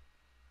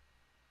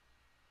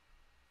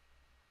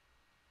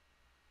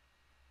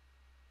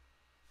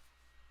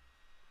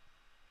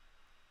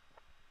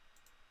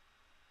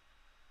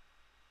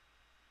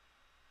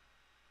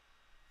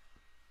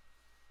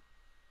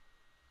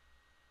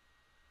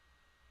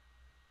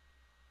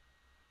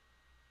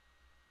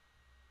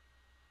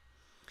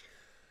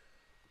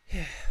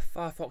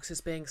 Firefox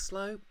is being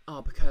slow.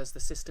 Oh, because the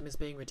system is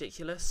being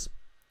ridiculous.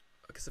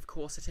 Because of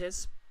course it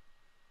is.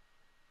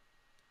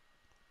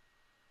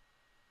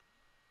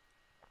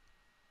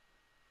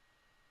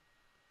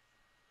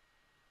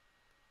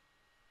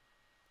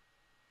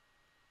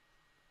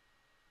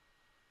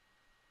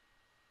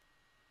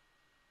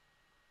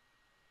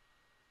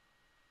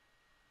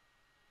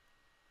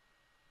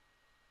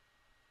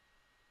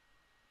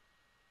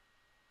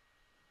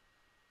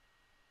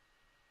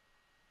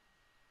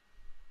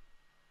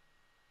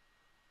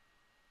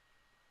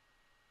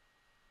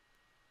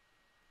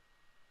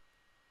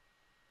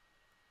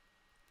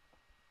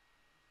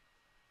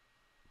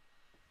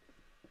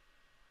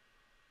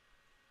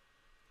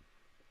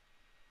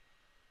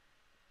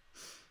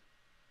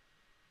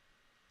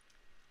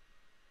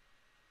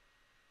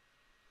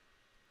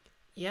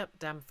 Yep,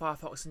 damn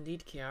Firefox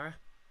indeed, Kiara.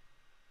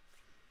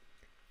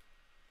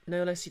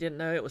 No less you didn't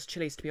know it was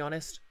Chili's, to be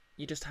honest.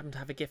 You just happened to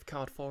have a gift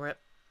card for it.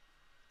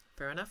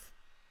 Fair enough.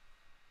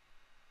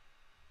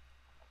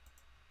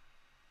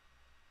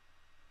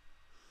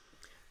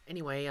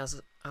 Anyway,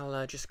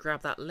 I'll just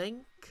grab that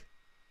link.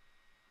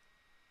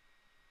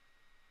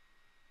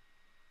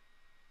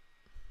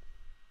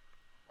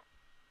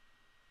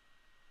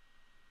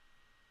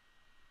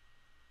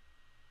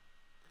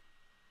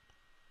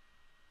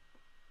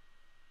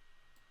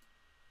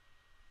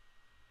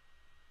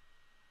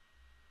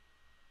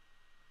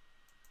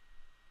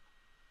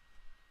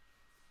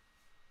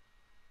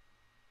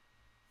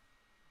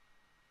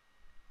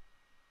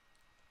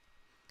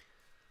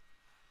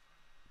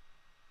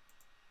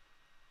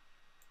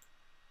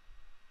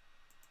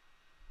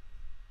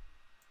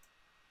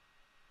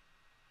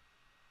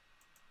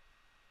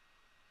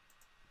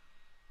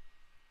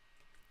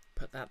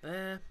 Put that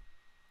there.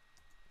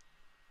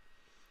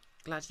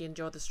 Glad you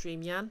enjoyed the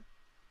stream, Jan.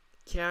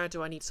 Kiara,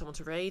 do I need someone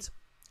to raid?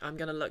 I'm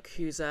gonna look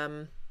who's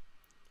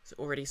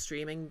already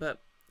streaming,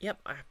 but yep,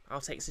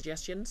 I'll take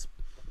suggestions.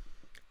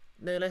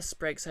 No less,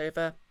 breaks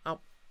over.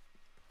 I'll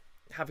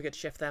have a good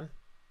shift then.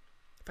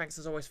 Thanks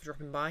as always for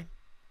dropping by.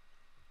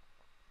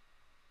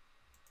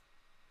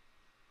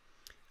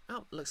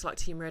 Oh, looks like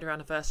Team Raider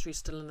Anniversary is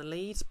still in the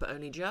lead, but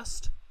only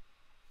just.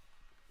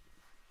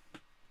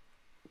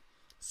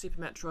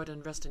 Super Metroid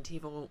and Resident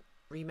Evil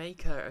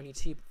Remake are only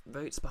 2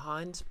 votes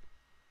behind,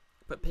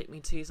 but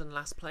Pikmin 2's in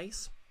last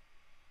place.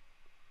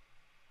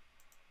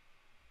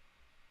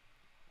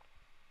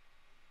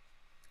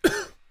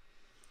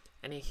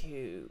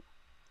 Anywho,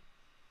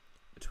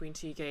 between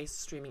 2 gays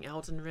streaming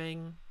Elden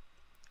Ring,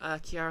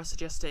 Kiara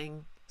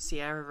suggesting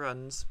Sierra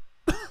runs.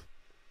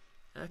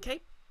 Okay,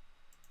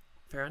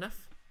 fair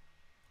enough.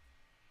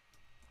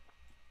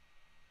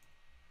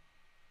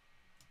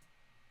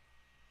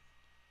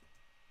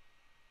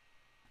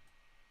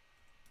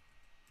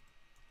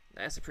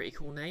 That's a pretty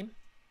cool name.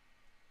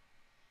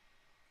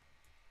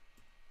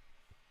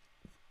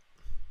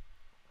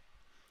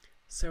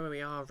 So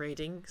we are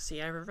raiding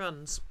Sierra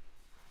Runs.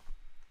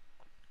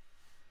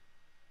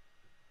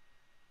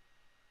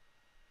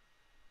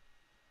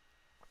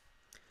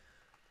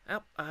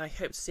 Oh, I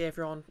hope to see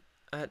everyone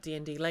at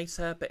D&D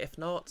later, but if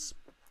not,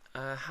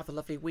 have a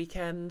lovely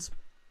weekend,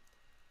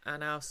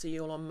 and I'll see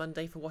you all on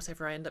Monday for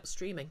whatever I end up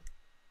streaming.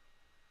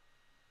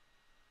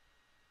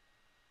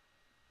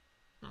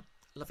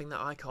 Loving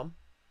that icon.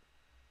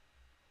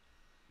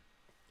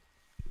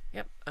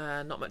 Yep,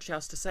 not much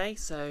else to say,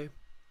 so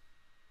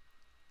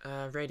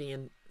raiding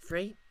in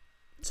 3,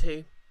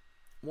 2,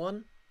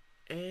 1,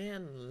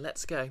 and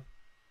let's go.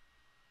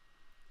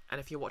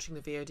 And if you're watching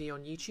the VOD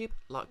on YouTube,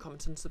 like,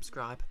 comment and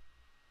subscribe.